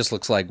 mean? And it just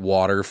looks like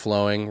water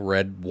flowing,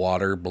 red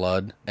water,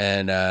 blood.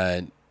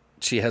 And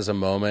she has a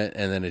moment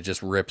and then it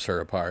just rips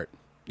her apart.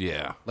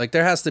 Yeah. Like,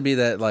 there has to be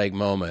that, like,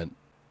 moment.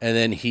 And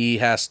then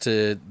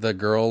the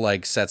girl,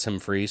 like, sets him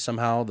free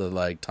somehow, the,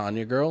 like,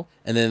 Tanya girl.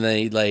 And then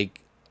they, like,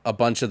 a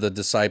bunch of the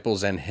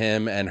disciples and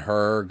him and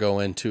her go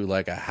into,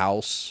 like, a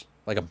house,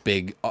 like a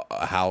big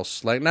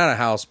house. Like, not a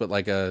house, but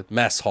like a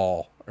mess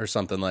hall or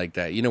something like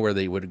that. You know, where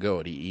they would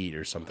go to eat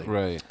or something.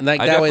 Right. And, like,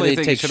 I that way definitely they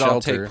think take it should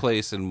all shelter. take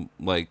place in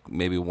like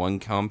maybe one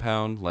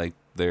compound, like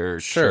their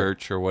Sure.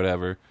 church or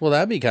whatever. Well,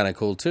 that'd be kind of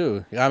cool,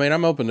 too. I mean,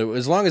 I'm open to it,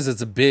 as long as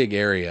it's a big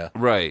area.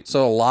 Right.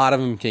 So a lot of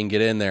them can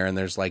get in there, and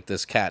there's, like,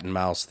 this cat and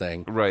mouse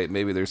thing. Right.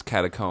 Maybe there's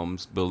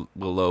catacombs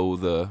below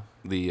the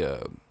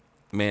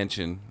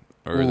mansion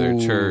or their Ooh.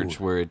 church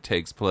where it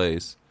takes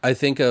place. I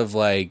think of,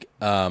 like,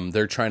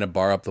 they're trying to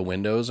bar up the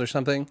windows or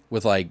something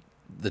with, like,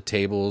 the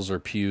tables or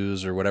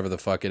pews or whatever the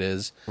fuck it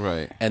is.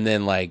 Right. And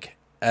then, like,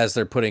 as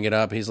they're putting it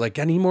up, he's like,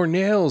 I need more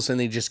nails. And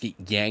they just get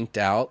yanked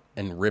out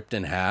and ripped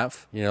in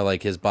half. You know,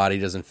 like, his body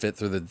doesn't fit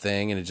through the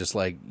thing, and it just,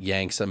 like,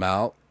 yanks him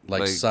out,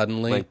 like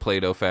suddenly. Like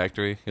Play-Doh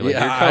Factory. You're like,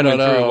 Yeah, you're I coming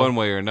don't through know. one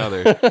way or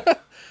another.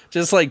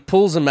 Just, like,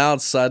 pulls him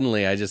out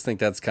suddenly. I just think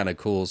that's kind of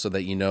cool, so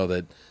that you know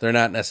that they're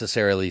not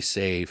necessarily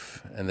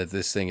safe and that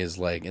this thing is,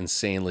 like,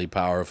 insanely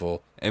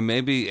powerful. And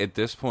maybe at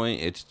this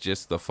point, it's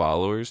just the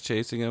followers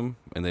chasing him,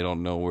 and they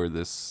don't know where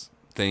this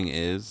thing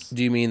is.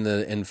 Do you mean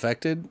the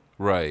infected?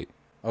 Right.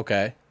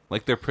 Okay.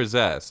 Like they're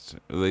possessed.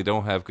 They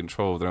don't have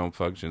control of their own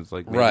functions.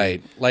 Like maybe,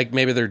 Right. Like,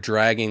 maybe they're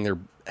dragging their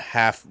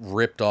half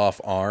ripped off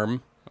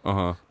arm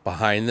Uh-huh.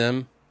 behind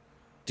them.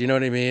 Do you know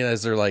what I mean?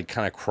 As they're, like,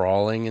 kind of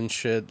crawling and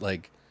shit.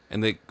 Like,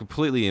 And they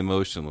completely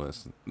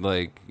emotionless.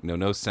 Like,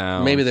 no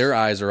sound. maybe their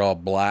eyes are all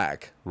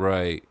black,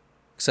 Right.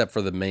 except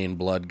for the main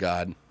blood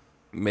god.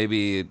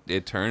 Maybe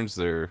it turns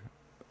their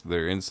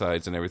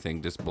insides and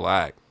everything just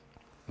black.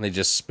 And they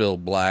just spill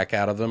black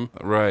out of them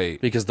Right.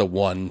 because the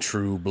one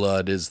true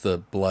blood is the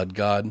blood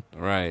god.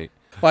 Right.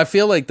 Well, I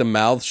feel like the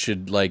mouth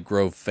should, like,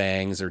 grow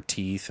fangs or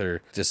teeth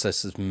or just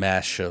this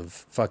mesh of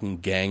fucking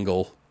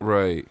gangle.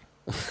 Right.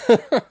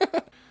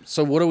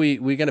 So what are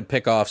we gonna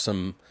pick off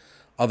some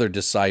other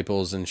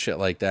disciples and shit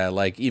like that?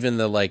 Like, even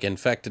the, like,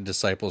 infected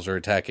disciples are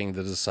attacking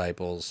the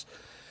disciples,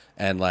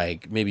 and,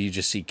 like, maybe you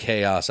just see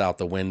chaos out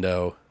the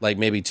window. Like,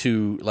 maybe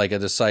two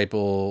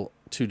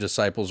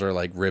disciples are,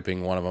 like,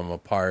 ripping one of them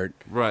apart.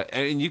 Right.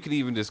 And you could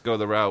even just go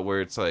the route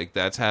where it's like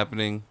that's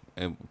happening,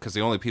 and because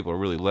the only people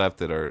really left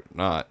that are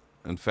not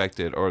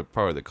infected or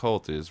part of the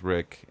cult is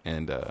Rick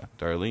and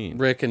Darlene.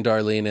 Rick and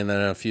Darlene, and then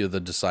a few of the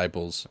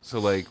disciples. So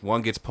like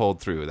one gets pulled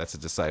through. That's a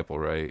disciple,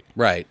 right?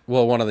 Right.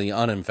 Well, one of the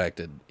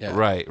uninfected. Yeah.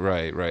 Right.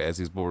 As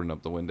he's boarding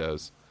up the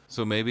windows.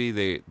 So maybe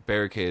they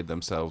barricaded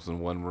themselves in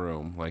one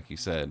room, like you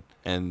said,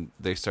 and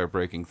they start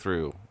breaking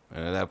through.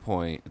 And at that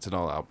point, it's an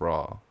all-out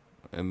brawl.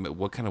 And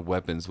what kind of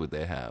weapons would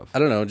they have? I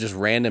don't know, just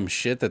random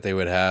shit that they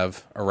would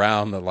have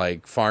around, the,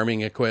 like,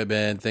 farming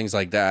equipment, things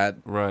like that.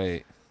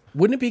 Right.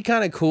 Wouldn't it be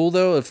kind of cool,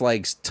 though, if,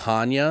 like,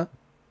 Tanya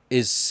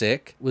is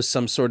sick with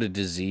some sort of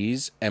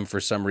disease, and for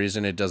some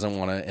reason it doesn't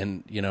want to,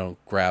 and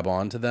grab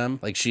onto them.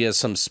 Like she has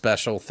some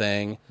special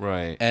thing,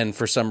 Right. and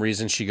for some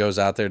reason she goes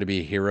out there to be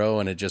a hero,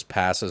 and it just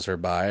passes her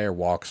by or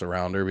walks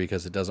around her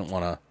because it doesn't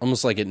want to.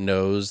 Almost like it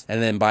knows.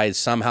 And then by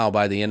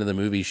the end of the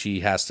movie,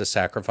 she has to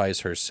sacrifice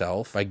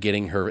herself by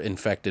getting her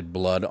infected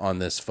blood on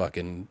this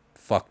fucking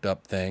fucked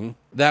up thing.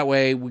 That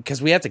way,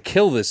 because we have to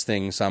kill this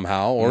thing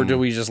somehow, or do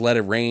we just let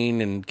it rain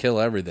and kill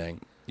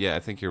everything? Yeah, I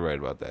think you're right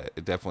about that.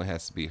 It definitely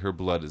has to be her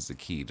blood is the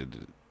key to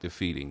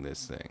defeating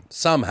this thing.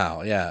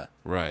 Somehow, yeah.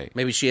 Right.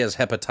 Maybe she has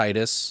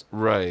hepatitis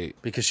Right.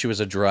 because she was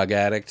a drug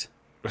addict.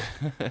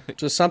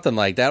 Just something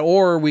like that.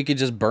 Or we could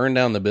just burn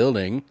down the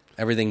building.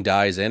 Everything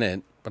dies in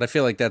it. But I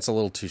feel like that's a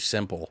little too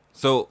simple.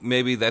 So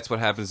maybe that's what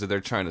happens if they're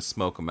trying to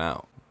smoke them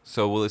out.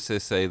 So we'll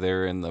just say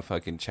they're in the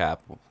fucking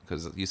chapel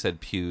because you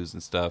said pews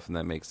and stuff, and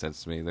that makes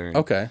sense to me. They're in,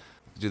 Okay.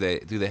 Do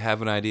they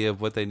have an idea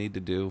of what they need to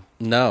do?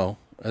 No.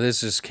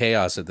 This is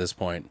chaos at this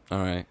point. All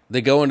right.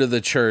 They go into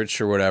the church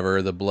or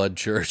whatever, the blood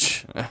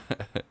church.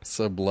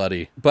 So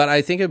bloody. But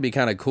I think it'd be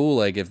kind of cool,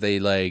 like, if they,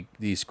 like,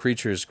 these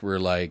creatures were,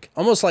 like,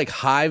 almost like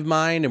hive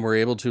mind and were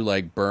able to,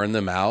 like, burn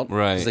them out.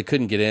 Right. Because they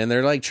couldn't get in.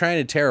 They're, like, trying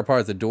to tear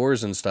apart the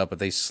doors and stuff, but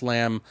they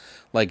slam,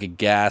 like, a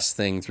gas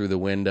thing through the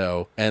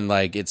window and,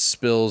 like, it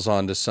spills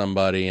onto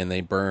somebody and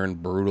they burn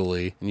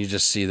brutally. And you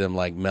just see them,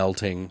 like,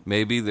 melting.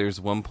 Maybe there's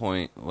one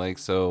point, like,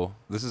 so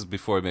this is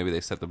before maybe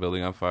they set the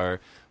building on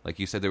fire. Like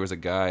you said, there was a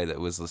guy that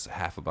was just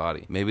half a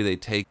body. Maybe they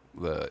take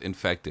the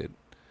infected,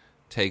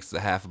 takes the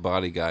half a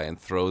body guy and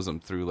throws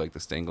him through like the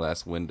stained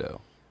glass window.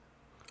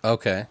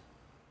 Okay.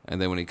 And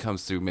then when he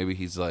comes through, maybe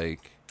he's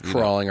like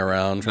Crawling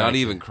around. not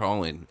even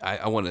crawling.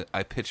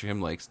 I picture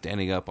him like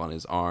standing up on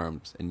his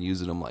arms and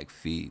using them like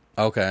feet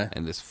Okay.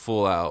 and just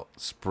full out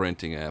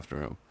sprinting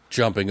after him.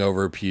 Jumping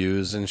over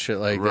pews and shit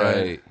like that.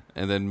 Right.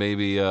 And then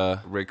maybe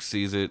Rick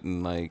sees it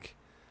and like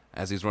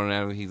as he's running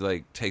out, he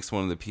like takes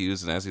one of the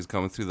pews, and as he's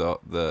coming through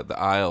the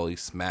aisle, he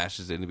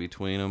smashes it in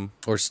between them.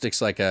 Or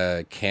sticks like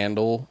a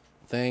candle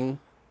thing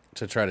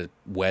to try to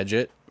wedge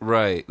it.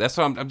 Right. That's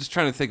what I'm just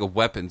trying to think of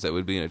weapons that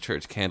would be in a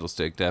church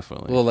candlestick.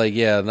 Definitely. Well, like,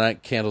 yeah,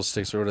 not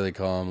candlesticks. What do they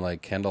call them?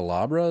 Like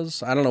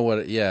candelabras? I don't know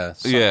what. Yeah.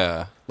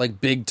 Yeah.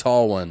 Like big,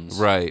 tall ones.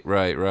 Right.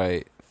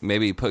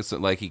 Maybe he puts it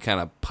like he kind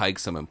of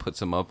pikes them and puts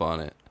them up on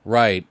it.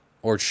 Right.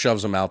 Or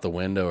shoves them out the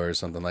window or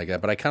something like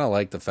that. But I kind of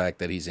like the fact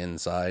that he's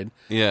inside.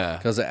 Yeah.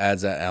 Because it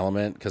adds that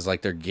element. Because,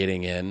 like, they're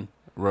getting in.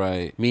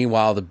 Right.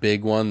 Meanwhile, the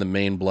big one, the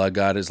main blood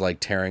god, is like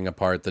tearing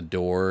apart the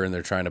door and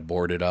they're trying to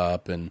board it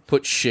up and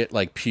put shit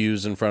like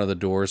pews in front of the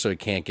door so it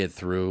can't get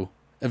through.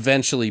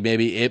 Eventually,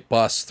 maybe it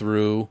busts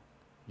through,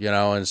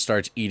 and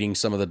starts eating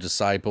some of the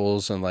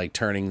disciples and like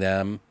turning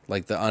them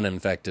like the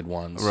uninfected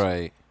ones.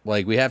 Right.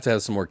 Like we have to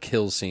have some more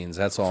kill scenes.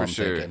 That's all For I'm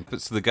sure. thinking.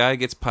 But so the guy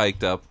gets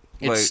piked up.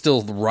 It's like,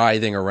 still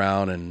writhing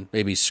around and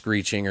maybe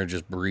screeching or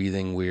just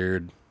breathing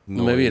weird.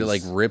 Maybe it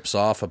like rips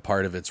off a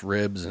part of its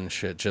ribs and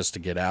shit just to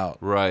get out.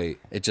 Right.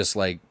 It just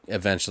like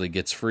eventually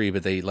gets free,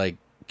 but they like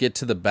get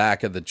to the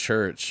back of the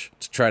church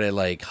to try to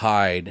like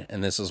hide,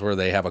 and this is where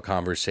they have a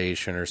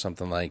conversation or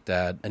something like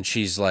that, and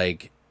she's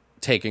like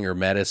taking her They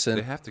medicine.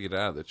 have to get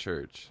out of the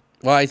church.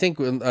 Well, I think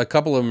a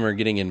couple of them are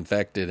getting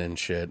infected and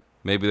shit.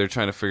 Maybe they're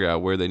trying to figure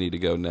out where they need to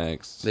go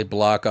next. They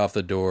block off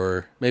the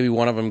door. Maybe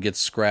one of them gets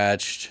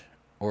scratched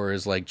or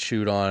is like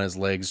chewed on, his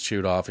legs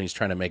chewed off, and he's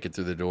trying to make it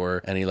through the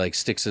door, and he like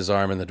sticks his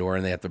arm in the door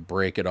and they have to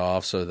break it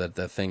off so that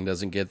the thing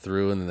doesn't get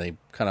through, and then they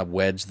kind of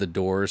wedge the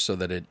door so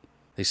that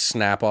they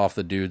snap off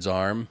the dude's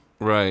arm.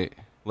 Right.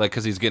 Like,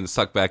 because he's getting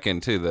sucked back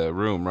into the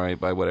room, right,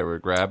 by whatever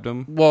grabbed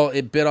him? Well,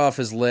 it bit off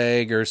his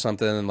leg or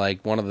something, and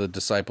like one of the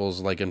disciples,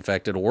 like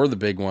infected, or the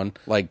big one,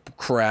 like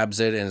grabs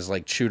it and is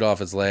like chewed off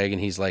his leg, and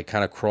he's like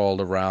kind of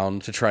crawled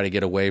around to try to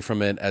get away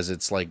from it as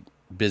it's like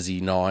busy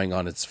gnawing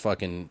on its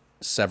fucking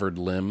severed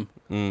limb.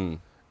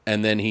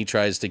 And then he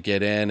tries to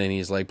get in and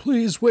he's like,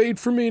 please wait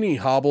for me, and he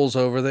hobbles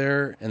over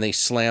there and they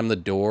slam the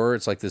door.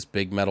 It's like this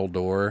big metal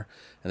door,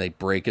 and they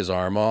break his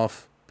arm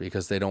off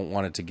because they don't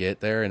want it to get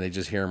there, and they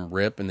just hear him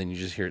rip, and then you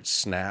just hear it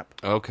snap.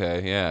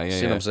 Okay, yeah.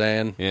 See what I'm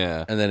saying?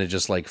 Yeah. And then it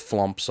just like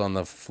flumps on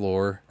the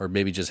floor, or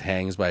maybe just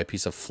hangs by a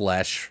piece of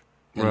flesh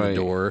in the Right.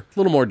 door. A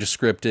little more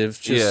descriptive.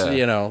 Just,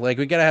 Yeah. like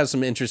we gotta have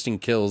some interesting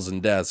kills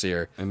and deaths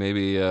here. And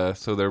maybe,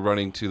 so they're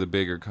running to the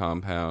bigger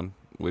compound,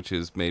 which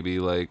is maybe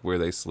like where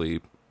they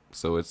sleep.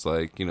 So it's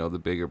like, the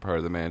bigger part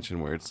of the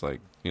mansion where it's like,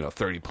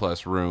 30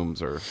 plus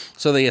rooms or.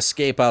 So they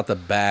escape out the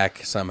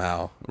back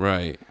somehow,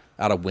 Right.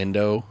 out a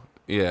window.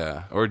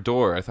 Yeah. Or a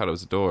door. I thought it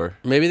was a door.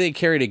 Maybe they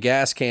carried a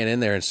gas can in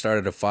there and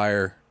started a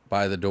fire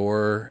by the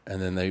door,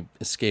 and then they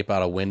escape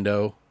out a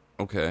window.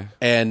 Okay.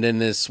 And then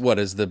this, what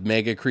is the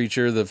mega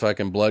creature, the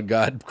fucking blood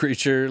god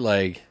creature?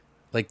 Like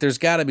there's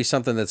got to be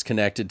something that's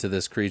connected to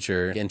this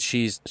creature, and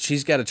she's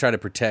got to try to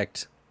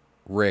protect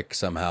Rick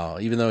somehow.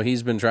 Even though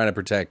he's been trying to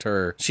protect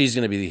her, she's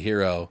going to be the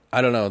hero.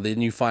 I don't know.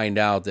 Then you find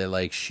out that,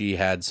 like, she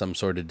had some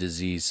sort of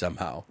disease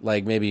somehow.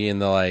 Like, maybe in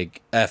the,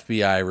 like,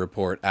 FBI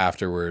report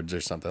afterwards or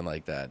something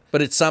like that.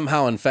 But it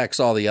somehow infects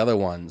all the other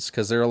ones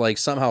because they're, like,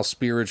 somehow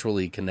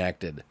spiritually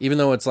connected. Even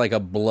though it's, like, a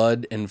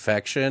blood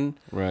infection.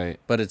 Right.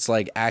 But it's,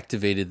 like,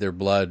 activated their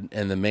blood.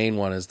 And the main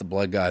one is the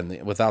blood god.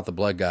 And without the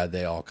blood god,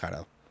 they all kind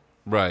of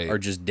are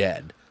just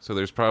dead. So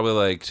there's probably,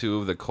 like, 2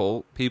 of the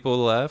cult people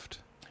left.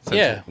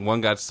 Since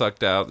one got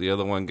sucked out, the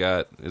other one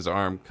got his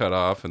arm cut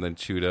off and then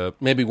chewed up.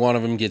 Maybe one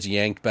of them gets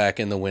yanked back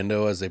in the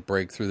window as they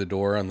break through the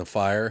door on the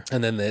fire.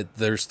 And then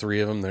there's 3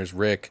 of them. There's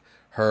Rick,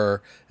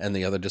 her, and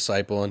the other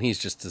disciple. And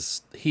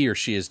he or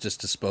she is just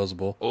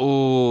disposable.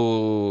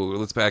 Oh,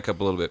 let's back up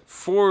a little bit.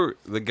 For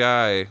the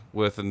guy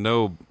with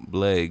no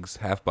legs,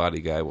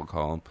 half-body guy we'll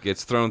call him,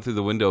 gets thrown through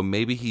the window,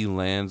 maybe he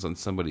lands on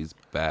somebody's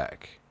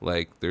back.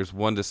 Like, there's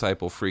one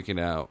disciple freaking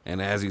out,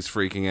 and as he's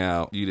freaking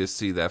out, you just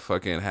see that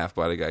fucking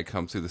half-body guy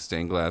come through the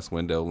stained glass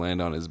window,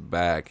 land on his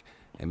back,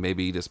 and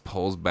maybe he just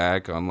pulls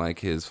back on, like,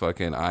 his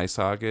fucking eye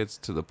sockets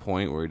to the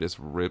point where he just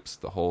rips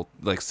the whole,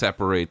 like,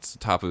 separates the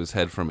top of his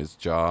head from his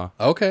jaw.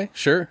 Okay,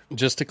 sure.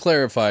 Just to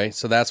clarify,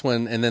 so that's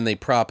when, and then they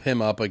prop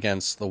him up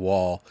against the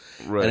wall,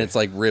 Right. and it's,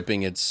 like,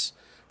 ripping its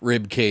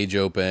rib cage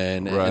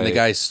open, Right. and the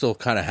guy's still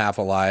kind of half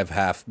alive,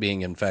 half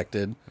being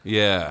infected.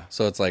 Yeah.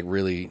 So it's, like,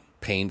 really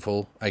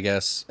painful, I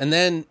guess. And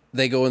then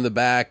they go in the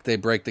back, they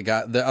break the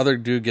guy, the other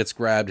dude gets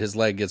grabbed, his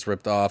leg gets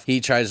ripped off.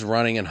 He tries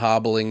running and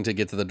hobbling to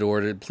get to the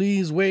door to,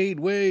 please wait.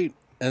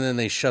 And then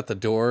they shut the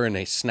door and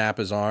they snap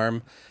his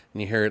arm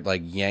and you hear it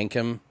like yank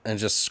him and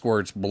just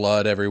squirts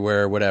blood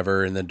everywhere,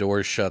 whatever, and the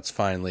door shuts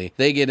finally.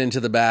 They get into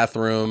the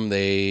bathroom,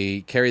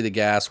 they carry the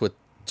gas with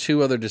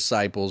 2 other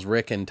disciples,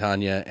 Rick and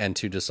Tanya, and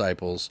 2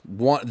 disciples.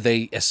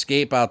 They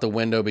escape out the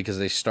window because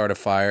they start a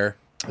fire.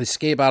 They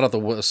escape out of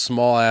the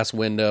small-ass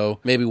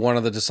window. Maybe one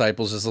of the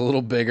disciples is a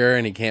little bigger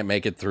and he can't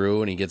make it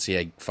through and he gets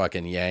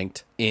fucking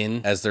yanked in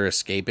as they're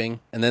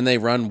escaping. And then they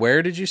run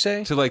where, did you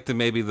say? To, like,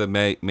 maybe the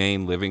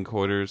main living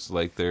quarters,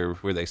 like,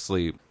 where they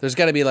sleep. There's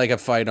got to be, like, a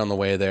fight on the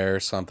way there or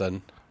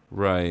something.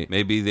 Right.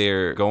 Maybe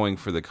they're going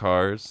for the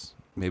cars.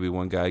 Maybe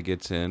one guy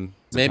gets in.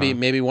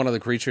 Maybe one of the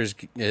creatures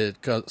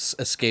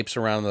escapes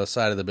around the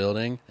side of the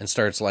building and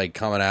starts, like,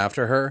 coming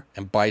after her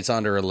and bites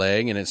onto her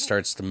leg and it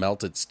starts to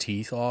melt its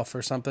teeth off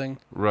or something.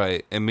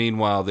 Right. And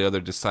meanwhile, the other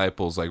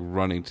disciple's, like,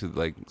 running to,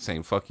 like,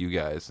 saying, fuck you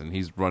guys. And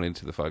he's running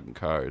to the fucking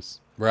cars.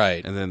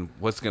 Right. And then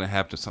what's going to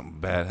happen if something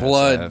bad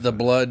happens? The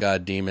blood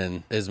god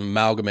demon is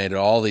amalgamated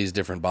all these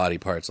different body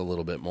parts a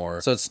little bit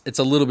more. So it's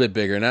a little bit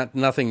bigger.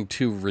 Nothing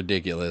too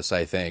ridiculous,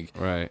 I think.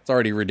 Right. It's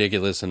already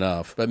ridiculous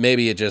enough. But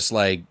maybe it just,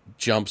 like,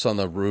 jumps on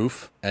the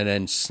roof and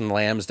then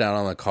slams down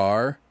on the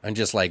car and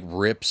just, like,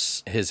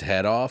 rips his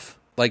head off.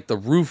 Like, the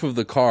roof of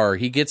the car,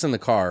 he gets in the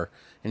car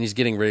and he's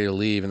getting ready to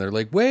leave and they're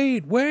like,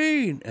 wait.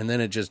 And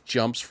then it just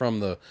jumps from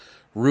the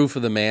roof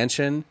of the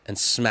mansion and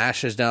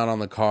smashes down on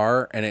the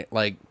car and it,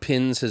 like,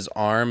 pins his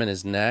arm and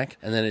his neck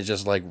and then it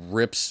just, like,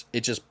 rips,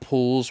 it just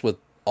pulls with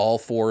all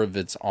 4 of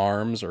its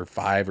arms or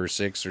 5 or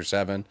 6 or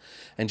 7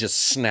 and just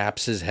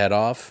snaps his head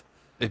off.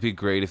 It'd be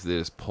great if they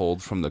just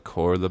pulled from the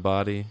core of the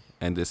body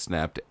and just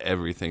snapped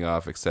everything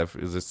off except for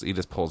he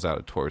just pulls out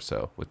a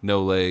torso with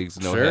no legs,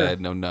 no head,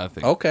 no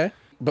nothing. Okay.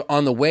 But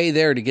on the way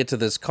there to get to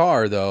this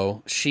car,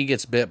 though, she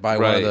gets bit by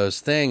one of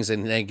those things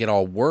and they get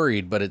all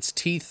worried, but its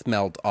teeth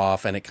melt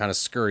off and it kind of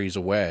scurries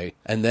away.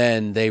 And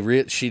then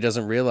she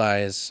doesn't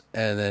realize,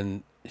 and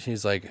then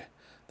she's like,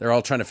 they're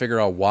all trying to figure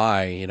out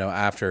why,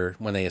 after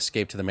when they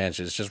escape to the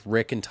mansion. It's just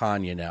Rick and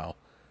Tanya now.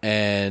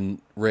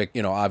 And Rick,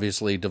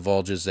 obviously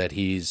divulges that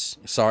he's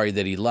sorry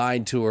that he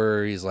lied to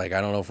her. He's like,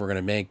 I don't know if we're going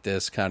to make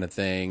this kind of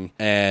thing.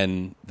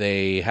 And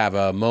they have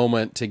a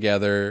moment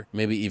together,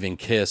 maybe even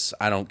kiss.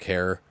 I don't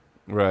care.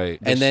 Right.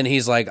 And then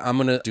he's like, I'm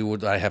going to do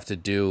what I have to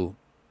do.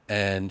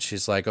 And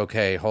she's like,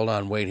 okay, hold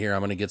on, wait here. I'm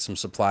going to get some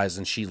supplies.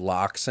 And she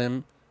locks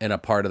him in a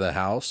part of the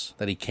house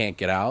that he can't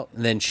get out.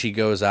 And then she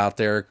goes out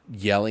there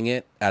yelling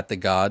it at the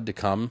god to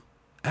come.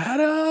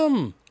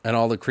 Adam! And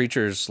all the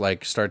creatures,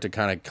 like, start to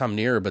kind of come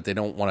near her, but they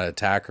don't want to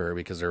attack her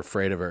because they're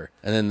afraid of her.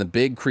 And then the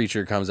big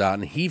creature comes out,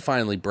 and he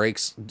finally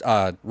breaks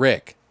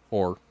Rick,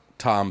 or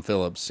Tom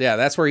Phillips. Yeah,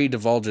 that's where he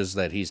divulges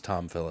that he's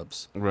Tom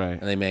Phillips. Right.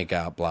 And they make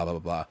out, blah, blah,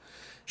 blah.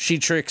 She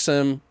tricks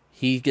him.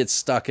 He gets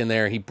stuck in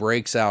there. He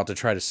breaks out to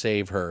try to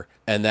save her.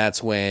 And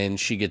that's when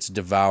she gets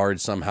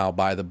devoured somehow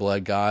by the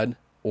blood god.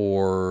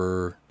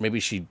 Or maybe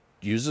she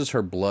uses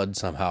her blood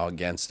somehow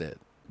against it.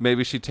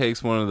 Maybe she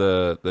takes one of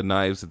the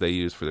knives that they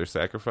use for their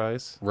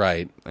sacrifice.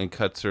 Right. And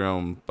cuts her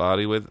own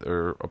body with,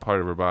 or a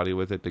part of her body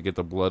with it to get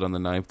the blood on the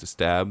knife to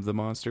stab the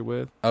monster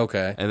with.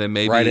 Okay. And then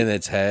maybe right in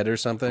its head or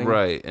something?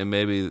 Right. And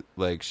maybe,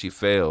 like, she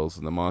fails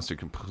and the monster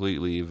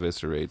completely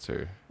eviscerates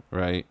her.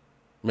 Right?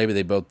 Maybe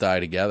they both die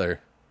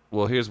together.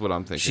 Well, here's what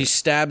I'm thinking. She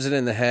stabs it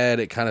in the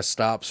head. It kind of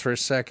stops for a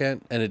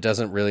second, and it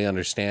doesn't really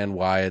understand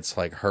why it's,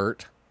 like,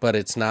 hurt. But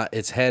it's not,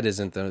 its head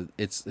isn't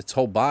its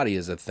whole body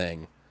is a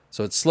thing.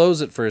 So it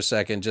slows it for a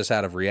second just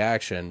out of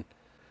reaction,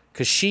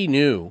 because she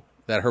knew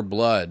that her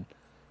blood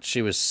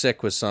she was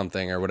sick with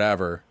something or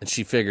whatever, and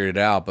she figured it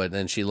out, but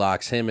then she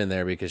locks him in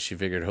there because she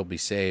figured he'll be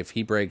safe.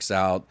 He breaks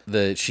out.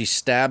 She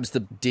stabs the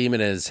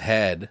demon in his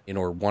head,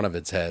 or one of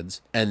its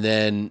heads, and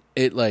then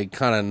it like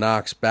kind of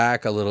knocks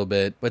back a little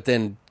bit, but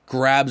then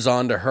grabs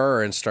onto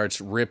her and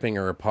starts ripping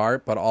her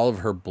apart, but all of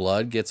her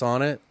blood gets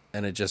on it.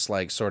 And it just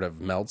like sort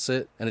of melts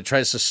it, and it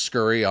tries to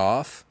scurry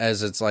off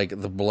as it's like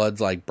the blood's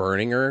like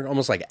burning her,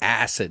 almost like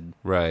acid.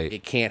 Right.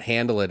 It can't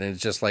handle it, and it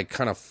just like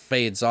kind of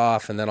fades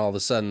off, and then all of a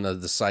sudden the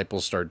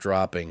disciples start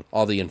dropping,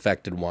 all the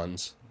infected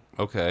ones.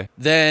 Okay.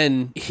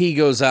 Then he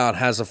goes out,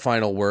 has a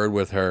final word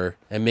with her,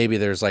 and maybe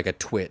there's like a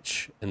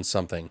twitch and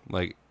something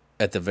Like,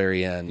 at the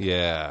very end.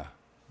 yeah.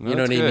 No, You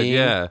know that's what I good, mean?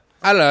 Yeah.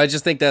 I don't know. I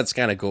just think that's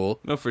kind of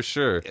cool. No, for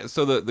sure.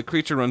 So the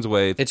creature runs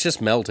away. It's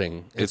just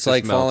melting. It's just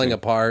like falling melting.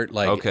 apart.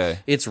 Like, Okay.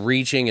 it's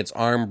reaching. Its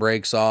arm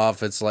breaks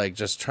off. It's like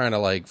just trying to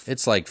like.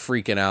 It's like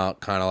freaking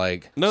out, kind of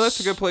like. No, that's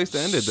a good place to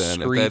end it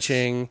then, if that's-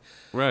 Screeching,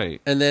 Right.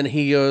 and then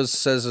he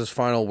says his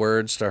final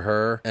words to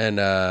her,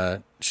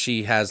 and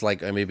she has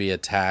like maybe a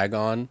tag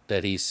on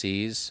that he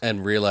sees,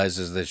 and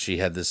realizes that she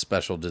had this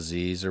special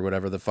disease or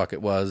whatever the fuck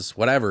it was,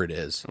 whatever it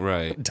is.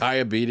 Right.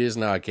 Diabetes?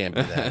 No, it can't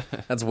be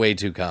that. That's way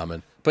too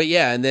common. But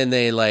yeah, and then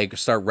they like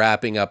start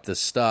wrapping up the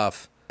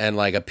stuff, and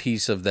like a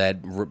piece of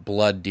that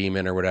blood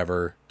demon or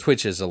whatever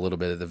twitches a little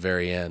bit at the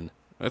very end.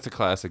 That's a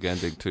classic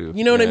ending, too.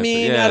 You know what I Yeah,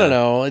 mean? yeah. I don't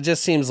know. It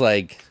just seems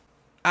like,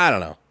 I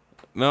don't know.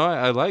 No,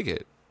 I like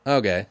it.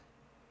 Okay.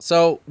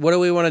 So what do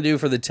we want to do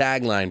for the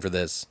tagline for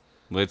this?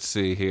 Let's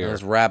see here.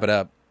 Let's wrap it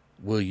up.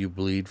 Will you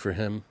bleed for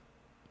him?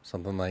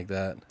 Something like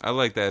that. I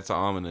like that. It's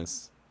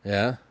ominous.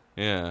 Yeah?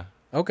 Yeah.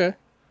 Okay.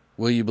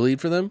 Will you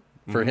bleed for them?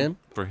 For him?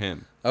 For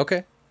him.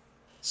 Okay.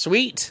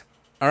 Sweet.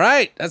 All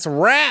right. That's a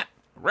wrap.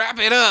 Wrap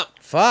it up.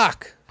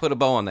 Fuck. Put a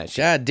bow on that shit.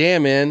 God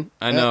damn, man.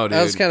 I know,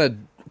 That was dude. kind of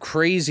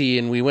crazy,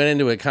 and we went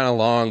into it kind of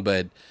long,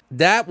 but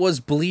that was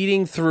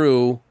bleeding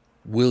through.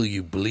 Will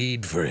you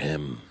bleed for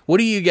him? What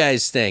do you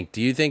guys think?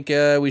 Do you think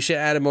we should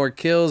add more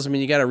kills? I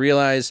mean, you got to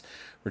realize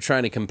we're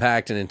trying to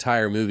compact an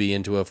entire movie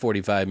into a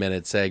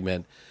 45-minute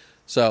segment.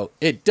 So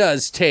it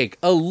does take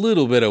a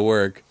little bit of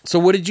work. So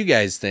what did you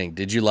guys think?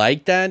 Did you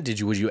like that?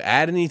 Would you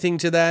add anything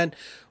to that?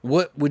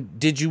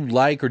 Did you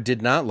like or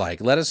did not like?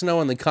 Let us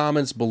know in the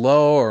comments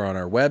below or on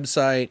our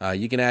website.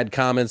 You can add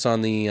comments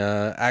on the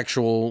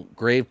actual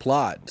Grave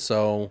Plot.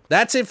 So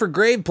that's it for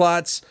Grave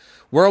Plots.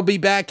 We'll be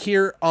back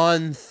here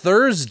on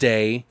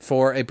Thursday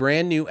for a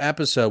brand new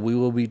episode. We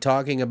will be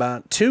talking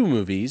about 2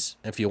 movies,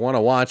 if you want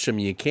to watch them,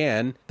 you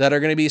can, that are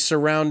going to be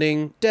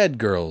surrounding dead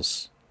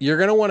girls. You're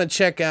going to want to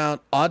check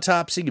out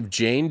Autopsy of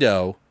Jane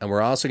Doe, and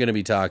we're also going to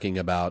be talking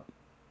about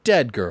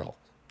Dead Girl.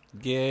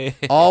 Yeah.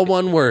 All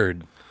one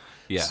word.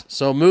 Yeah.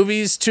 So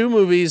 2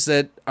 movies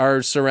that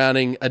are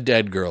surrounding a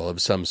dead girl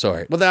of some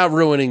sort, without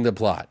ruining the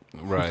plot.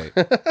 Right.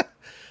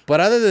 But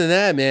other than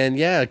that, man,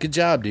 yeah, good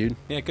job, dude.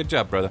 Yeah, good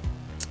job, brother.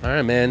 All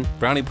right, man.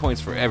 Brownie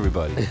points for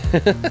everybody.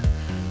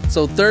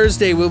 So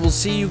Thursday, we will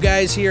see you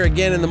guys here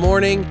again in the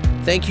morning.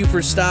 Thank you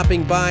for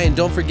stopping by, and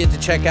don't forget to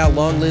check out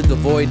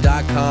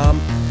longlivethevoid.com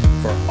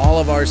for all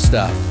of our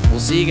stuff. We'll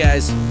see you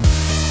guys.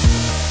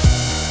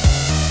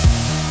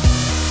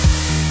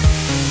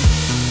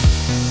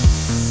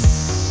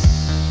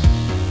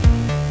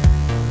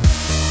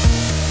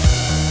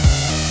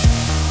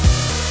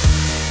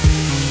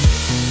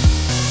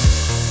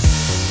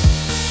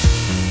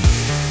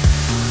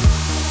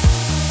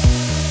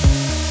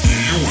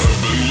 You have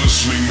been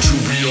listening to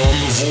Beyond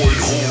the Void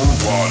Horror